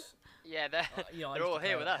 stopped, yeah, they're, you know, they're all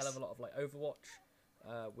here with us. A hell of a lot of like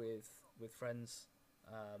Overwatch with friends,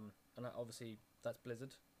 and obviously that's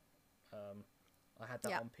Blizzard. I had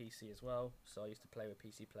that on PC as well, so I used to play with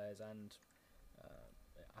PC players, and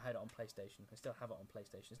I had it on PlayStation. I still have it on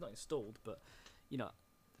PlayStation. It's not installed, but you know,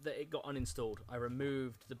 it got uninstalled. I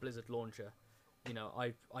removed the Blizzard launcher. You know,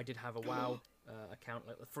 I did have a WoW account,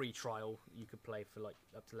 like a free trial you could play for like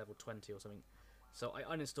up to level 20 or something. So I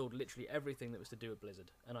uninstalled literally everything that was to do with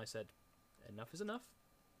Blizzard, and I said, enough is enough.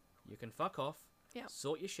 you can fuck off,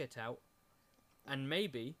 sort your shit out, and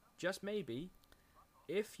maybe, just maybe,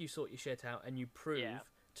 if you sort your shit out and you prove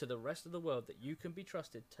to the rest of the world that you can be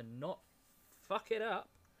trusted to not fuck it up,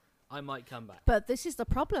 I might come back. But this is the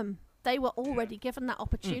problem. They were already given that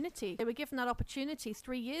opportunity. They were given that opportunity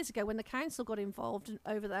 3 years ago when the council got involved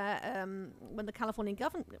over there, when the Californian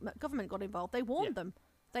government got involved. They warned them.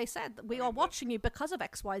 They said, we are watching you because of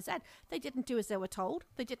X, Y, Z. They didn't do as they were told.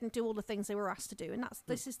 They didn't do all the things they were asked to do. And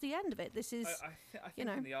this is the end of it. This is, I think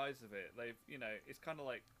in the eyes of it, they've, it's kind of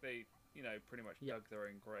like they, pretty much dug their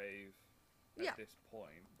own grave at this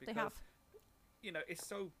point. Because, they have. It's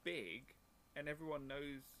so big and everyone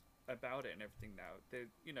knows about it and everything now.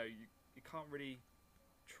 You can't really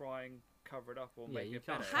try and cover it up or make it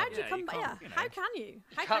better. How do you come back? How can you?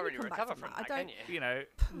 How can't can really you come recover back from that? can you?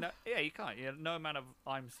 You can't. No amount of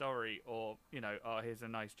I'm sorry or oh here's a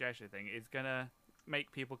nice gesture thing is gonna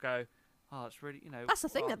make people go, oh it's really That's the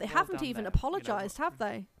thing that they haven't even apologised, have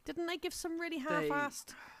they? Didn't they give some really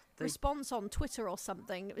half-assed response on Twitter or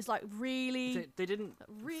something? It was like really. They didn't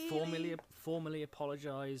really formally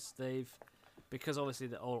apologise. Because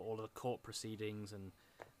obviously all of the court proceedings and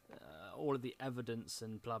all of the evidence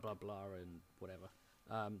and blah blah blah and whatever,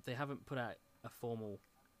 they haven't put out a formal,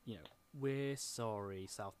 we're sorry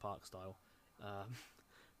South Park style,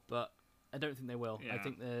 but I don't think they will. I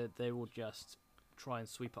think they will just try and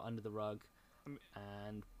sweep it under the rug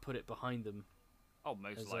and put it behind them. Oh,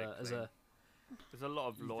 most likely. There's a lot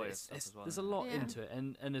of lawyer stuff as well. There's a lot into it,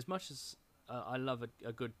 and as much as I love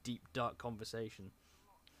a good deep dark conversation.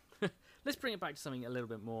 Let's bring it back to something a little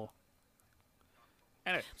bit more.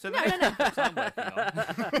 Anyway, so no. I'm working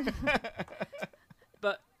on.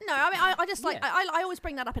 But no, I mean, I just like I always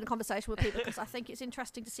bring that up in a conversation with people because I think it's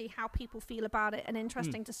interesting to see how people feel about it and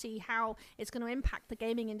interesting to see how it's going to impact the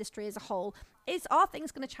gaming industry as a whole. Are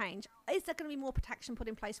things going to change? Is there going to be more protection put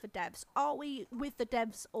in place for devs? Are we with the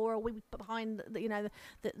devs or are we behind the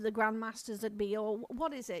grandmasters that be, or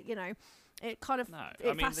what is it? It kind of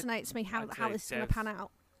fascinates me how this is going to pan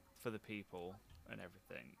out. For the people and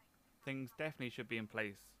everything, things definitely should be in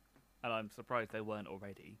place, and I'm surprised they weren't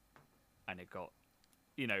already. And it got,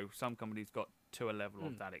 some companies got to a level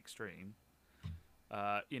of that extreme,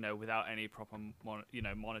 without any proper,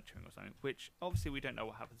 monitoring or something. Which obviously we don't know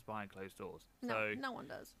what happens behind closed doors. No, so no one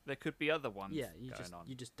does. There could be other ones. Yeah, you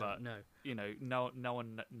just don't know.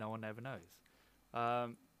 No one ever knows.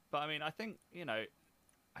 But I mean, I think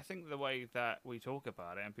the way that we talk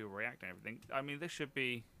about it and people react and everything, I mean, this should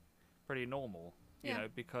be pretty normal,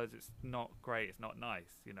 because it's not great, it's not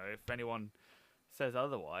nice. If anyone says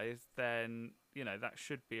otherwise, then that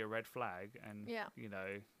should be a red flag, and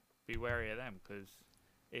be wary of them because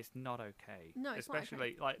it's not okay. No, it's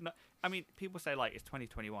especially not okay. I mean, people say it's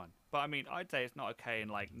 2021, but I mean, I'd say it's not okay in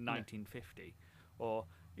 1950 or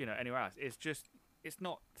anywhere else. It's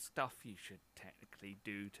not stuff you should technically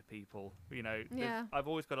do to people. I've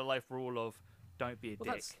always got a life rule of don't be a dick.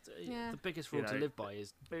 That's, the biggest rule to live by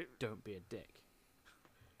is don't be a dick.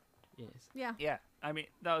 Yes. Yeah. Yeah. I mean,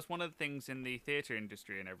 that was one of the things in the theatre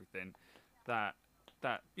industry and everything that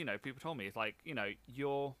people told me. It's like,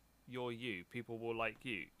 you're you. People will like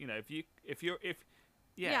you. If you're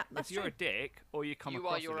true. a dick or you come You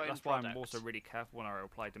across are your it, own that's why I'm product. also really careful when I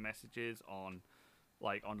reply to messages on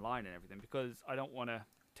online and everything, because I don't want to.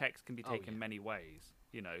 Text can be taken many ways,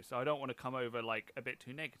 so I don't want to come over a bit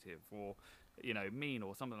too negative or mean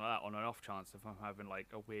or something like that on an off chance if I'm having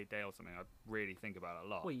a weird day or something. I really think about it a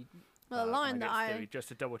lot. Well, the line that I just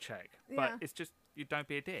to double check, but it's just you don't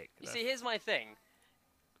be a dick. You see, here's my thing.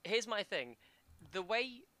 The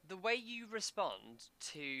way you respond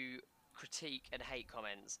to critique and hate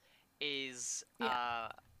comments is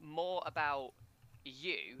more about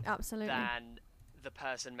you absolutely than the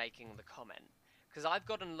person making the comment. Because I've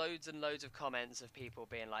gotten loads and loads of comments of people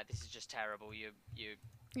being like, "This is just terrible. You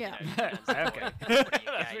yeah. Okay. What are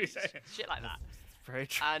you gays?" Shit like that. Very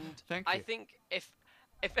true. And Thank you. I think if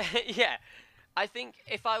I think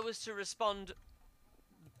if I was to respond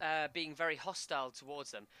being very hostile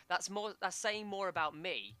towards them, that's saying more about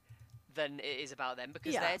me than it is about them,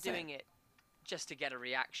 because they're doing it just to get a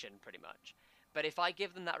reaction, pretty much. But if I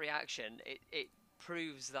give them that reaction, it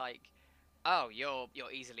proves oh, you're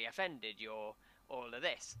easily offended, you're all of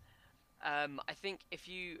this. I think if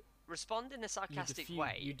you respond in a sarcastic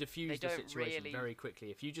way, you diffuse they the don't situation really very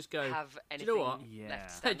quickly. If you just go, have do anything you know what? left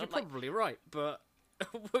to Hey, stand you're on. probably right, but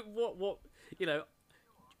what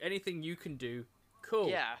anything you can do, cool.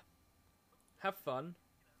 Yeah. Have fun.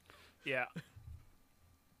 Yeah.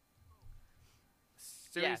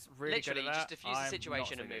 Yeah, Siri's really literally, good at just that. diffuse the I'm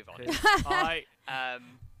situation not and so move good, on. 'cause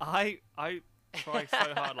I try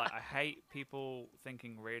so hard. Like, I hate people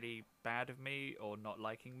thinking really bad of me or not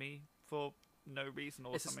liking me for no reason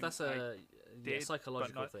or something. That's a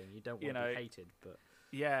psychological thing. You don't want to be hated, but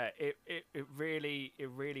yeah, it really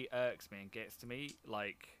irks me and gets to me.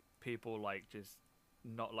 Like, people like just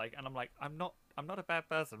not like, and I'm like, I'm not a bad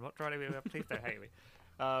person. I'm not trying to be. Please don't hate me.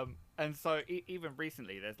 And so even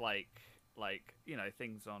recently, there's like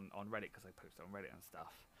things on Reddit, because I post on Reddit and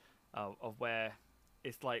stuff, of where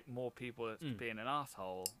it's like more people that's being an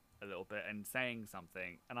asshole a little bit and saying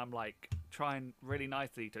something, and I'm like trying really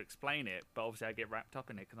nicely to explain it, but obviously I get wrapped up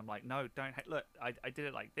in it because I'm like, no, don't look, I did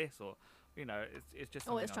it like this, or it's just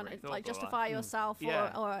always trying really to like justify yourself,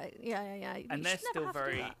 or yeah. And they're still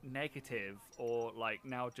very negative, or like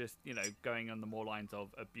now just going on the more lines of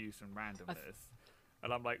abuse and randomness.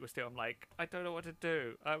 And I'm like, I don't know what to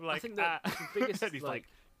do. I'm like, I think the biggest. And he's like,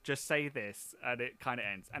 just say this, and it kind of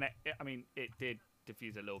ends. And it did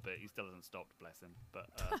diffuse a little bit. He still hasn't stopped, bless him. But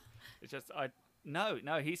it's just, no,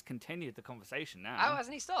 he's continued the conversation now. Oh,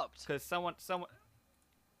 hasn't he stopped? Because someone.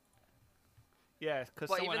 Yeah, because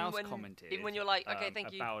someone else commented. Even when you're like, okay,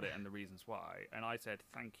 thank you about it and the reasons why, and I said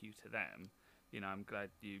thank you to them. I'm glad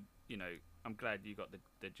I'm glad you got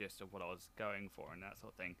the gist of what I was going for and that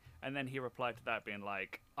sort of thing. And then he replied to that being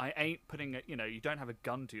like, I ain't putting it, you don't have a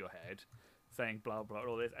gun to your head, saying blah blah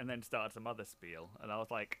all this, and then started some other spiel, and I was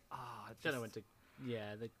like, I don't know when to.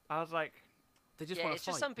 Yeah, I was like, they just want to fight. It's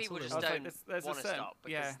just some people just don't want to stop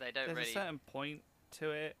because they don't really. There's a certain point to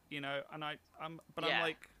it, and I'm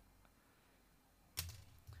like.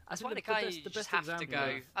 I find it kind of you just have to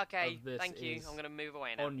go, okay, thank you, I'm going to move away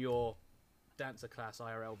now. On your dancer class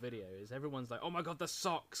IRL video is everyone's like, oh my god, the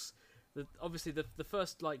socks. Obviously, the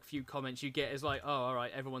first few comments you get is like, oh, all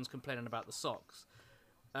right, everyone's complaining about the socks.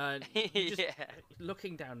 And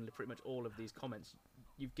looking down pretty much all of these comments,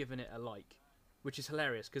 you've given it a like, which is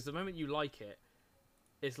hilarious because the moment you like it,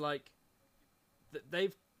 it's like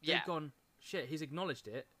they've gone, shit, he's acknowledged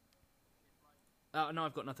it. No,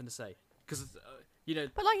 I've got nothing to say because.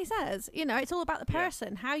 But like he says, it's all about the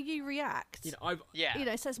person, how you react.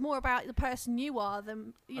 It says more about the person you are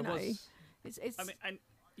than It's. I mean, and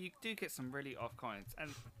you do get some really off comments,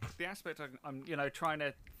 and the aspect I'm trying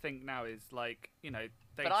to think now is like they.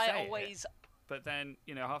 But I always. But then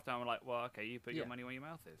half the time I'm like, well, okay, you put your money where your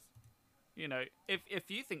mouth is. If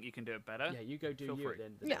you think you can do it better, you go do you.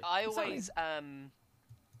 Then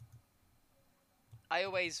I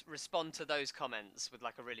always respond to those comments with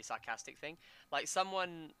like a really sarcastic thing. Like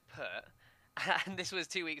someone put, and this was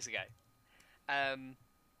 2 weeks ago. I'm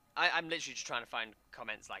literally just trying to find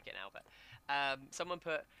comments like it now, but someone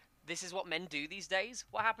put, "This is what men do these days.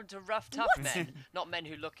 What happened to rough, tough men? Not men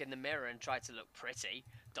who look in the mirror and try to look pretty. ...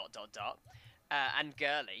 And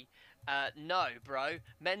girly. No, bro,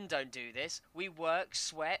 men don't do this. We work,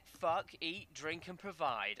 sweat, fuck, eat, drink, and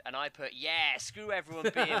provide." And I put, yeah, screw everyone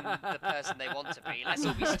being the person they want to be. Let's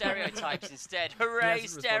all be stereotypes instead. Hooray,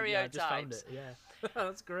 stereotypes. Yeah,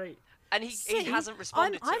 that's great. And he hasn't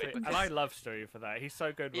responded to it. And I love Stewie for that. He's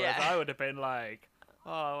so good. Whereas I would have been like, oh,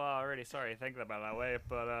 well, I'm really sorry thinking about that way,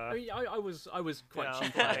 but I mean, I was quite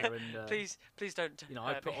cheap there, and please don't.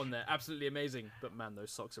 I put on there absolutely amazing, but man,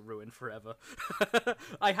 those socks are ruined forever.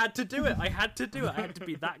 I had to do it. I had to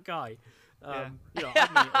be that guy. I mean it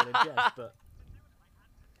all in jest, but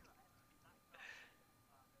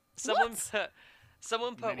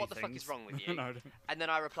someone put, "What the fuck is wrong with you?" No, and then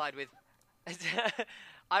I replied with,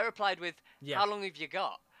 "How long have you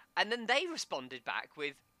got?" And then they responded back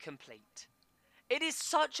with, "Complete." It is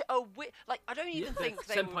such a I don't even think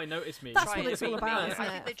they Senpai noticed me. That's what it's all about, isn't it?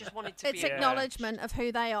 I think they just wanted to It's acknowledgement of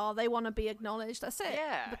who they are. They want to be acknowledged. That's it.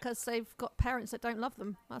 Yeah. Because they've got parents that don't love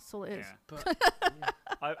them. That's all it is. Yeah. But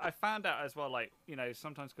I found out as well,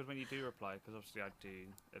 sometimes because when you do reply, because obviously I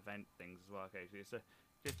do event things as well occasionally, so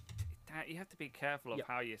you have to be careful of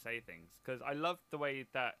how you say things. Because I love the way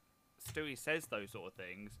that Stewie says those sort of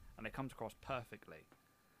things, and it comes across perfectly.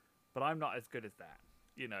 But I'm not as good as that.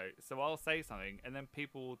 So I'll say something, and then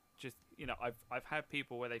people just, I've had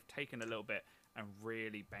people where they've taken a little bit and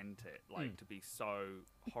really bent it, to be so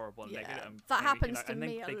horrible and negative. And that happens to and then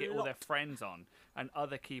me they get a all their lot. friends on, and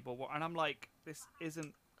other keyboard, and I'm like, this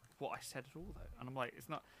isn't what I said at all, though. And I'm like, it's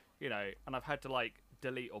not, and I've had to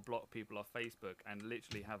delete or block people off Facebook, and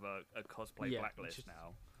literally have a cosplay blacklist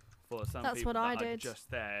now for some people that are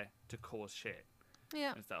just there to cause shit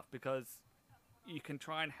and stuff, because you can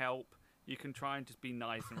try and help. You can try and just be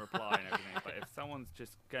nice and reply and everything, but if someone's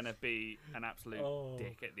just gonna be an absolute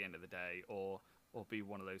dick at the end of the day, or be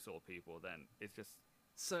one of those sort of people, then it's just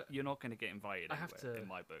you're not gonna get invited anywhere in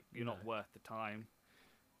my book. You're not worth the time.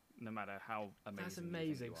 no matter how amazing. That's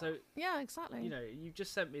amazing. You So yeah, exactly. you know, you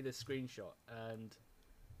just sent me this screenshot, and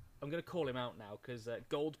I'm gonna call him out now because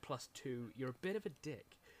Gold+2, you're a bit of a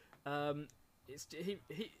dick.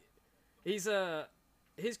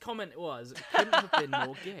 His comment was, it couldn't have been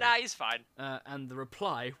more gay. Nah, he's fine. And the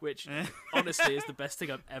reply, which honestly is the best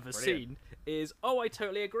thing I've ever seen, is, oh, I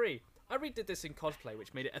totally agree. I redid this in cosplay,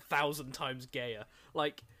 which made it 1,000 times gayer.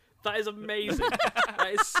 Like, that is amazing. That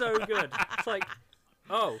is so good. It's like,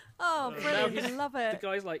 oh, brilliant! I love the it.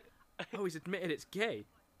 guy's like, oh, he's admitted it's gay.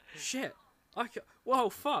 Shit. Whoa,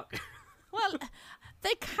 fuck. Well,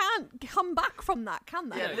 they can't come back from that, can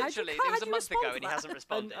they? Yeah, How do you- literally. how It was do a you month respond ago to and he that? hasn't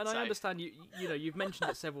responded. And so. I understand you've mentioned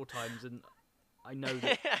it several times, and I know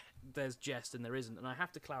that there's jest and there isn't, and I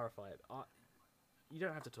have to clarify it. You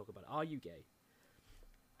don't have to talk about it. Are you gay?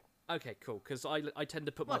 Okay, cool. Because I tend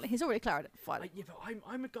to put Well, he's already clarified it. yeah, but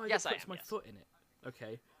I'm a guy Yes, I that puts am, my yes. foot in it.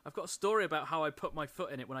 Okay, I've got a story about how I put my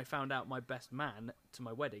foot in it when I found out my best man to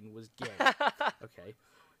my wedding was gay. Okay,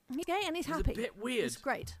 He's gay and he's it's happy. a bit weird. It's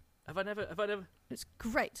great. Have I never? It's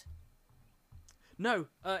great. No,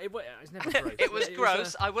 it's never gross. It was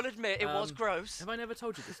gross. I will admit, it was um, gross. Have I never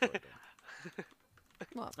told you this story? Ben?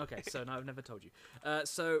 Well, Okay, so no, I've never told you.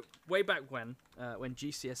 So way back when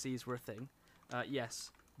GCSEs were a thing,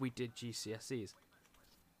 yes, we did GCSEs.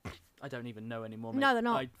 I don't even know anymore. Mate. No, they're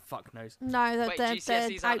not. I fuck knows. no, Wait, they're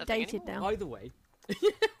GCSEs aren't a thing outdated anymore? now. Either way,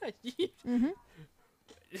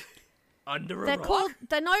 under a They're rock. called.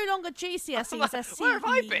 They're no longer GCSEs. They're CE. Where have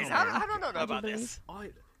I been? now. How do I not know I do about believe. this?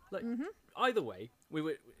 Either way, we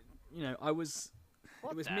were. I was.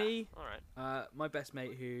 What It was the- me. All right. My best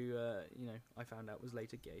mate, who I found out was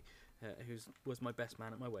later gay, who was my best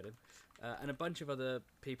man at my wedding, and a bunch of other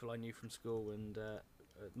people I knew from school, and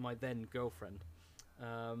my then girlfriend.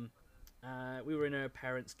 We were in her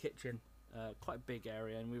parents' kitchen, quite a big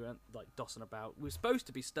area, and we were like dossing about. We were supposed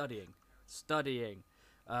to be studying.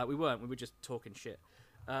 We weren't. We were just talking shit.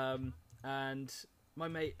 And my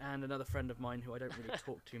mate and another friend of mine, who I don't really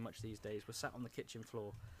talk too much these days, were sat on the kitchen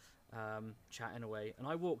floor, chatting away. And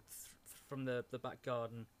I walked from the back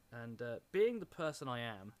garden, and being the person I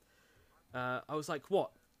am, I was like,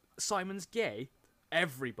 "What? Simon's gay?"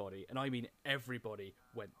 Everybody, and I mean everybody,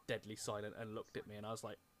 went deadly silent and looked at me, and I was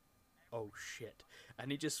like, "Oh shit!"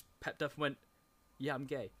 And he just pepped up and went, "Yeah, I'm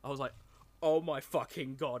gay." I was like, "Oh my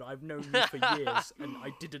fucking god, I've known you for years and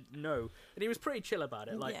I didn't know." And he was pretty chill about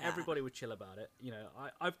it. Like, Yeah. everybody was chill about it. You know,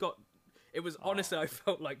 I've got... It was... Honestly, I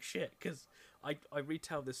felt like shit, because I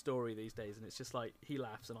retell this story these days, and it's just like, he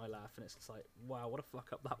laughs and I laugh, and it's just like, wow, what a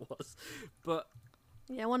fuck up that was. But...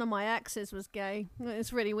 Yeah, one of my exes was gay.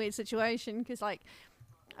 It's a really weird situation because, like,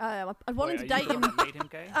 I wanted to date him. Made him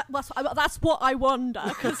gay? That's what I wonder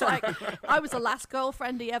because, like, I was the last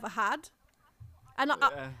girlfriend he ever had, and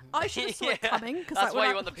I should have saw it coming. Cause, That's like, why when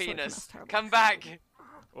you want the sorry, penis. that's terrible. Come back.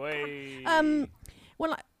 Wait.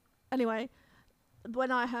 When anyway,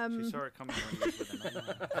 when I She saw it coming when you was with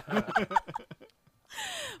him.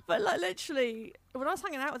 But like literally, when I was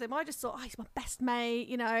hanging out with him, I just thought, oh, he's my best mate.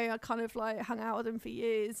 You know, I kind of like hung out with him for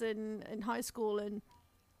years in high school, and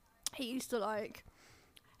he used to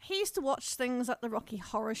watch things like the Rocky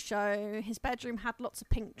Horror Show. His bedroom had lots of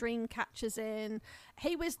pink dream catchers in.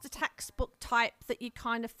 He was the textbook type that you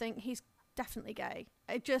kind of think he's definitely gay.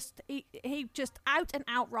 He just out and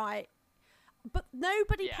outright. But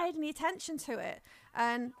nobody paid any attention to it,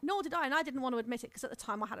 and nor did I. And I didn't want to admit it because at the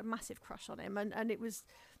time I had a massive crush on him, and it was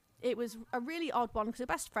a really odd one because we're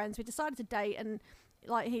best friends. We decided to date, and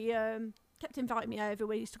like he kept inviting me over.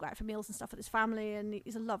 We used to go out for meals and stuff with his family, and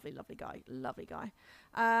he's a lovely guy.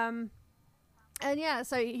 And yeah,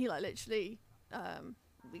 so he like literally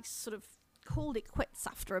we sort of called it quits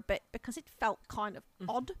after a bit because it felt kind of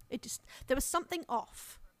odd. There was something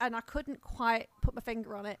off. And I couldn't quite put my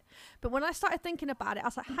finger on it. But when I started thinking about it, I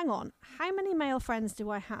was like, hang on, how many male friends do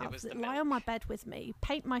I have that lie on my bed with me,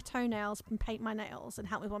 paint my toenails and paint my nails and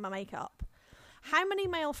help me with my makeup? How many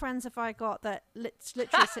male friends have I got that literally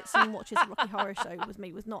sits and watches a Rocky Horror Show with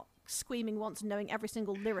me with not screaming once and knowing every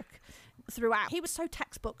single lyric throughout? He was so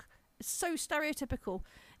textbook, so stereotypical.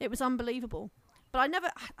 It was unbelievable. But I don't know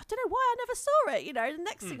why I never saw it. You know, the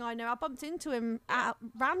next thing I know, I bumped into him at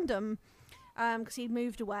random. Because he'd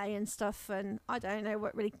moved away and stuff, and I don't know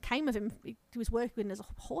what really came of him. He was working as a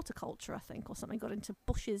horticulture, I think, or something. Got into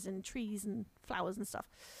bushes and trees and flowers and stuff.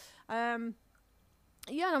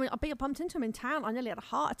 Yeah, I mean, I bumped into him in town. I nearly had a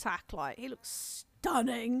heart attack. Like, he looked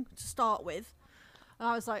stunning to start with, and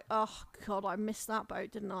I was like, oh god, I missed that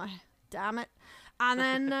boat, didn't I? Damn it! And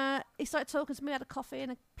then he started talking to me. Had a coffee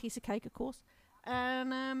and a piece of cake, of course,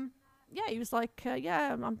 and yeah, he was like,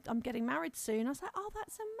 yeah, I'm getting married soon. I was like, oh,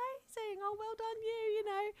 that's amazing. Oh, well done you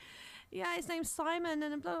know. Yeah, his name's Simon,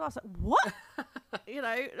 and blah, blah, blah. I was like, what?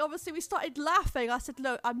 Obviously we started laughing. I said,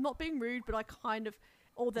 look, I'm not being rude, but I kind of,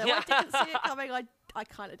 although I didn't see it coming, I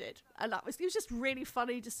kind of did. And it was just really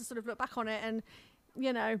funny just to sort of look back on it. And,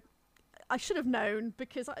 I should have known,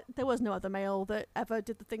 because there was no other male that ever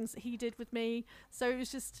did the things that he did with me. So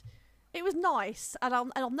it was nice. And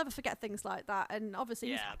I'll never forget things like that. And obviously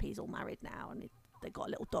he's happy. He's all married now, and they got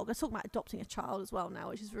a little dog. I was talking about adopting a child as well now,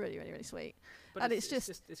 which is really, really, really sweet. But and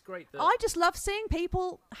it's great that I just love seeing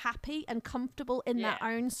people happy and comfortable in their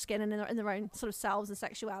own skin and in their own sort of selves and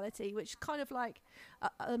sexuality, which kind of like,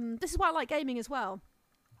 this is why I like gaming as well.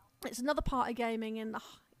 It's another part of gaming, and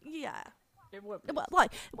what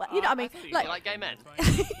I mean, like gay men.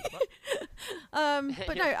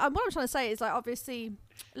 But no, what I'm trying to say is, like, obviously,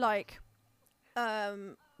 like,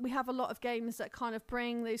 we have a lot of games that kind of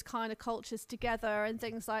bring these kind of cultures together and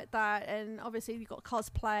things like that. And obviously you've got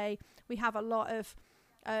cosplay. We have a lot of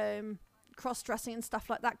cross-dressing and stuff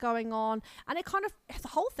like that going on. And it kind of, the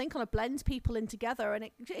whole thing kind of blends people in together, and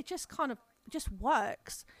it just kind of just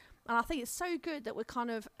works. And I think it's so good that we're kind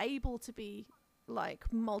of able to be like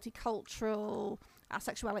multicultural. Our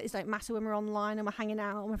sexualities don't matter when we're online and we're hanging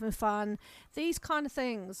out and we're having fun. These kind of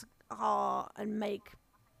things are and make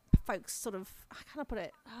folks sort of, how can I put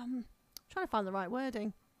it? Trying to find the right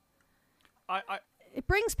wording. It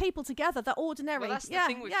brings people together that ordinary. Well, that's the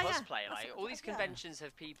thing with cosplay. Like, all these conventions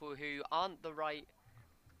have people who aren't the right.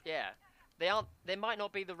 Yeah, they might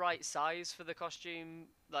not be the right size for the costume,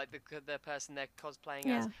 like the person they're cosplaying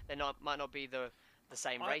as. They might not be the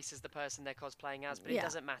same race as the person they're cosplaying as, but it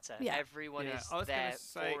doesn't matter. Everyone is there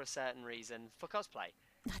for a certain reason for cosplay.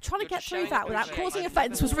 Trying to get through that without causing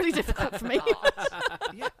offence was really difficult for me.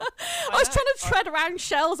 I was trying to tread around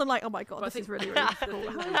shells and like, oh my god, this is really, really difficult.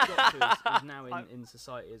 The thing we've got to is now in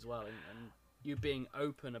society as well, and you being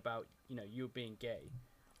open about, you being gay,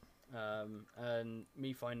 and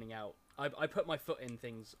me finding out. I put my foot in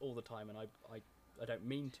things all the time, and I don't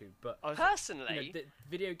mean to, but personally, the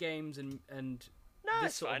video games and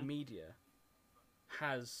this sort of media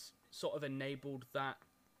has sort of enabled that.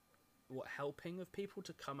 Helping of people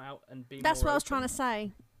to come out and be. That's more what I was open. trying to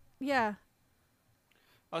say. Yeah.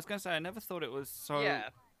 I was going to say, I never thought it was so. Yeah.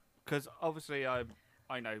 Because obviously I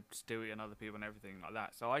know Stewie and other people and everything like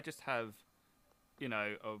that. So I just have,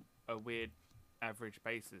 a weird average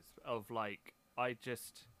basis of like, I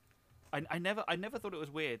never thought it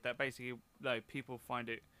was weird that basically, people find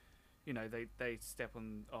it, they step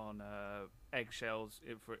on eggshells,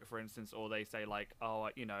 for instance, or they say like, oh,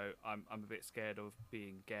 I'm a bit scared of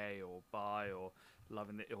being gay or bi or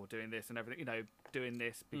loving it or doing this and everything, doing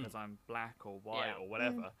this because I'm black or white or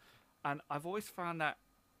whatever. And I've always found that,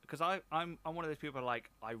 because I'm one of those people like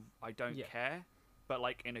I don't care, but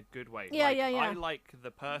like in a good way. I like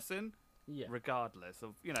the person. Yeah. Regardless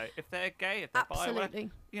of, if they're gay, if they're bi,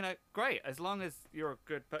 whatever, great. As long as you're a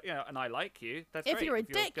good, and I like you, that's great. If you're a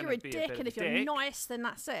dick, you're a dick, and if you're nice, then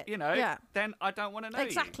that's it. Then I don't want to know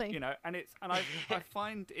you. And I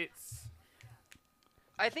find it's.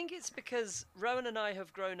 I think it's because Rowan and I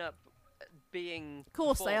have grown up being. Of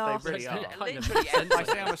course they are. They really are. Literally, I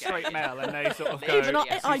say I'm a straight male, and they sort of go. Even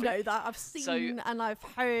I know that. I've seen and I've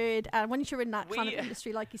heard, and when you're in that kind of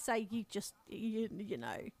industry, like you say, you just you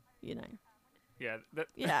know. Yeah.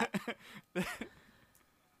 Yeah.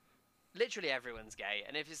 Literally everyone's gay,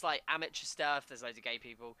 and if it's like amateur stuff, there's loads of gay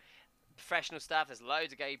people. Professional stuff, there's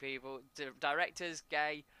loads of gay people. Directors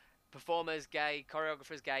gay, performers gay,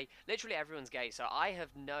 choreographers gay. Literally everyone's gay. So I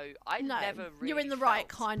never really. You're in the right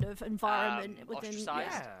kind of environment within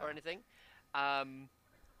ostracized or anything.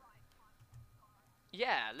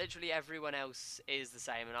 Literally everyone else is the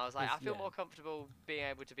same, and I was like, I feel more comfortable being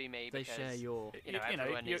able to be me. They because, share your,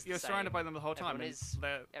 you're surrounded by them the whole time.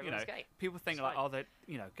 Everyone's gay. People think like,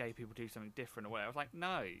 gay people do something different or whatever. I was like,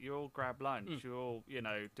 no, you all grab lunch, you all,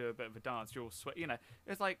 do a bit of a dance, you all sweat.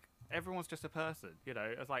 It's like everyone's just a person.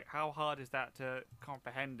 It's like, how hard is that to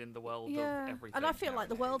comprehend in the world of everything? And I feel like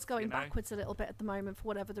the world's going backwards a little bit at the moment for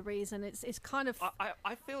whatever the reason. It's kind of.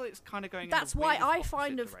 I feel it's kind of going. That's why I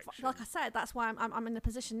find like I said. That's why I'm in a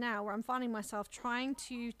position now where I'm finding myself trying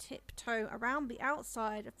to tiptoe around the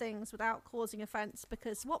outside of things without causing offence,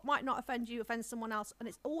 because what might not offend you offends someone else, and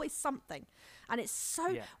it's always something. And it's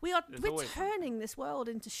so we're turning this world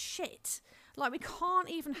into shit. Like, we can't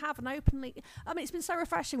even have an openly. I mean, it's been so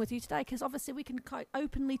refreshing with you today, because obviously we can quite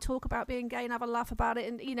openly talk about being gay and have a laugh about it.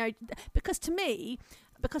 And, because to me,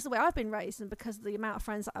 because of the way I've been raised and because of the amount of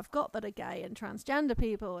friends that I've got that are gay and transgender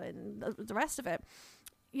people and the rest of it,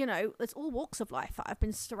 there's all walks of life that I've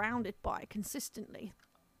been surrounded by consistently.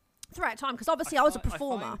 throughout time, because obviously I was a I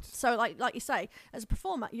performer, find- so like you say, as a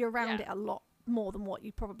performer you're around it a lot more than what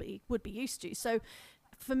you probably would be used to. So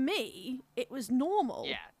for me it was normal.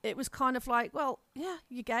 It was kind of like, well, yeah,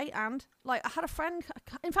 you're gay. And like I had a friend,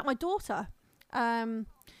 in fact my daughter,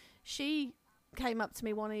 she came up to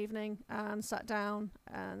me one evening and sat down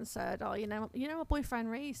and said, oh, you know my boyfriend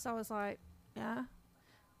Reese? I was like, yeah.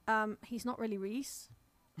 He's not really Reese.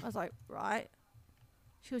 I was like, right.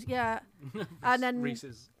 She was, yeah. And then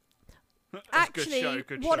Reese's. actually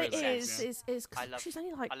good what show, it that is she's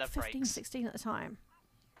only like 15, 16 at the time.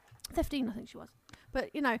 15 I think she was.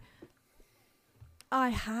 But you know, I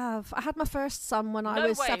had my first son when I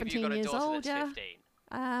was 17 years old. Yeah.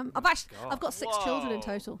 15? I've got 6 children in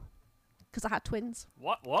total because I had twins.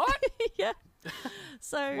 What? Yeah.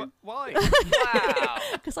 So Why? Wow.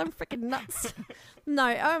 because I'm freaking nuts.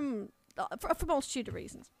 No, for a multitude of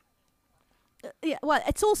reasons. Yeah, well,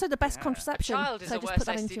 it's also the best contraception. Child is so the just worst put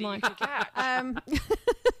that into STD your mind. you can catch.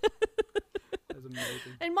 That's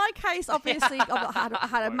amazing. In my case, obviously, I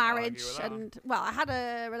had a Won't marriage, argue with that and well, I had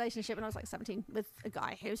a relationship when I was like 17 with a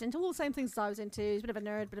guy who was into all the same things as I was into. He was a bit of a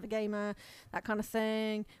nerd, bit of a gamer, that kind of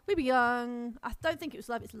thing. We were young. I don't think it was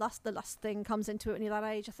love; it's lust. The lust thing comes into it when you're that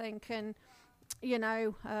age, I think. And you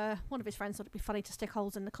know, one of his friends thought it'd be funny to stick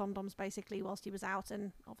holes in the condoms, basically, whilst he was out,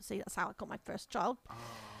 and obviously that's how I got my first child.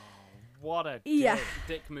 What a Yeah.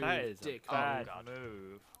 Dick move. That is Dick. a bad God.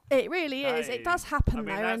 move. It really is. It does happen I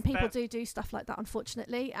mean, though, and people that's- do stuff like that,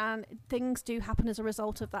 unfortunately, and things do happen as a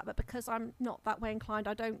result of that. But because I'm not that way inclined,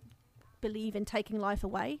 I don't believe in taking life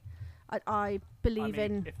away. I believe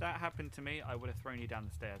in. If that happened to me, I would have thrown you down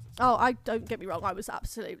the stairs. Oh, I don't get me wrong. I was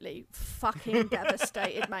absolutely fucking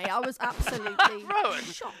devastated, mate. I was absolutely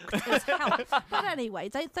shocked as hell. But anyway,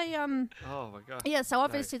 they Oh my god. yeah. So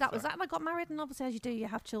obviously that was sorry. that, and I got married, and obviously as you do, you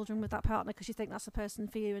have children with that partner because you think that's the person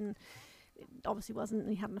for you, and it obviously wasn't. And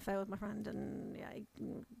he had an affair with my friend, and yeah,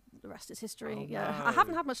 the rest is history. Oh, Yeah, no. I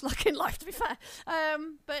haven't had much luck in life, to be fair.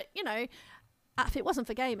 But you know, if it wasn't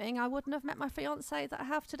for gaming, I wouldn't have met my fiance that I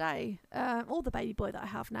have today, or the baby boy that I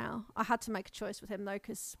have now. I had to make a choice with him though,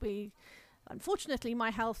 because unfortunately, my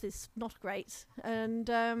health is not great, and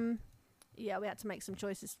yeah, we had to make some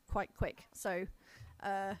choices quite quick. So,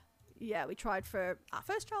 yeah, we tried for our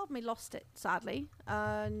first child, and we lost it sadly,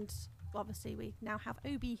 and obviously we now have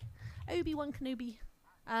Obi-Wan Kenobi.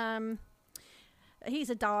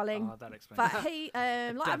 He's a darling. Oh, that explains. But he,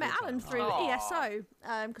 like I met Devil Alan child. through Aw. ESO,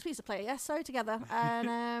 because we used to play ESO together,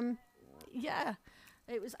 and yeah,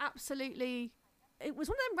 it was absolutely, it was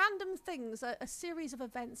one of them random things, a series of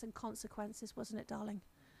events and consequences, wasn't it, darling?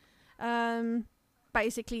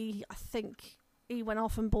 Basically, I think he went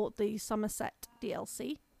off and bought the Somerset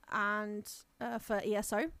DLC and for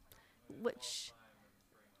ESO, which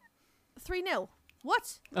 3-0.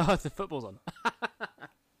 What? Oh, the football's on.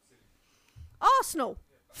 Arsenal.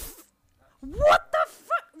 What the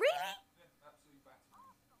fuck? Really?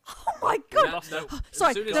 Oh my god. No, Sorry,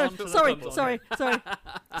 as soon as no, Arsenal sorry, comes on.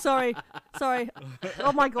 sorry.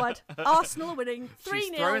 Oh my god. Arsenal winning 3-0. She's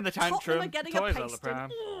throwing the Tottenham tantrum. are getting Toys a on the pasting. pram.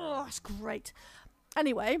 Oh, that's great.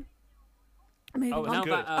 Anyway. Moving Oh, on. now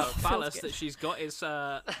Good. that Oh, feels phallus good. that she's got is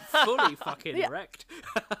fully fucking Yeah. erect.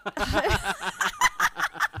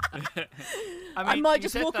 I might you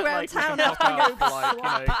just said walk that, around like, you town can after pop I out go for,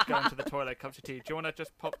 like, slap. going to the toilet, cups of tea. Do you want to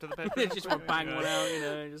just pop to the bedroom? Just want to bang one out, you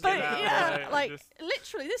know. Just But get out. yeah, right, like just-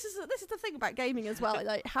 literally, this is the thing about gaming as well,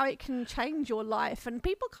 like how it can change your life. And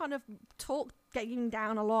people kind of talk gaming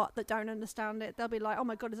down a lot that don't understand it. They'll be like, "Oh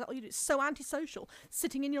my god, is that all you do? It's so antisocial,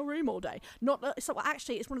 sitting in your room all day." Not so.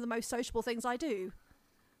 Actually, it's one of the most sociable things I do.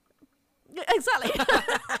 Exactly.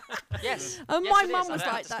 Yes. And Yes, my it is. mum I was don't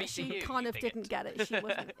have like to that. speak to She you, kind you of bigot. didn't get it. She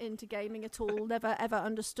wasn't into gaming at all. Never ever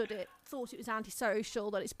understood it. Thought it was antisocial.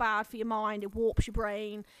 That it's bad for your mind. It warps your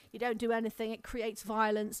brain. You don't do anything. It creates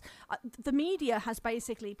violence. The media has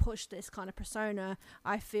basically pushed this kind of persona,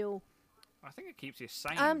 I feel. I think it keeps you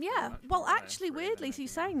sane. Yeah. pretty much Well, more than actually, really weirdly, anything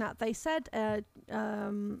she's saying else. that. They said,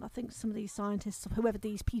 I think some of these scientists, whoever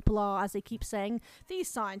these people are, as they keep saying, these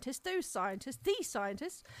scientists, those scientists, these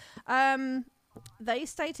scientists, they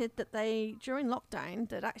stated that during lockdown,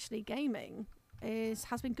 that actually gaming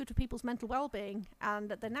has been good for people's mental well-being, and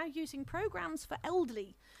that they're now using programs for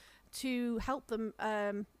elderly to help them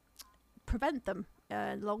prevent them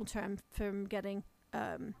long-term from getting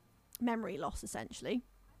memory loss, essentially.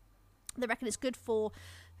 They reckon it's good for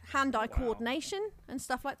hand-eye coordination and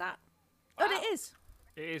stuff like that. But Wow. it is.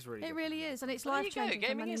 It is really. It good. really is, and it's There you go, life-changing for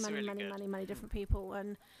gaming many, is many, really many, good. many, many different people.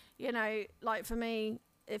 And you know, like for me,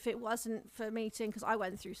 if it wasn't for meeting, because I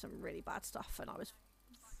went through some really bad stuff, and I was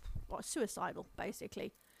suicidal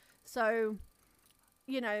basically. So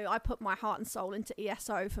I put my heart and soul into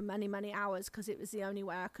ESO for many, many hours because it was the only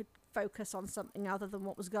way I could focus on something other than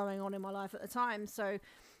what was going on in my life at the time. So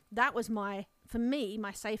that was for me,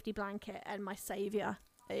 my safety blanket and my savior.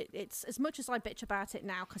 It's as much as I bitch about it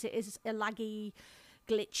now because it is a laggy,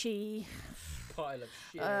 glitchy pile of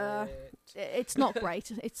shit. It's not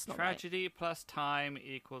great. It's not tragedy great. plus time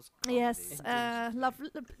equals comedy. Yes, love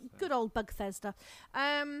good old Bugthesda.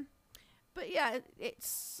 But yeah,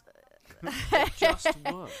 it's It just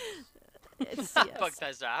works. it's yes.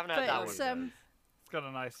 Bugthesda, I haven't heard that one. It's got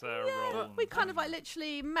a nice roll. We kind of like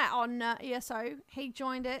literally met on ESO. He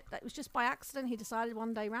joined it. That was just by accident. He decided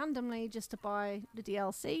one day randomly just to buy the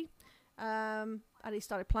DLC, and he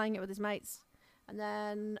started playing it with his mates. And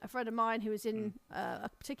then a friend of mine who was in a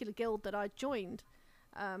particular guild that I joined,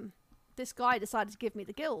 this guy decided to give me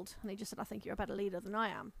the guild, and he just said, "I think you're a better leader than I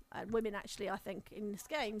am." And women actually, I think, in this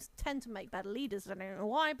games tend to make better leaders. I don't know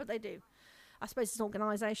why, but they do. I suppose it's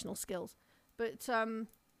organisational skills, but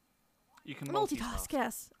you can multitask.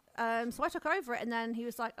 Yes. So I took over it, and then he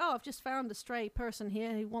was like, "Oh, I've just found a stray person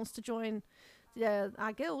here who wants to join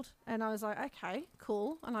our guild," and I was like, "Okay,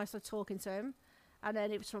 cool." And I started talking to him, and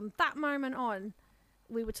then it was from that moment on,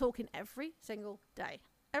 we were talking every single day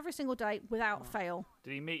without fail.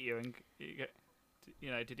 Did he meet you and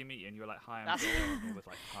did he meet you and you were like, "Hi, I'm Bill," and he was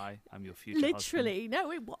like, "Hi, I'm your future literally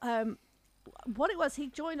husband." No, what it was, he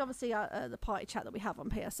joined obviously the party chat that we have on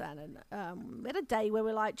PSN, and we had a day where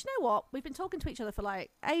we're like, "Do you know what? We've been talking to each other for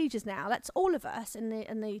like ages now. Let's all of us in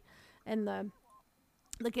the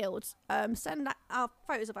guilds send our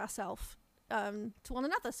photos of ourselves to one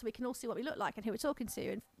another so we can all see what we look like and who we're talking to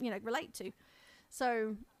and relate to."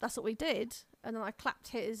 So that's what we did, and then I clapped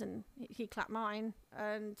his and he clapped mine,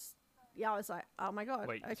 and I was like, "Oh my god!"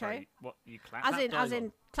 Wait, okay. sorry, what you clapped? As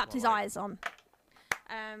in clapped his eyes on.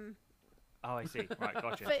 Oh, I see. Right,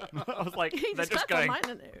 gotcha. I was like, he they're just just clapped going,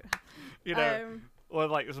 on mine, or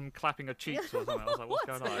like some clapping of cheeks or something. I was like, what's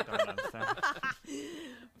going on? I don't understand.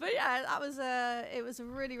 But yeah, that was it was a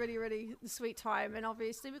really, really, really sweet time, and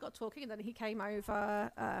obviously we got talking, and then he came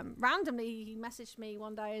over randomly. He messaged me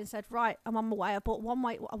one day and said, "Right, I'm on my way. I bought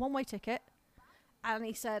a one-way ticket," and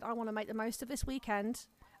he said, "I want to make the most of this weekend,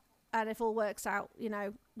 and if all works out,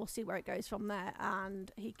 we'll see where it goes from there."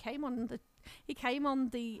 And he came on the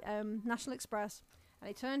National Express, and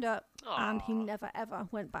he turned up. Aww. And he never ever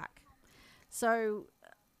went back. So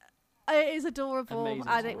it is adorable. Amazing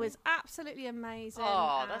And story. it was absolutely amazing.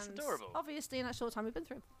 Oh, that's and adorable. Obviously, in that short time, we've been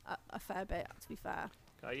through a fair bit, to be fair.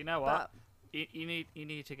 You know what? You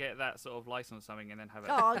need to get that sort of license something and then have it.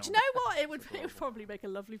 Oh, do you know what? It would probably make a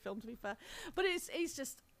lovely film, to be fair. But he's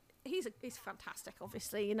fantastic,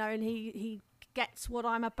 obviously, and he gets what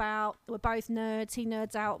I'm about. We're both nerds. He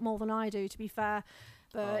nerds out more than I do, to be fair.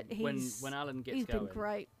 But when Alan gets he's going, been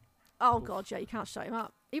great. Oh god, yeah, you can't shut him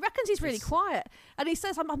up. He reckons he's really quiet, and he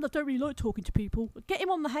says, "I don't really like talking to people." Get him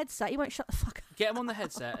on the headset; he won't shut the fuck up. Get him on the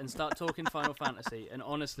headset and start talking Final Fantasy. And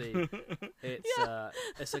honestly,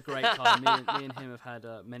 it's a great time. Me and him have had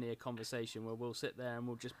many a conversation where we'll sit there and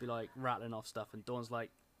we'll just be like rattling off stuff, and Dawn's like,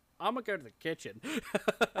 "I'm gonna go to the kitchen."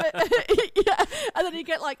 Yeah, and then you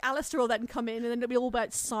get like Alistair will then come in, and then it'll be all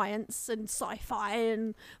about science and sci-fi,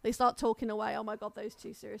 and they start talking away. Oh my god, those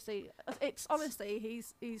two, seriously, it's honestly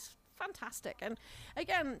he's fantastic. And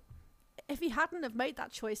again, if he hadn't have made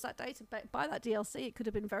that choice that day to buy that DLC, it could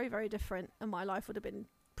have been very, very different, and my life would have been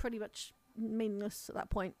pretty much meaningless at that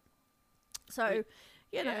point. So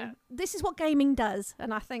this is what gaming does,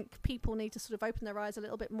 and I think people need to sort of open their eyes a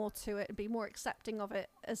little bit more to it and be more accepting of it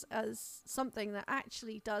as something that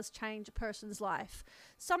actually does change a person's life.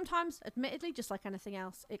 Sometimes, admittedly, just like anything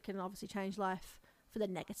else, it can obviously change life for the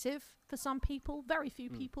negative for some people, very few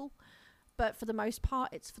people, but for the most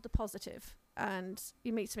part, it's for the positive. And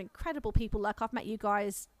you meet some incredible people, like I've met you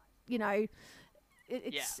guys, you meet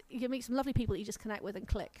some lovely people that you just connect with and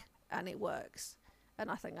click, and it works. And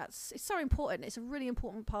I think it's so important. It's a really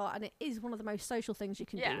important part, and it is one of the most social things you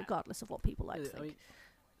can do, regardless of what people like to think. I mean,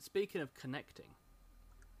 speaking of connecting,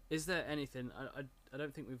 is there anything? I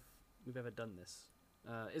don't think we've ever done this.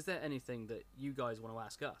 Is there anything that you guys want to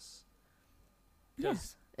ask us?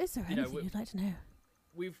 Yes. Is there anything you'd like to know?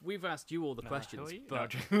 We've asked you all the questions,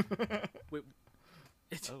 but God.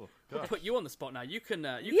 put you on the spot now. You can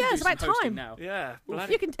do it's some about hosting time. now. Yeah,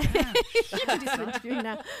 You can you can do some interviewing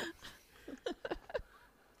now.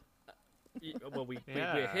 Well, we're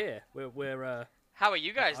here. We're How are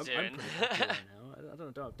you guys I'm doing? pretty happy right now. I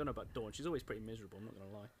don't know about Dawn. She's always pretty miserable. I'm not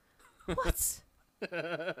gonna lie. What?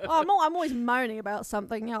 I'm always moaning about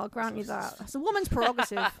something. Yeah, I'll grant you that. It's a woman's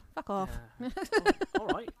prerogative. Fuck off. Yeah. All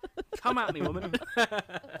right, come at me, woman.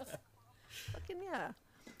 Fucking yeah.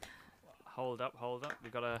 hold up. We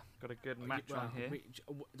got a good match on here.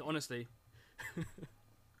 Honestly.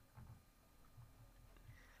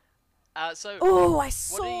 Oh, I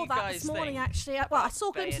saw that guys this morning, think actually. Well, I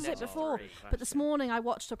saw glimpses of it Bayonetta before, 3? but this morning I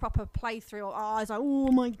watched a proper playthrough. Oh, I was like,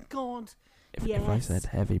 oh my god. If I said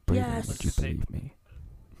heavy breathing, Yes. would you believe me?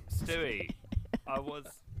 Stewie, I was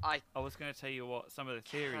I going to tell you what some of the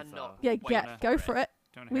theories are. cannot Yeah, wait yeah, go for it.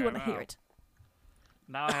 Do you We want want to hear it.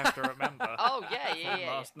 Now I have to remember. Oh yeah.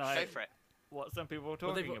 Last night. Go for it. What some people were Well,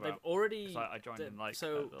 talking they've about. already. I joined in like. So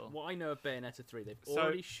a little... what I know of Bayonetta 3, they've So-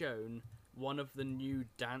 already shown one of the new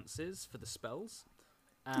dances for the spells.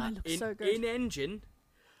 That looks in, so good. in engine.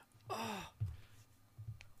 Oh,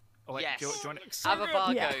 wait, Yes. do you want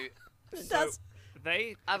Avavago. Yeah. So That's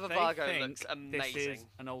they Avavago think looks this is amazing.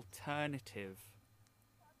 an alternative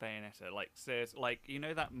Bayonetta, like you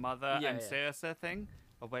know that mother Yeah, and yeah. Circe thing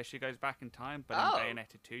of where she goes back in time, but Oh. in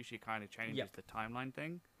Bayonetta 2 she kind of changes Yep. the timeline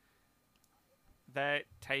thing. They're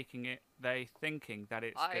taking it. They thinking that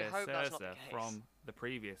it's I the hope that's not Circe the case. from the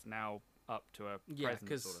previous now up to a Yeah, present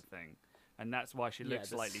 'cause- sort of thing, and that's why she Yeah, looks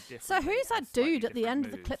this- slightly different. so who's that dude at the end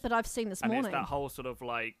of the moves. clip that I've seen this And morning? it's that whole sort of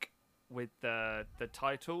like with the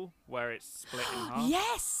title where it's split in half.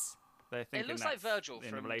 Yes. They're thinking looks like that's Virgil in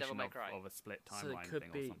from relation Devil May Cry. of a split So timeline it could thing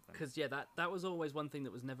or be something. because that was always one thing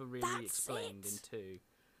that was never really That's explained it. in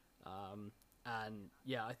 2. And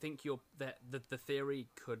yeah, I think the theory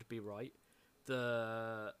could be right.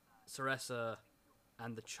 The Ceresa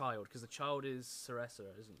and the child, because the child is Ceresa,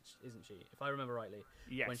 isn't she? If I remember rightly.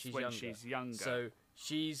 Yes, when she's younger. So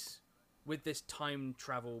she's with this time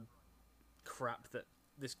travel crap that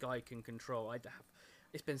this guy can control.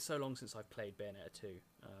 It's been so long since I've played Bayonetta 2.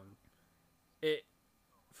 It,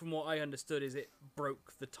 from what I understood, is it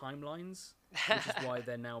broke the timelines, which is why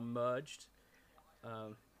they're now merged.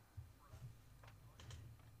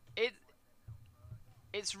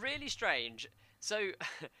 It's really strange. So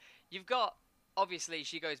you've got, obviously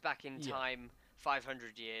she goes back in Yeah. time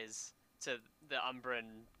 500 years to the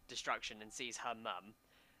Umbran destruction and sees her mum.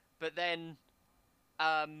 But then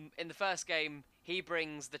in the first game he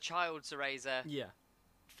brings the child Cereza Yeah.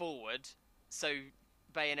 forward, so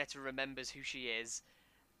Bayonetta remembers who she is,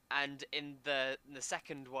 and in the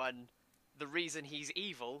second one, the reason he's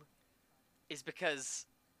evil is because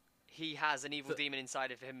he has an evil demon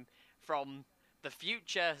inside of him from the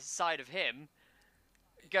future side of him,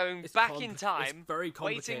 going It's back in it's time, very waiting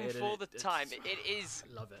complicated, for and the time. It is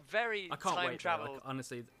I love it. very I can't time wait. travel. Like,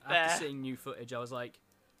 honestly, there. after seeing new footage, I was like,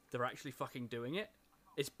 they're actually fucking doing it.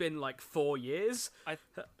 It's been like 4 years.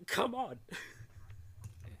 Come on.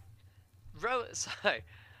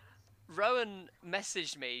 Rowan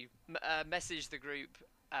messaged me, messaged the group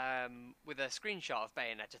with a screenshot of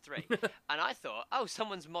Bayonetta 3, and I thought, oh,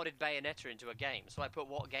 someone's modded Bayonetta into a game, so I put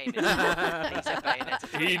what game is it? And he said Bayonetta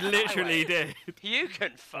 3. He literally did. You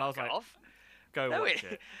can I was fuck like, off. Go No, watch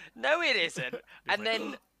it. No, it isn't. and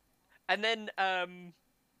like, then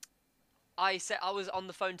I said, I was on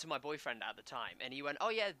the phone to my boyfriend at the time, and he went, "Oh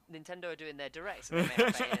yeah, Nintendo are doing their directs, and they may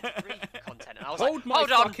have Bayonetta 3 content." And I was Hold like, my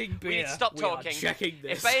 "Hold on, fucking we need beer. to stop We are talking. checking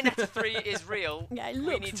If this." Bayonetta 3 is real, Yeah, it we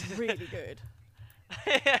looks need to." really good.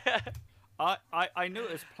 I knew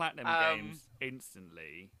it was Platinum Games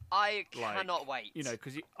instantly. I Like, cannot wait. You know,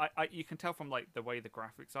 because you can tell from like the way the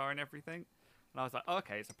graphics are and everything. And I was like, oh,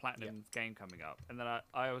 okay, it's a Platinum game coming up. And then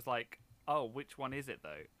I was like, oh, which one is it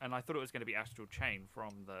though? And I thought it was going to be Astral Chain from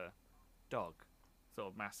the dog sort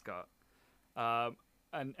of mascot.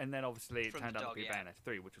 And then obviously it From turned the out dog, to be yeah. Bayonetta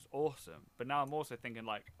 3, which was awesome. But now I'm also thinking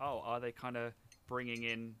like, oh, are they kind of bringing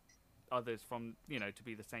in others from, you know, to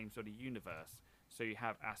be the same sort of universe? So you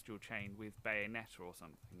have Astral Chain with Bayonetta or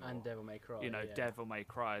something. And or, Devil May Cry. you know, yeah. Devil May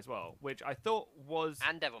Cry as well, which I thought was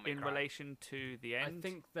And Devil May in Cry. relation to the end. I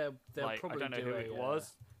think they'll like, probably I don't know do who a, it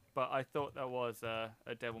was, but I thought there was a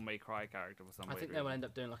Devil May Cry character for some I weird think they will reason. end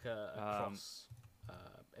up doing like a cross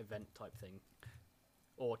event type thing,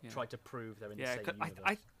 or Yeah. try to prove they're in the Yeah, same 'cause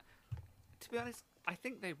universe. to be honest, I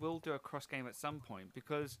think they will do a cross game at some point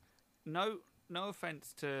because no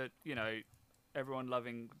offense to, you know, everyone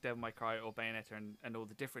loving Devil May Cry or Bayonetta and all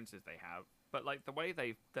the differences they have, but like the way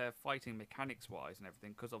they're fighting mechanics wise and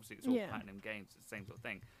everything, because obviously it's all Yeah. Platinum Games, it's the same sort of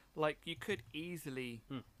thing. Like you could easily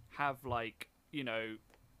have like, you know,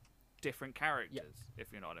 different characters,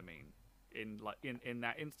 if you know what I mean, in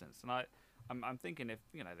that instance. And I'm thinking if,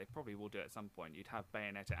 you know, they probably will do it at some point. You'd have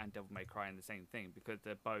Bayonetta and Devil May Cry in the same thing because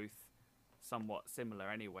they're both somewhat similar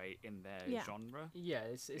anyway in their Yeah. genre Yeah,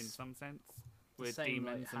 it's in some sense the with same,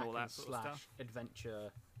 demons like, and all hack that sort of slash stuff.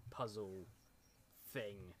 adventure puzzle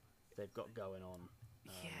thing they've got going on.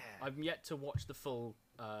 Yeah. I've yet to watch the full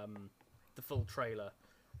trailer,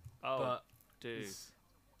 Oh, but dude. it's-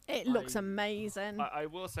 It looks amazing. I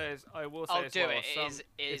will say as well. Do it.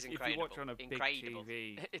 It is if incredible. you watch on a big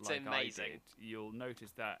TV, it's like amazing. I did, you'll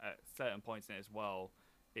notice that at certain points in it as well,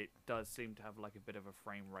 it does seem to have like a bit of a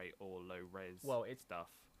frame rate or low res stuff.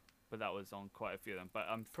 But that was on quite a few of them. But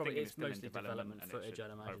I'm probably thinking it's still mostly in development and footage, it should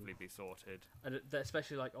I'd imagine. hopefully be sorted. And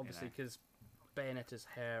especially like obviously because Bayonetta's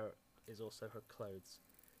hair is also her clothes,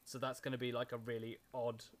 so that's going to be like a really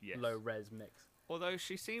odd low res mix. Although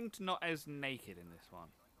she seemed not as naked in this one.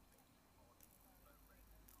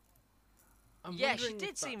 Yeah, she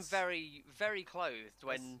did seem very, very clothed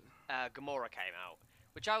when Gamora came out,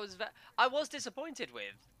 which I was disappointed with.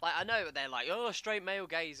 Like, I know they're like, oh, straight male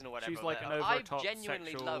gaze and whatever. She's like an I over-the-top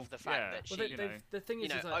genuinely sexual, love the fact that she, the thing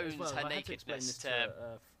is, like, owns as well, her I had to explain nakedness this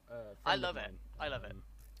to. I love it. I love it.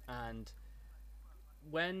 And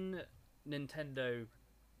when Nintendo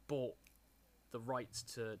bought the rights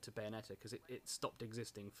to Bayonetta, because it stopped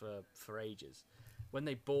existing for ages, when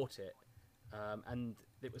they bought it, and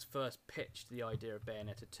it was first pitched the idea of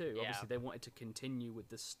Bayonetta 2, obviously they wanted to continue with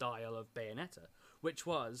the style of Bayonetta, which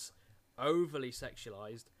was overly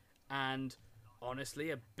sexualized and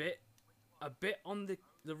honestly a bit on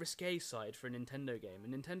the risque side for a Nintendo game.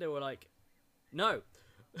 And Nintendo were like, no,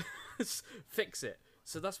 fix it.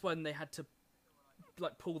 So that's when they had to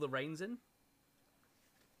like pull the reins in.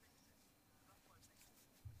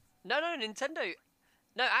 No, Nintendo.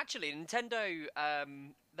 No, actually, Nintendo.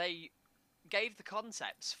 They gave the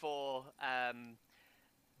concepts for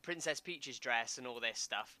Princess Peach's dress and all this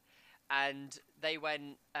stuff, and they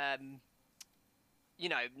went.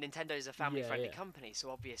 Nintendo's a family-friendly company,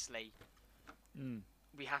 so obviously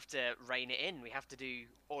we have to rein it in. We have to do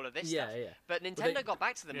all of this stuff. Yeah. But Nintendo got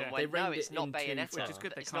back to them and went, "No, it's not Bayonetta. Which is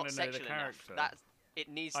good. They it's kind not of know the sexual character. enough. It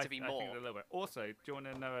needs to be more." I think a little bit. Also, do you want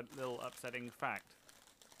to know a little upsetting fact?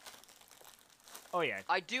 Oh yeah.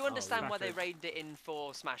 I do understand why Smash they Bros. reined it in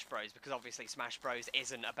for Smash Bros, because obviously Smash Bros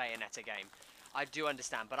isn't a Bayonetta game. I do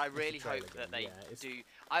understand, but I really hope that they do.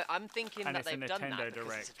 I'm thinking that they've done that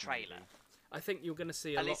because it's a trailer. Maybe. I think you're going to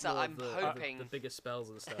see a At lot least more I'm of hoping. the bigger spells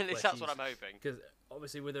and stuff. At least that's what I'm hoping. Because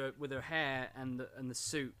obviously with her hair and the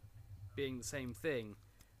suit being the same thing,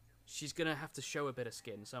 she's going to have to show a bit of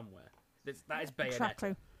skin somewhere. That is Bayonetta.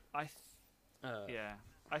 Exactly. Yeah.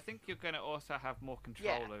 I think you're going to also have more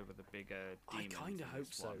control over the bigger demons. I kind of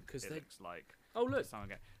hope so, because it looks like. Oh look.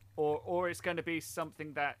 Or it's going to be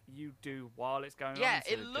something that you do while it's going on. Yeah,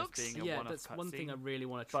 instead it of looks. Just being a Yeah, one-off that's one thing I cutscene. really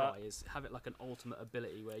want to try is have it like an ultimate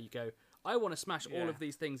ability where you go, I want to smash all of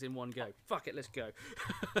these things in one go. Fuck it, let's go.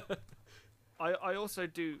 I also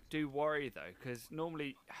do worry though, because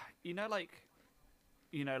normally, like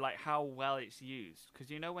how well it's used. Because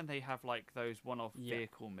when they have like those one-off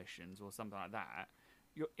vehicle missions or something like that,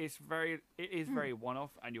 it is very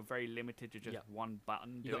one-off, and you're very limited to just one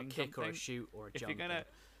button you doing got a kick something. or a shoot or a jump.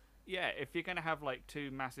 If you're gonna have like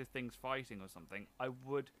two massive things fighting or something, I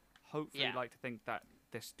would hopefully like to think that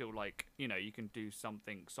there's still like you can do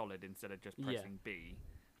something solid instead of just pressing B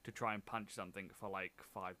to try and punch something for like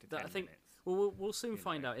 5 to 10 minutes. Well, we'll soon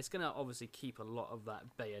find out. It's gonna obviously keep a lot of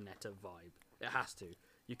that Bayonetta vibe. It has to.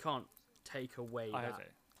 You can't take away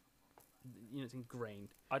that. It's ingrained.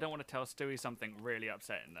 I don't want to tell Stewie something really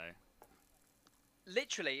upsetting though.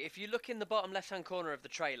 Literally, if you look in the bottom left-hand corner of the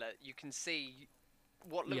trailer, you can see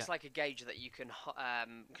what looks like a gauge that you can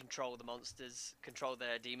control the monsters, control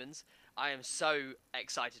the demons. I am so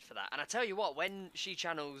excited for that. And I tell you what, when she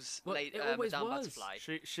channels Madame Butterfly,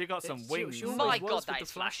 she got some wings. She My God, with that the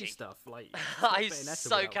is flashy flashy. stuff. Like I Bayonetta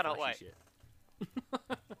so without cannot flashy wait.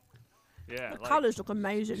 shit. Yeah, The colours look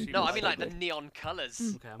amazing. No, I mean like the neon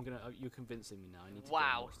colours. Okay, you're convincing me now. I need to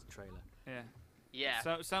Wow. watch the trailer. Yeah.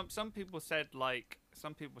 So some people said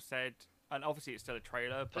and obviously it's still a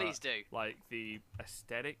trailer, but Please do. like the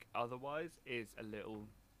aesthetic otherwise is a little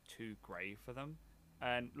too grey for them.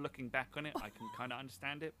 And looking back on it, I can kind of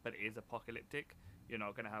understand it, but it is apocalyptic. You're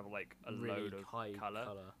not going to have like a Really load of high colour.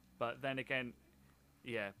 colour. But then again,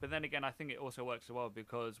 I think it also works as well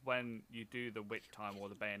because when you do the witch time or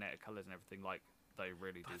the Bayonetta colours and everything, like they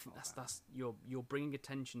really do. I think pop out. that's you're bringing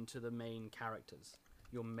attention to the main characters.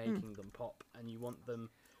 You're making them pop, and you want them.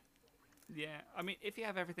 Yeah, I mean, if you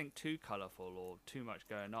have everything too colourful or too much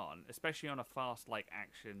going on, especially on a fast like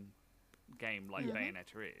action game like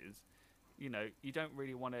Bayonetta is, you don't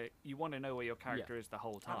really want to. You want to know where your character is the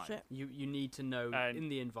whole time. That's it. You need to know in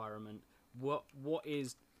the environment what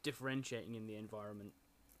is differentiating in the environment.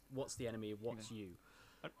 What's the enemy? What's you?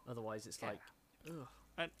 Otherwise, it's like, ugh.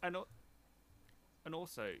 And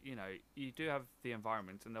also, you do have the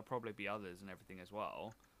environment, and there'll probably be others and everything as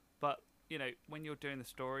well. But when you're doing the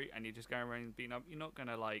story and you're just going around and beating up, you're not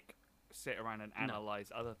gonna like sit around and analyze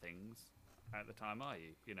other things. at the time, are you?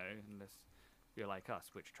 You know, unless you're like us,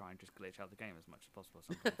 which try and just glitch out the game as much as possible.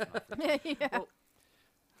 Sometimes. Yeah. Well,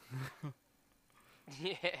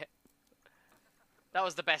 Yeah. That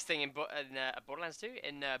was the best thing in Borderlands 2,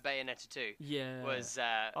 in Bayonetta 2. yeah. Was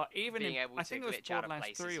Even being in, able I to think it was glitch out of Borderlands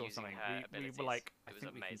places 3 or using something. her We abilities. were like, I It was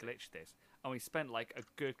think we amazing. can glitch this, and we spent like a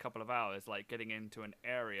good couple of hours like getting into an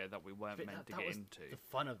area that we weren't But meant to that get was into the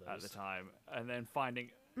fun of at those. the time, and then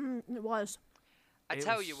finding. It was. I It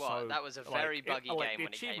tell was you what, so, that was a like, very buggy like, game the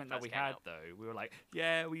when it came achievement that we came had out. though, we were like,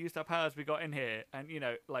 yeah, we used our powers, we got in here, and you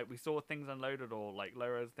know, like we saw things unloaded or like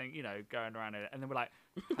Laura's thing, you know, going around it, and then we're like,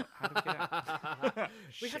 how do we get out?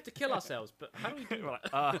 We have to kill ourselves, but how do we do We're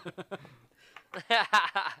that? like,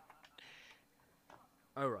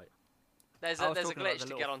 Oh right. There's I a was there's a talking about glitch the to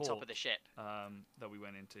get little on top fort. of the ship. that we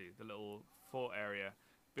went into, the little fort area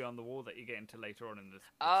beyond the wall that you get into later on in the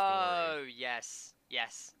Oh story. yes,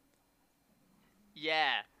 yes,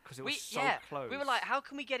 yeah. Because it was so yeah, close. we were like, how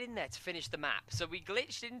can we get in there to finish the map? So we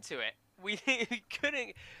glitched into it. We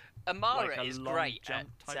couldn't. Amara Like a is long great jump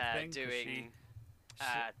at type thing, 'cause doing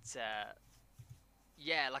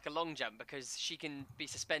yeah, like a long jump because she can be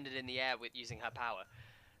suspended in the air with using her power.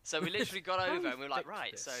 So we literally got How over we and we were like, fixed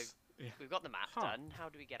right, this? so we've got the map Huh. done. How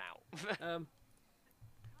do we get out?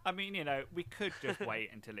 I mean, you know, we could just wait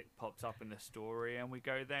until it pops up in the story and we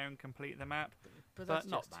go there and complete the map, But but that's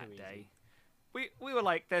not just that too day. easy. We were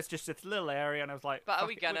like, there's just this little area, and I was like, But are "Fuck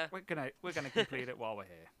we it, gonna?" We're gonna complete it while we're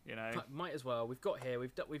here, you know. But might as well. We've got here.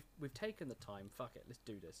 We've taken the time. Fuck it. Let's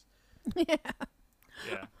do this. Yeah.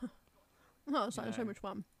 Yeah. Oh, it's like Yeah. so much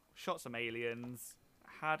fun. Shot some aliens,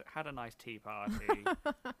 had a nice tea party.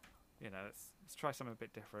 You know, let's try something a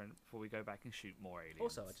bit different before we go back and shoot more aliens.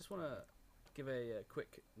 Also, I just want to give a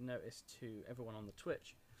quick notice to everyone on the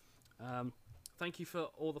Twitch. Thank you for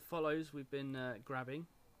all the follows we've been grabbing.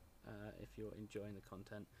 If you're enjoying the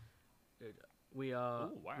content, we are.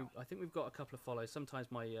 Ooh, wow. I think we've got a couple of follows.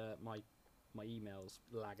 Sometimes my emails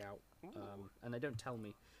lag out, and they don't tell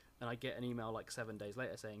me, and I get an email like 7 days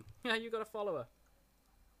later saying, "Yeah, you got a follower."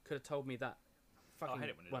 Could have told me that. Fucking hate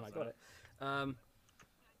it when it does I got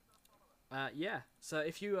it. Yeah. So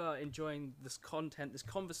if you are enjoying this content, this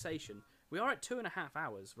conversation, we are at 2.5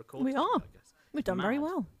 hours recording. We are. I guess. We've done very Mad.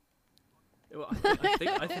 well. Well, I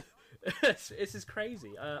think this is crazy.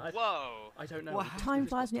 Whoa! I don't know. Wow. We've just- Time we've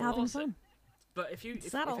flies got when you're having awesome. fun. But if It's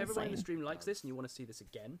that old everyone in the saying. stream likes this and you want to see this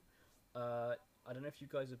again, I don't know if you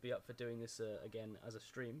guys would be up for doing this again as a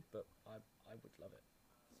stream, but I would love it.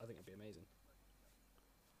 I think it'd be amazing.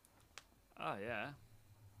 Oh yeah.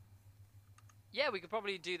 Yeah, we could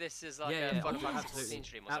probably do this as like Yeah, a yeah, Final yeah, Fantasy absolutely. 14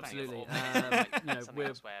 stream or something. Absolutely. Or Like, you know, something we're-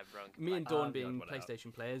 else where Rowan can Me play. and Dawn God, being what else?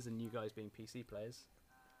 PlayStation players and you guys being PC players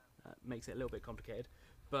makes it a little bit complicated.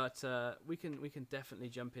 But we can definitely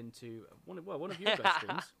jump into one of you guys'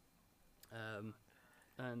 streams,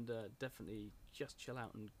 and definitely just chill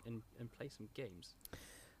out and play some games.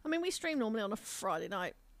 I mean, we stream normally on a Friday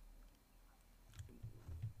night.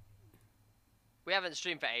 We haven't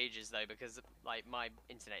streamed for ages though because like my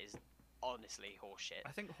internet is honestly horseshit.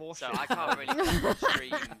 I think horseshit. So I can't really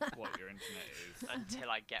stream what your internet is. until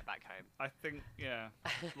I get back home. I think, yeah,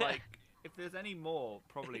 like if there's any more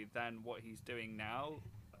probably than what he's doing now,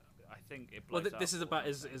 I think it. Well, blows this up is all about the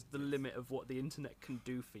as the limit of what the internet can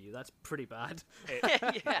do for you. That's pretty bad.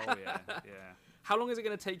 It- Yeah. Oh yeah, yeah. How long is it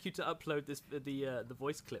going to take you to upload the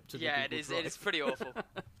voice clip to Yeah, the it Google is. Drive? It is pretty awful.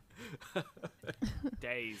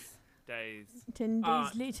 Days. 10 days Uh,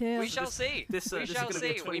 later. We shall see. This, We this is shall gonna be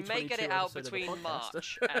a see. We may get 2022 it out episode of the between podcast.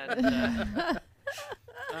 March and.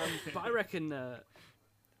 But I reckon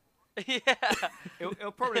Yeah.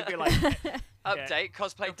 It'll probably be like Update: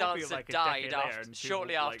 Cosplay it'll probably be dancer like a died decade later after, and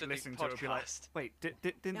shortly people, like, after the listening to it will be like, podcast. wait, didn't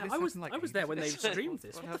yeah, this I was happen, like I was there when they ages ago? streamed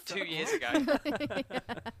this. What the 2 fuck? years ago.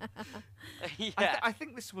 Yeah. I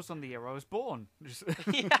think this was on the year I was born. Just-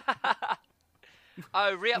 Yeah.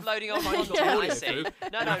 Oh, re-uploading on Finally got content. the I audio see. through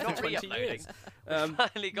No, after not 20 re-uploading. years.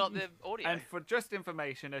 Finally got the audio. And for just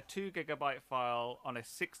information, a 2 gigabyte file on a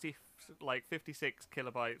 56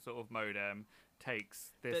 kilobyte sort of modem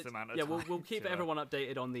takes this amount of yeah, time. we'll keep to, everyone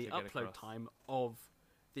updated on the to get upload across. time of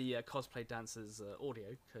the cosplay dancers audio,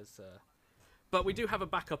 but we do have a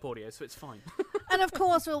backup audio, so it's fine. And of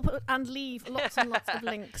course, we'll put and leave lots and lots of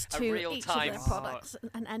links A to each of real-time- their products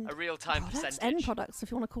and end A real-time products, percentage. end products,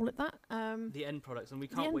 if you want to call it that. The end products, and we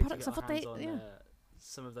The can't end wait to products get are our what hands they- on yeah.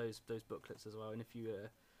 some of those booklets as well. And if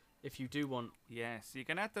you do want, Yes, you're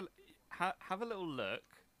gonna have to have a little look,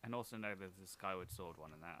 and also know there's the Skyward Sword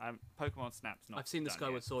one and that. Pokemon Snap's not. I've seen the done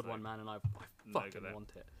Skyward yet, Sword so one, man, and I no fucking go there.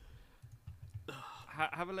 want it.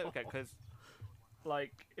 Have a look at because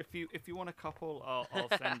like if you want a couple, I'll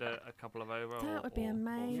send a couple of over. That would be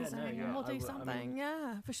amazing. We'll do something.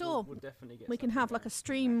 For sure. We'll definitely get. We can have like a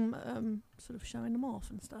stream, sort of showing them off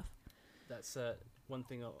and stuff. That's one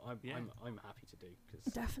thing I'm happy to do.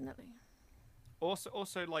 Cause Definitely.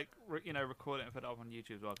 Also, like record it and put it up on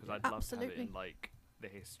YouTube as well, because I'd love to have it in like the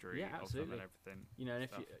history of them and everything. And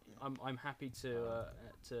if I'm happy to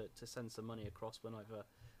send some money across when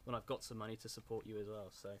I've got some money to support you as well.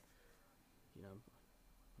 So,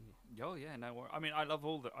 Oh yeah, no worries. I mean, I love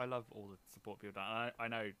all the support people done. I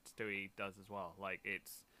know Stewie does as well. Like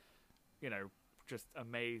it's, just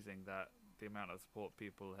amazing that the amount of support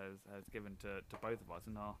people has given to both of us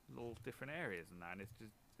in our little different areas and that. And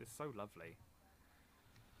it's so lovely.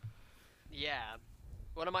 Yeah,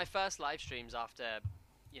 one of my first live streams after,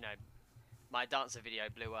 my dancer video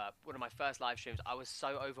blew up. One of my first live streams, I was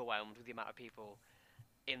so overwhelmed with the amount of people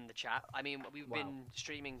in the chat. I mean, we've been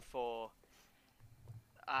streaming for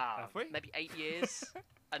maybe 8 years,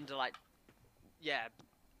 under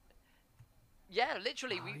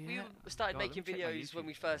literally, we started making videos when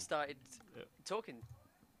we first started talking.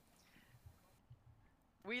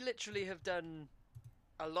 We literally have done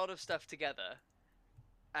a lot of stuff together,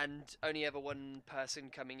 and only ever one person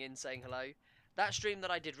coming in saying hello. That stream that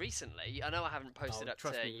I did recently, I know I haven't posted up to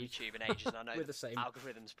YouTube in ages, and I know the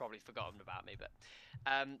algorithm's probably forgotten about me, but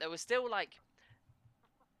there was still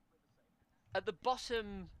at the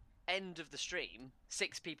bottom end of the stream,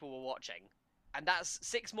 6 people were watching, and that's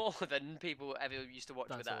 6 more than people ever used to watch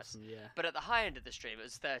with us. Yeah. But at the high end of the stream, it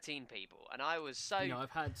was 13 people, and I was so.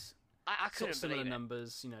 I've had I couldn't similar believe it.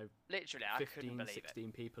 numbers. Literally, 15, I couldn't believe 16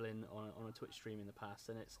 it. people in on a Twitch stream in the past,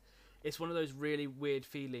 and it's one of those really weird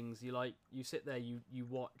feelings. You sit there, you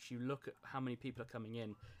watch, you look at how many people are coming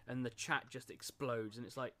in, and the chat just explodes, and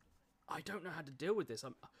it's like, I don't know how to deal with this.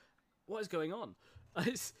 What is going on?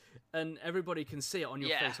 And everybody can see it on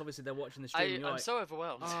your face. Obviously, they're watching the stream. I'm so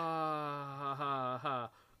overwhelmed.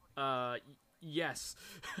 Yes.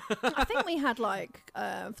 I think we had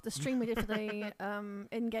for the stream we did for the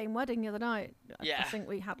in-game wedding the other night. I think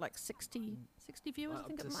we had 60 viewers. I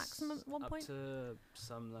think at maximum at one point. Up to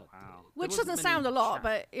some which doesn't sound a lot,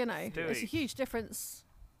 but it's a huge difference.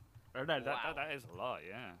 Oh no, that is a lot.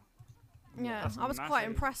 Yeah. Yeah, I was quite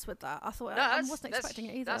impressed with that. I thought I wasn't expecting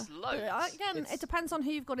it either. That's loads. Again, it depends on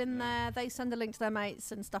who you've got in there. They send a link to their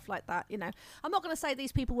mates and stuff like that. I'm not going to say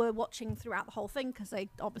these people were watching throughout the whole thing, because they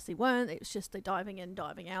obviously weren't. It was just a diving in,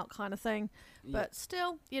 diving out kind of thing. Yeah. But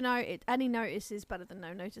still, any notice is better than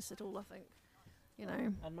no notice at all, I think.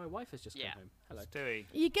 And my wife has just come home. Hello, Stewie.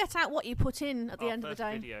 You get out what you put in at the end of the day.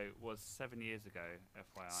 Our first video was 7 years ago,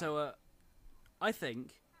 FYI. So, I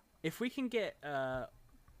think if we can get.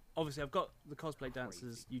 Obviously, I've got the Cosplay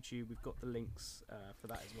Dancers YouTube. We've got the links for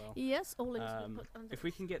that as well. Yes, all links. We'll put under if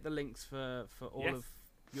we can get the links for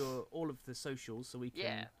all of the socials, so we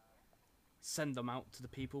can send them out to the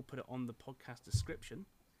people, put it on the podcast description.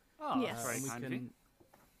 Oh, yes. That's very kind of you.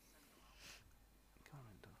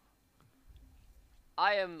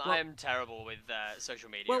 I am terrible with social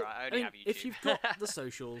media. Well, I only have YouTube. If you've got the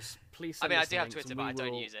socials, please send I us do have links, Twitter, and but I we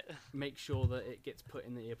don't will use it. Make sure that it gets put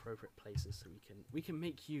in the appropriate places, so we can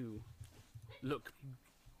make you look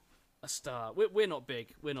a star. We're not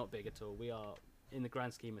big. We're not big at all. We are, in the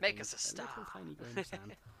grand scheme of things, things, us a star. little tiny grain of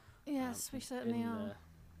sand. Yes, we certainly are.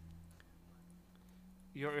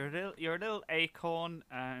 You're a little acorn,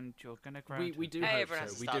 and you're gonna grow. We do hey, hope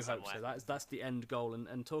so. We do hope somewhere. so. That's the end goal,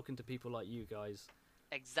 and talking to people like you guys.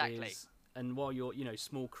 Exactly. And while you're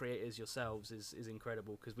small creators yourselves is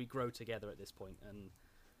incredible, because we grow together at this point, and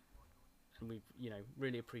we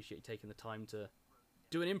really appreciate taking the time to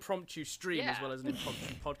do an impromptu stream as well as an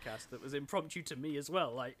impromptu podcast that was impromptu to me as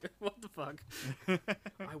well. Like, what the fuck?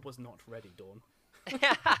 I was not ready, Dawn.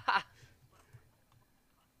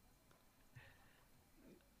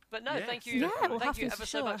 But no, thank you. Thank you ever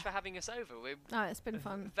so much for having us over. It's been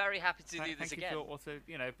fun. Very happy to do this thank again. You for also,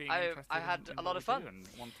 being interested. I had a lot of fun.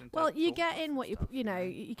 Well, you get in what you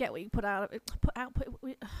get what you put out. Do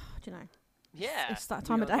you know? Yeah. It's that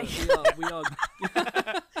time of day. We are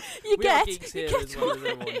we are geeks here as well as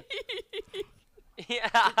everyone. Yeah.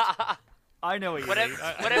 I know what you mean.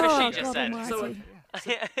 Whatever she just said. So,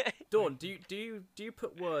 Dawn, do you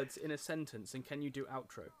put words in a sentence, and can you do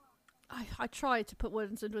outro? I try to put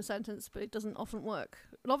words into a sentence, but it doesn't often work.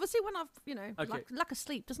 And obviously, when I've lack of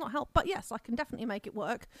sleep does not help. But yes, I can definitely make it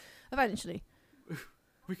work eventually.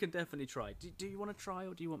 We can definitely try. Do you want to try,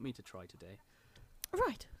 or do you want me to try today?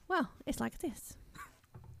 Right. Well, it's like this.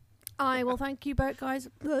 I will thank you both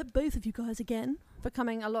of you guys again for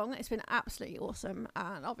coming along. It's been absolutely awesome.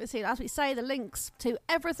 And obviously, as we say, the links to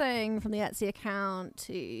everything from the Etsy account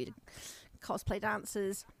to Cosplay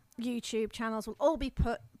Dancers YouTube channels will all be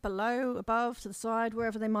put below, above, to the side,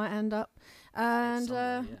 wherever they might end up.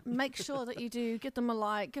 And make sure that you do give them a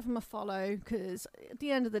like, give them a follow, because at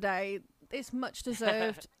the end of the day, it's much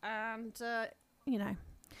deserved. And, you know,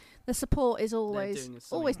 the support is always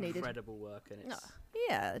needed. Incredible work, and it's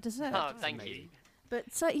yeah, deserved. Oh, thank you. But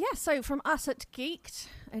so from us at Geeked,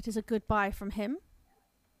 it is a goodbye from him,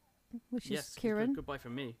 which is Kieran. Goodbye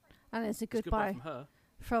from me. And it's a goodbye from her.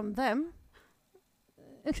 From them.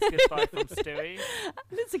 Goodbye from Stewie.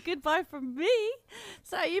 And it's a goodbye from me.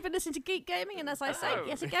 So you've been listening to Geek Gaming, and as I say,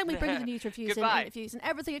 yes, again, we bring you the news, reviews, and interviews, and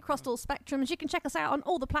everything across all spectrums. You can check us out on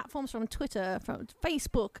all the platforms, from Twitter, from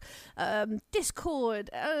Facebook, Discord,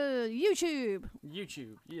 YouTube,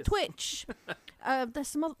 yes. Twitch. There's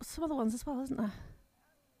some other ones as well, isn't there?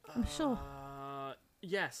 I'm sure.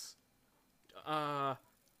 Yes.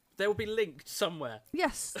 They will be linked somewhere.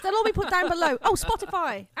 Yes, they'll all be put down below. Oh,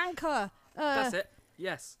 Spotify, Anchor. That's it.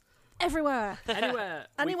 Yes. Everywhere. Anywhere.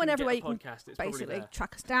 Everywhere you can podcast, basically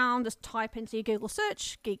track us down. Just type into your Google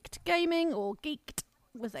search Geeked Gaming or Geeked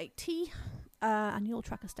with a T, and you'll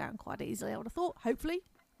track us down quite easily, I would have thought. Hopefully.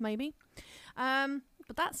 Maybe.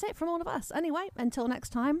 But that's it from all of us. Anyway, until next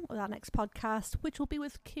time, with our next podcast, which will be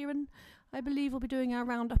with Kieran. I believe we'll be doing our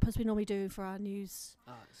roundup as we normally do for our news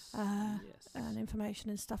and information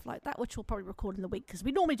and stuff like that, which we'll probably record in the week, because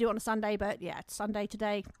we normally do it on a Sunday, but yeah, it's Sunday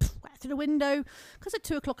today. Went through the window, because at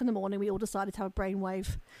 2 o'clock in the morning we all decided to have a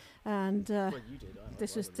brainwave, and well, you did.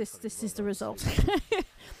 this is the result.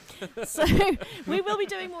 So we will be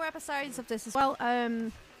doing more episodes of this as well.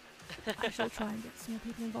 I shall try and get some more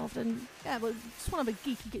people involved, and yeah, well, just want to have a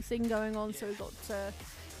geeky thing going on. So we've got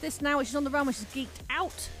this now, which is on the run, which is Geeked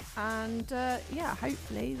Out, and yeah,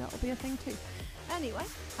 hopefully that'll be a thing too. Anyway,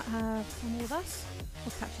 from all of us,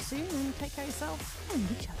 we'll catch you soon, and take care of yourself and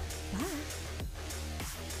each other.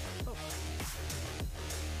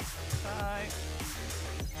 Bye.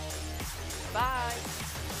 Bye. Bye.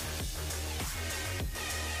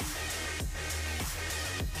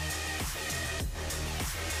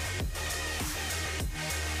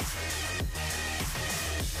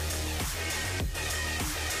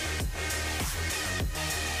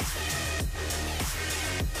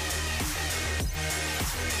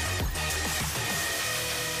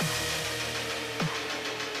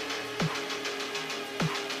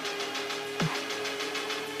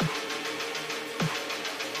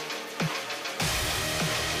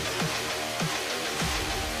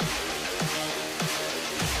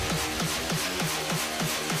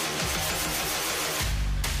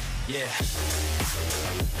 Yeah.